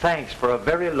 Thanks for a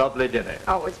very lovely dinner.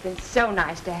 Oh, it's been so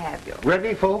nice to have you.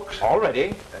 Ready, folks? All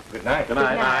ready. Good night. Good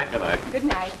night. Good night. Good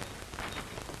night.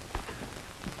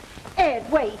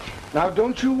 Ed, wait. Now,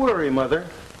 don't you worry, Mother.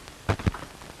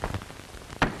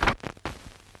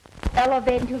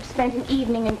 Elevated to have spent an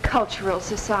evening in cultural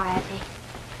society.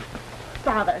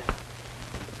 Father,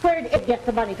 where'd Ed get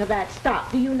the money for that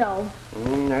stock? Do you know?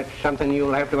 That's something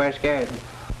you'll have to ask Ed.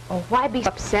 Oh, why be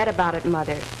upset about it,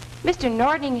 Mother? Mr.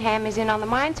 Nordingham is in on the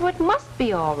mine, so it must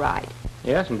be all right.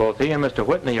 Yes, and both he and Mr.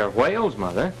 Whitney are whales,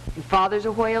 Mother. And Father's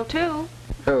a whale, too.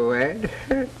 So, Ed,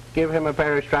 give him a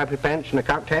pair of stripy pants and a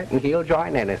cocked hat, and he'll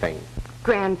join anything.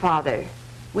 Grandfather,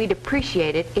 we'd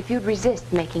appreciate it if you'd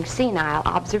resist making senile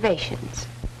observations.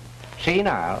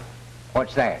 Senile?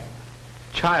 What's that?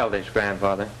 Childish,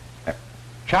 Grandfather.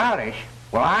 Childish?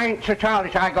 Well, I ain't so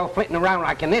childish I go flitting around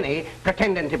like a ninny,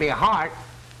 pretending to be a heart.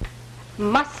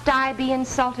 Must I be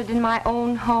insulted in my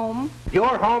own home?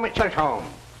 Your home, it's her home.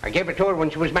 I gave it to her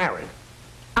when she was married.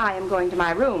 I am going to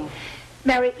my room.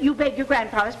 Mary, you beg your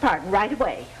grandfather's pardon right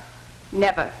away.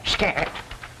 Never. Scat.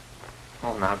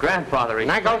 Oh, now, Grandfather, And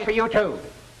that goes for you, too.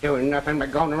 Doing nothing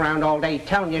but going around all day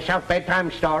telling yourself bedtime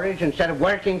stories instead of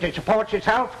working to support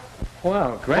yourself.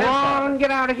 Well, Come Grandfather... on,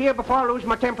 get out of here before I lose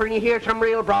my temper and you hear some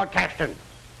real broadcasting.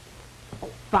 Oh,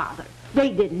 Father,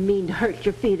 they didn't mean to hurt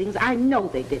your feelings. I know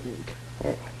they didn't.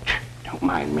 Don't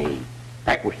mind me.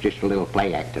 That was just a little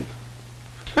play acting.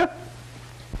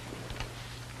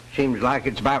 Seems like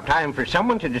it's about time for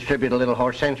someone to distribute a little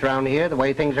horse sense around here, the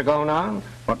way things are going on.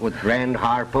 What with grand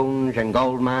harpoons and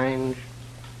gold mines.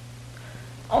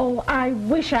 Oh, I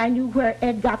wish I knew where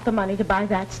Ed got the money to buy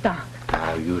that stock.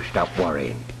 Now, you stop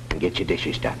worrying and get your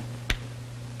dishes done.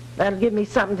 That'll give me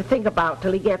something to think about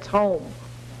till he gets home.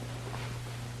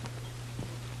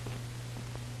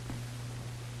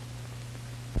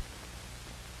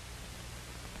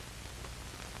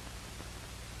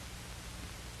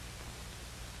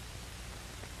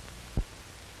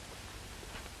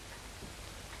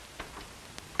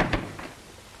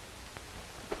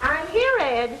 I'm here,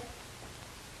 Ed.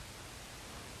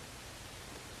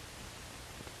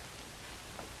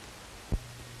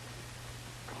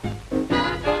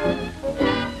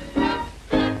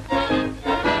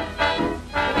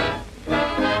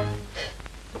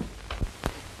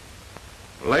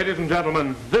 Ladies and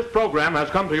gentlemen, this program has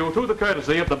come to you through the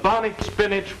courtesy of the Barney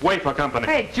Spinach Wafer Company.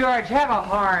 Hey, George, have a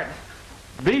heart.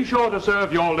 Be sure to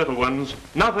serve your little ones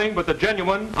nothing but the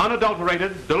genuine,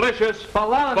 unadulterated, delicious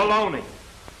bologna.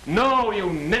 No, you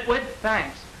nitwit.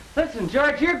 Thanks. Listen,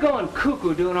 George, you're going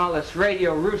cuckoo doing all this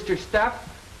radio rooster stuff.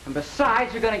 And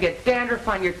besides, you're going to get dandruff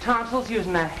on your tonsils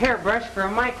using a hairbrush for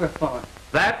a microphone.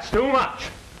 That's too much.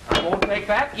 I won't take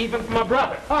that even from a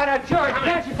brother. Oh, now, George,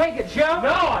 can't you take a joke?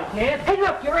 No, I can't. Hey,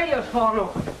 look, your radio's falling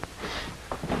over.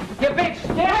 You big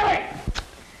scary!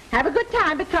 Have a good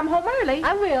time, but come home early.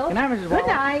 I will. Good night, Mrs. Good Wallace.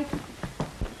 night.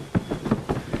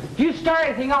 If you start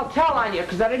anything, I'll tell on you,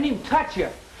 because I didn't even touch you.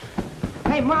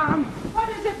 Hey, Mom. What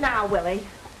is it now, Willie?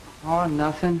 Oh,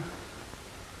 nothing.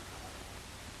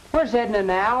 Where's Edna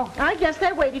and Al? I guess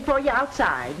they're waiting for you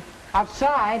outside.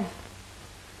 Outside?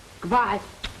 Goodbye.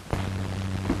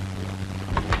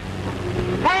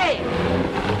 Hey!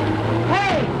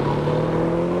 Hey!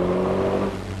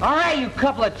 All right, you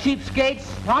couple of cheapskates.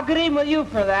 I'll get even with you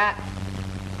for that.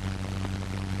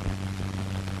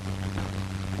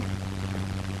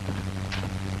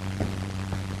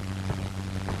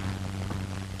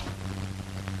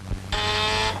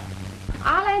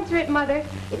 I'll answer it, Mother.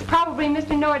 It's probably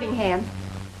Mr. Nordingham.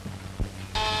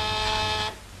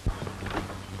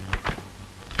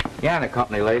 Yana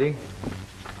Company, lady.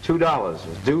 $2. It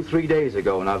was due 3 days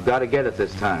ago, and I've got to get it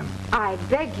this time. I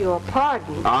beg your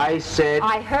pardon. I said...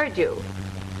 I heard you.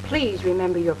 Please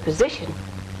remember your position.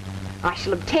 I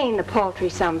shall obtain the paltry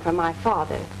sum from my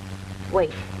father.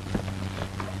 Wait.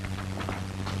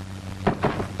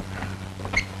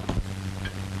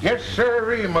 Yes,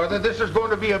 sirree, Mother. This is going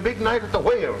to be a big night at the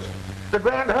Whales. The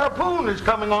Grand Harpoon is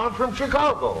coming on from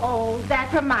Chicago. Oh,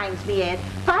 that reminds me, Ed.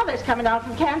 Father's coming out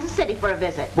from Kansas City for a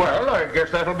visit. Well, I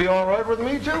guess that'll be all right with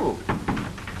me, too.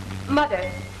 Mother,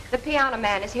 the piano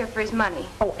man is here for his money.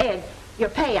 Oh, Ed, your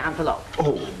pay envelope.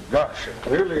 Oh, gosh, I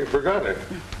clearly forgot it.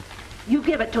 You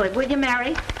give it to him, will you,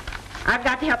 Mary? I've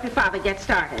got to help your father get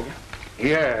started.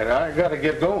 Yeah, I got to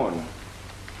get going.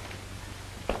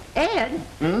 Ed?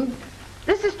 Hmm?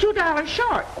 This is $2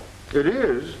 short. It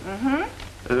is?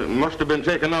 Mm-hmm. It must have been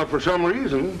taken out for some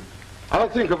reason. I'll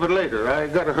think of it later. I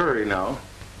gotta hurry now.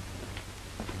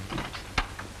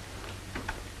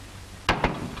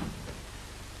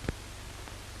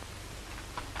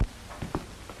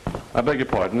 I beg your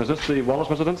pardon. Is this the Wallace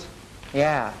residence?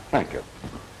 Yeah. Thank you.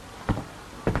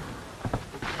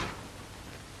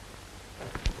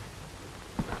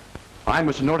 I'm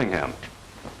Mr. Nottingham.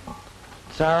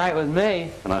 It's all right with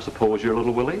me. And I suppose you're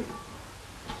little Willie?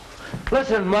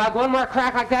 Listen, Mug, one more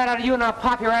crack like that out of you and I'll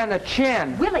pop you right in the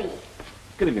chin. Willie.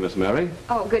 Good evening, Miss Mary.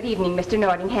 Oh, good evening, Mr.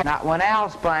 Nottingham. Not when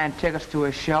Al's buying tickets to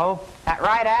a show. That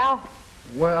right, Al?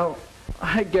 Well,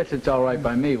 I guess it's all right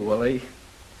by me, Willie.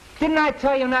 Didn't I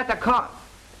tell you not to call?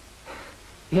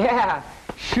 Yeah,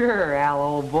 sure, Al,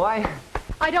 old boy.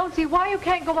 I don't see why you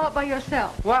can't go out by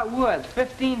yourself. What would?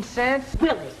 15 cents?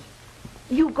 Willie,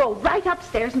 you go right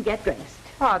upstairs and get dressed.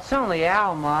 Oh, it's only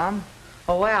Al, Mom.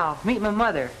 Oh, Al, meet my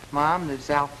mother. Mom, this is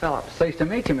Al Phillips. Pleased to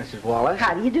meet you, Mrs. Wallace.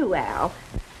 How do you do, Al?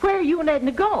 Where are you and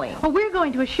Edna going? Oh, we're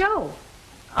going to a show.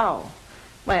 Oh,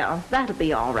 well, that'll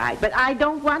be all right. But I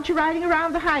don't want you riding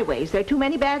around the highways. There are too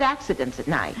many bad accidents at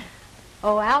night.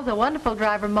 Oh, Al's a wonderful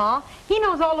driver, Ma. He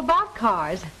knows all about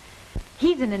cars.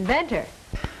 He's an inventor.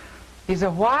 He's a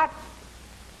what?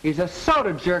 He's a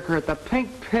soda jerker at the Pink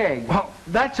Pig. Well,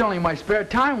 that's only my spare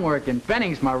time work.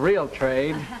 Inventing's my real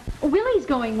trade. Willie's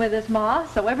going with us, Ma,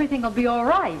 so everything will be all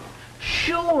right.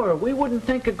 Sure, we wouldn't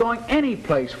think of going any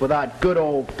place without good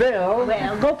old Bill.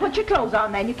 Well, go put your clothes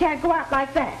on, then. You can't go out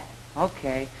like that.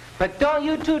 Okay. But don't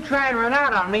you two try and run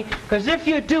out on me, because if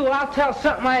you do, I'll tell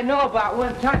something I know about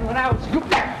one time when I was...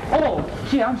 Oh,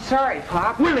 gee, I'm sorry,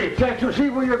 Pop. Willie, can't you see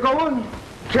where you're going?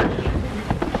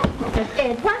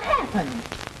 Ed, what happened?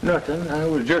 Nothing. I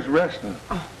was just resting.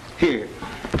 Oh. Here,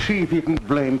 see if you can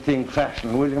blame thing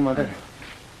fasten, will you, Mother?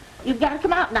 You've got to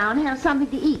come out now and have something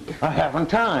to eat. I haven't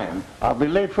time. I'll be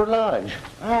late for lodge.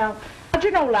 Well, don't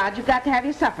you know, Lodge, you've got to have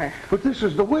your supper. But this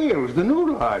is the Wales, the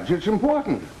new lodge. It's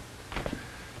important.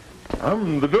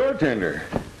 I'm the door tender.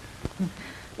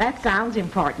 That sounds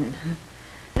important.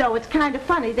 Though it's kind of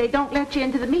funny they don't let you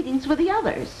into the meetings with the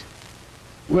others.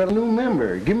 Well, new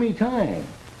member, give me time.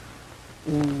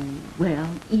 Well,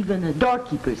 even a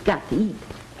doorkeeper's got to eat.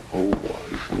 Oh,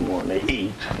 if you want to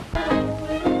eat.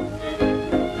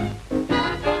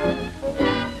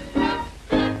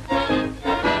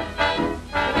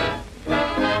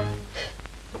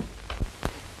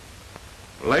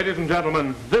 Ladies and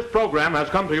gentlemen, this program has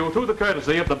come to you through the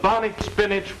courtesy of the Barney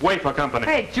Spinach Wafer Company.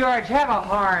 Hey, George, have a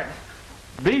heart.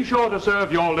 Be sure to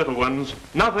serve your little ones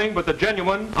nothing but the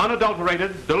genuine,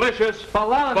 unadulterated, delicious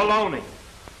bologna.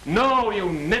 No, you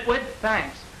nitwit.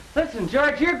 Thanks. Listen,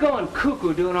 George, you're going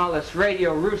cuckoo doing all this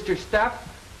radio rooster stuff.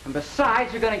 And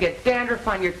besides, you're going to get dandruff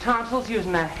on your tonsils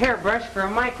using a hairbrush for a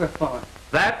microphone.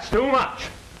 That's too much.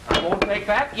 I won't take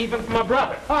that, even from a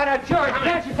brother. Oh, now, George,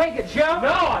 can't you take a joke? No,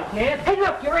 I can't. Hey,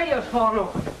 look, your radio's falling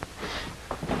over.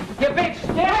 You big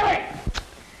scary!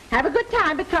 Have a good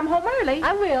time, but come home early.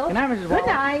 I will. Good night, Mrs. Wallace. Good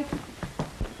night.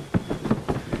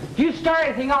 If you start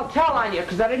anything, I'll tell on you,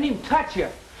 because I didn't even touch you.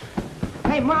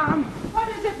 Hey, Mom. What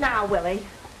is it now, Willie?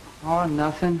 Oh,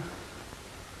 nothing.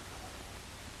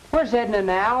 Where's Edna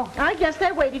now? I guess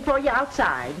they're waiting for you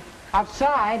outside.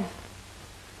 Outside?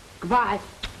 Goodbye.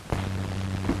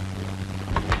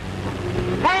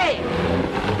 Hey!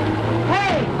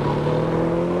 Hey!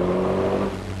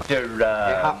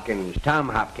 Mr. Hopkins, Tom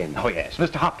Hopkins. Oh, yes.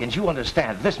 Mr. Hopkins, you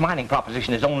understand, this mining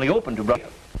proposition is only open to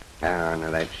brothers. Oh, no,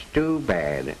 that's too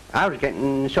bad. I was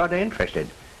getting sort of interested.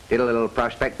 Did a little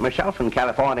prospect myself in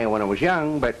California when I was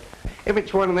young, but if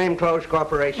it's one of them closed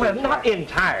corporations... Well, not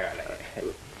entirely.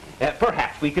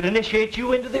 Perhaps we could initiate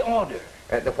you into the order.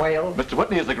 The whale? Mr.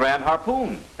 Whitney is the Grand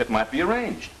Harpoon. It might be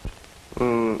arranged.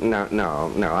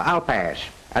 No. I'll pass.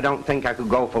 I don't think I could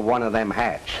go for one of them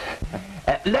hats.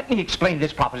 Let me explain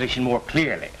this proposition more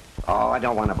clearly. Oh, I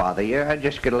don't want to bother you. I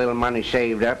just get a little money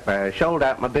saved up, sold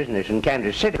out my business in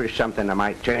Kansas City for something I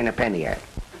might turn a penny at.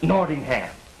 Nottingham,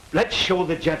 let's show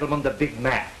the gentleman the big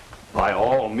map. By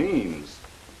all means.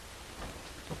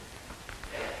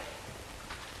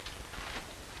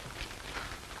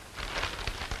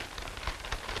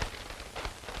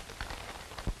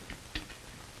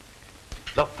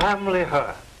 The family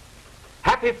hearth.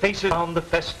 Happy faces on the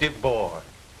festive board.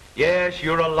 Yes,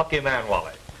 you're a lucky man,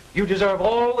 Wallace. You deserve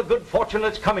all the good fortune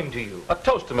that's coming to you. A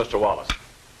toast to Mr. Wallace.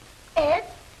 Ed,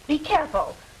 be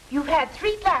careful. You've had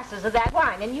 3 glasses of that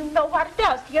wine, and you know what it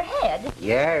does to your head.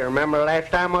 Yeah, I remember last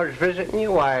time I was visiting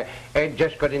you, Ed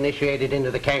just got initiated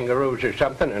into the kangaroos or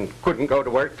something and couldn't go to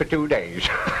work for 2 days.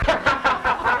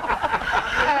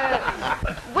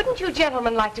 Wouldn't you you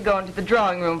gentlemen like to go into the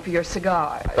drawing room for your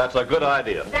cigars? That's a good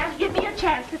idea. Now give me a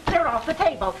chance to clear off the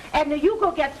table. And you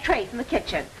go get the trays in the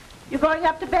kitchen. You going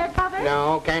up to bed, Mother?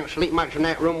 No, can't sleep much in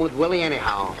that room with Willie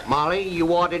anyhow. Molly,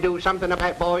 you ought to do something about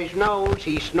that boy's nose.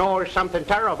 He snores something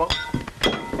terrible.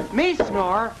 Me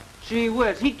snore? Gee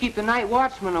whiz, he'd keep the night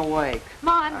watchman awake.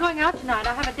 Ma, I'm going out tonight.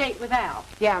 I have a date with Al.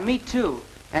 Yeah, me too.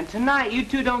 And tonight, you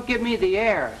two don't give me the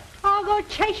air. Oh, go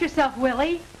chase yourself,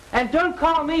 Willie. And don't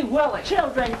call me Willie.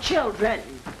 Children.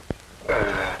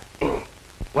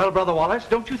 Well, Brother Wallace,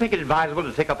 don't you think it advisable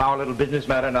to take up our little business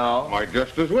matter now? Might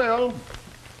just as well.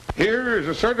 Here is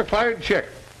a certified check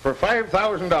for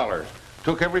 $5,000.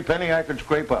 Took every penny I could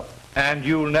scrape up. And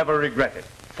you'll never regret it.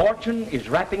 Fortune is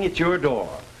rapping at your door.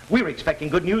 We're expecting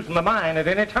good news from the mine at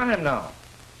any time now.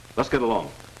 Let's get along.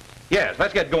 Yes,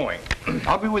 let's get going.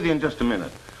 I'll be with you in just a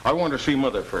minute. I want to see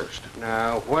Mother first.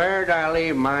 Now, where'd I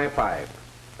leave my pipe?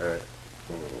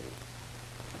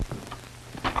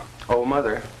 Oh,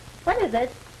 Mother. What is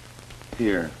it?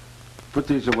 Here. Put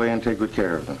these away and take good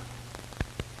care of them.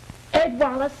 Ed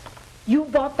Wallace, you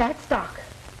bought that stock.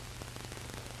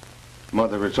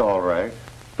 Mother, it's all right.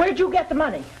 Where'd you get the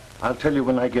money? I'll tell you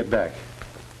when I get back.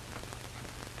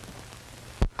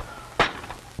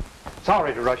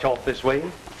 Sorry to rush off this way.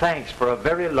 Thanks for a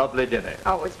very lovely dinner.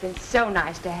 Oh, it's been so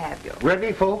nice to have you.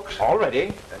 Ready, folks? All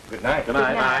ready. Good night. Good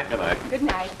night. Good night. Good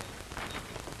night.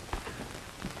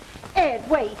 Ed,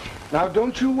 wait. Now,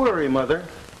 don't you worry, Mother.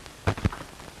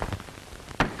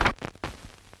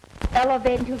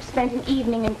 Elevated to have spent an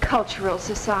evening in cultural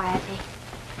society.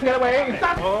 Get away.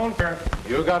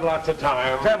 You got lots of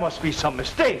time. There must be some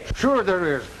mistake. Sure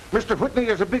there is. Mr. Whitney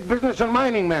is a big business and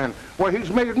mining man. Why,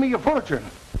 he's made me a fortune.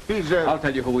 He's, I'll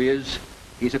tell you who he is.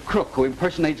 He's a crook who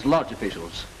impersonates lodge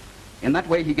officials. In that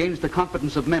way, he gains the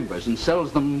confidence of members and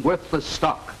sells them worthless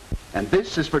stock. And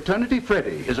this is Fraternity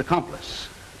Freddy, his accomplice.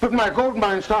 But my gold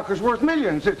mine stock is worth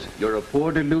millions. You're a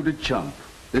poor, deluded chump.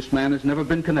 This man has never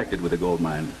been connected with a gold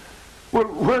mine. Well,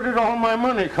 where did all my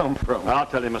money come from? I'll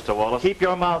tell you, Mr. Wallace. Keep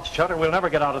your mouth shut or we'll never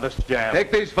get out of this jam.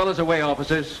 Take these fellas away,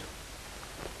 officers.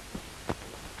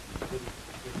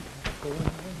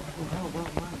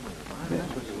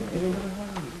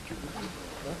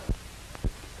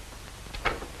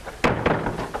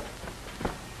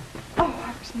 Oh,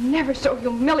 I was never so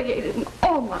humiliated in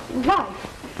all my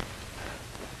life.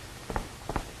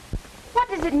 What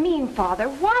does it mean, Father?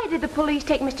 Why did the police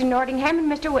take Mr. Nordingham and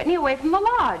Mr. Whitney away from the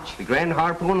lodge? The Grand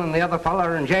Harpoon and the other fellow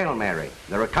are in jail, Mary.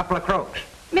 They're a couple of crooks.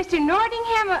 Mr.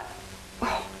 Nordingham,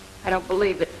 oh, I don't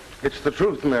believe it. It's the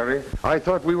truth, Mary. I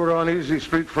thought we were on easy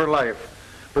street for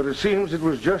life, but it seems it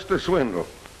was just a swindle.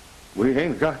 We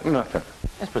ain't got nothing.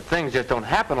 Yes, but things just don't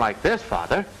happen like this,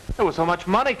 Father. There was so much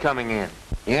money coming in.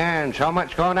 Yeah, and so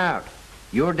much going out.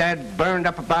 Your dad burned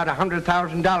up about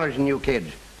 $100,000 in you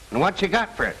kids. And what you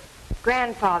got for it?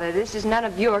 Grandfather, this is none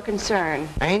of your concern.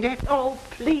 Ain't it? Oh,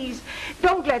 please,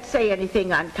 don't let's say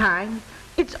anything unkind.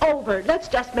 It's over. Let's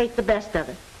just make the best of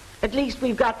it. At least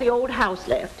we've got the old house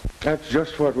left. That's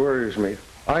just what worries me.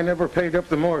 I never paid up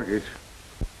the mortgage,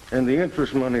 and the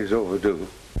interest money's overdue.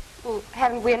 Well,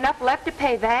 haven't we enough left to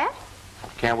pay that?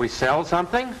 Can't we sell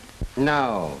something?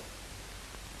 No.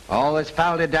 All this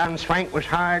falded down swank was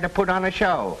hired to put on a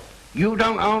show. You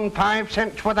don't own 5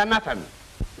 cents worth of nothing.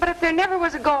 But if there never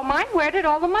was a gold mine, where did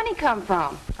all the money come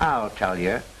from? I'll tell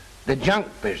you. The junk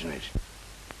business.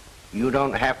 You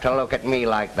don't have to look at me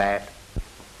like that.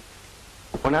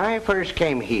 When I first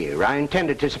came here, I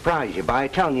intended to surprise you by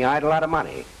telling you I had a lot of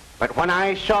money. But when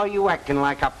I saw you acting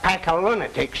like a pack of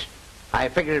lunatics, I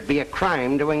figured it'd be a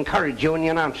crime to encourage you in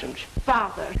your nonsense.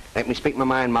 Father. Let me speak my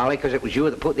mind, Molly, because it was you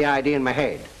that put the idea in my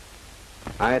head.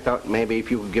 I thought maybe if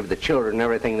you could give the children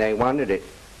everything they wanted, it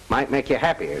might make you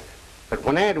happier. But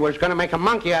when Ed was going to make a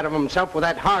monkey out of himself with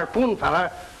that harpoon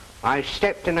fella, I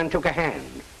stepped in and took a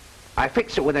hand. I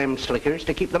fixed it with them slickers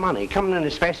to keep the money coming in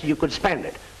as fast as you could spend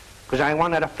it, because I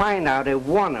wanted to find out if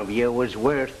one of you was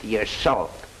worth your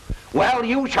salt. Well,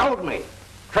 you showed me,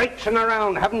 traipsing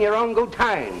around having your own good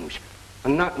times,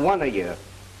 and not one of you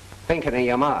thinking of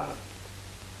your ma.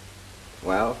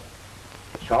 Well,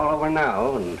 it's all over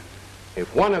now, and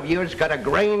if one of you's got a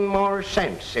grain more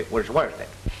sense, it was worth it.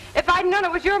 If I'd known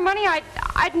it was your money,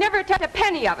 I'd never touch a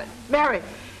penny of it. Mary,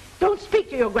 don't speak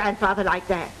to your grandfather like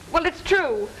that. Well, it's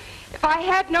true. If I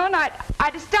had known, I'd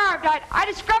have starved. I'd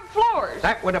have scrubbed floors.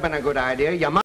 That would have been a good idea. Your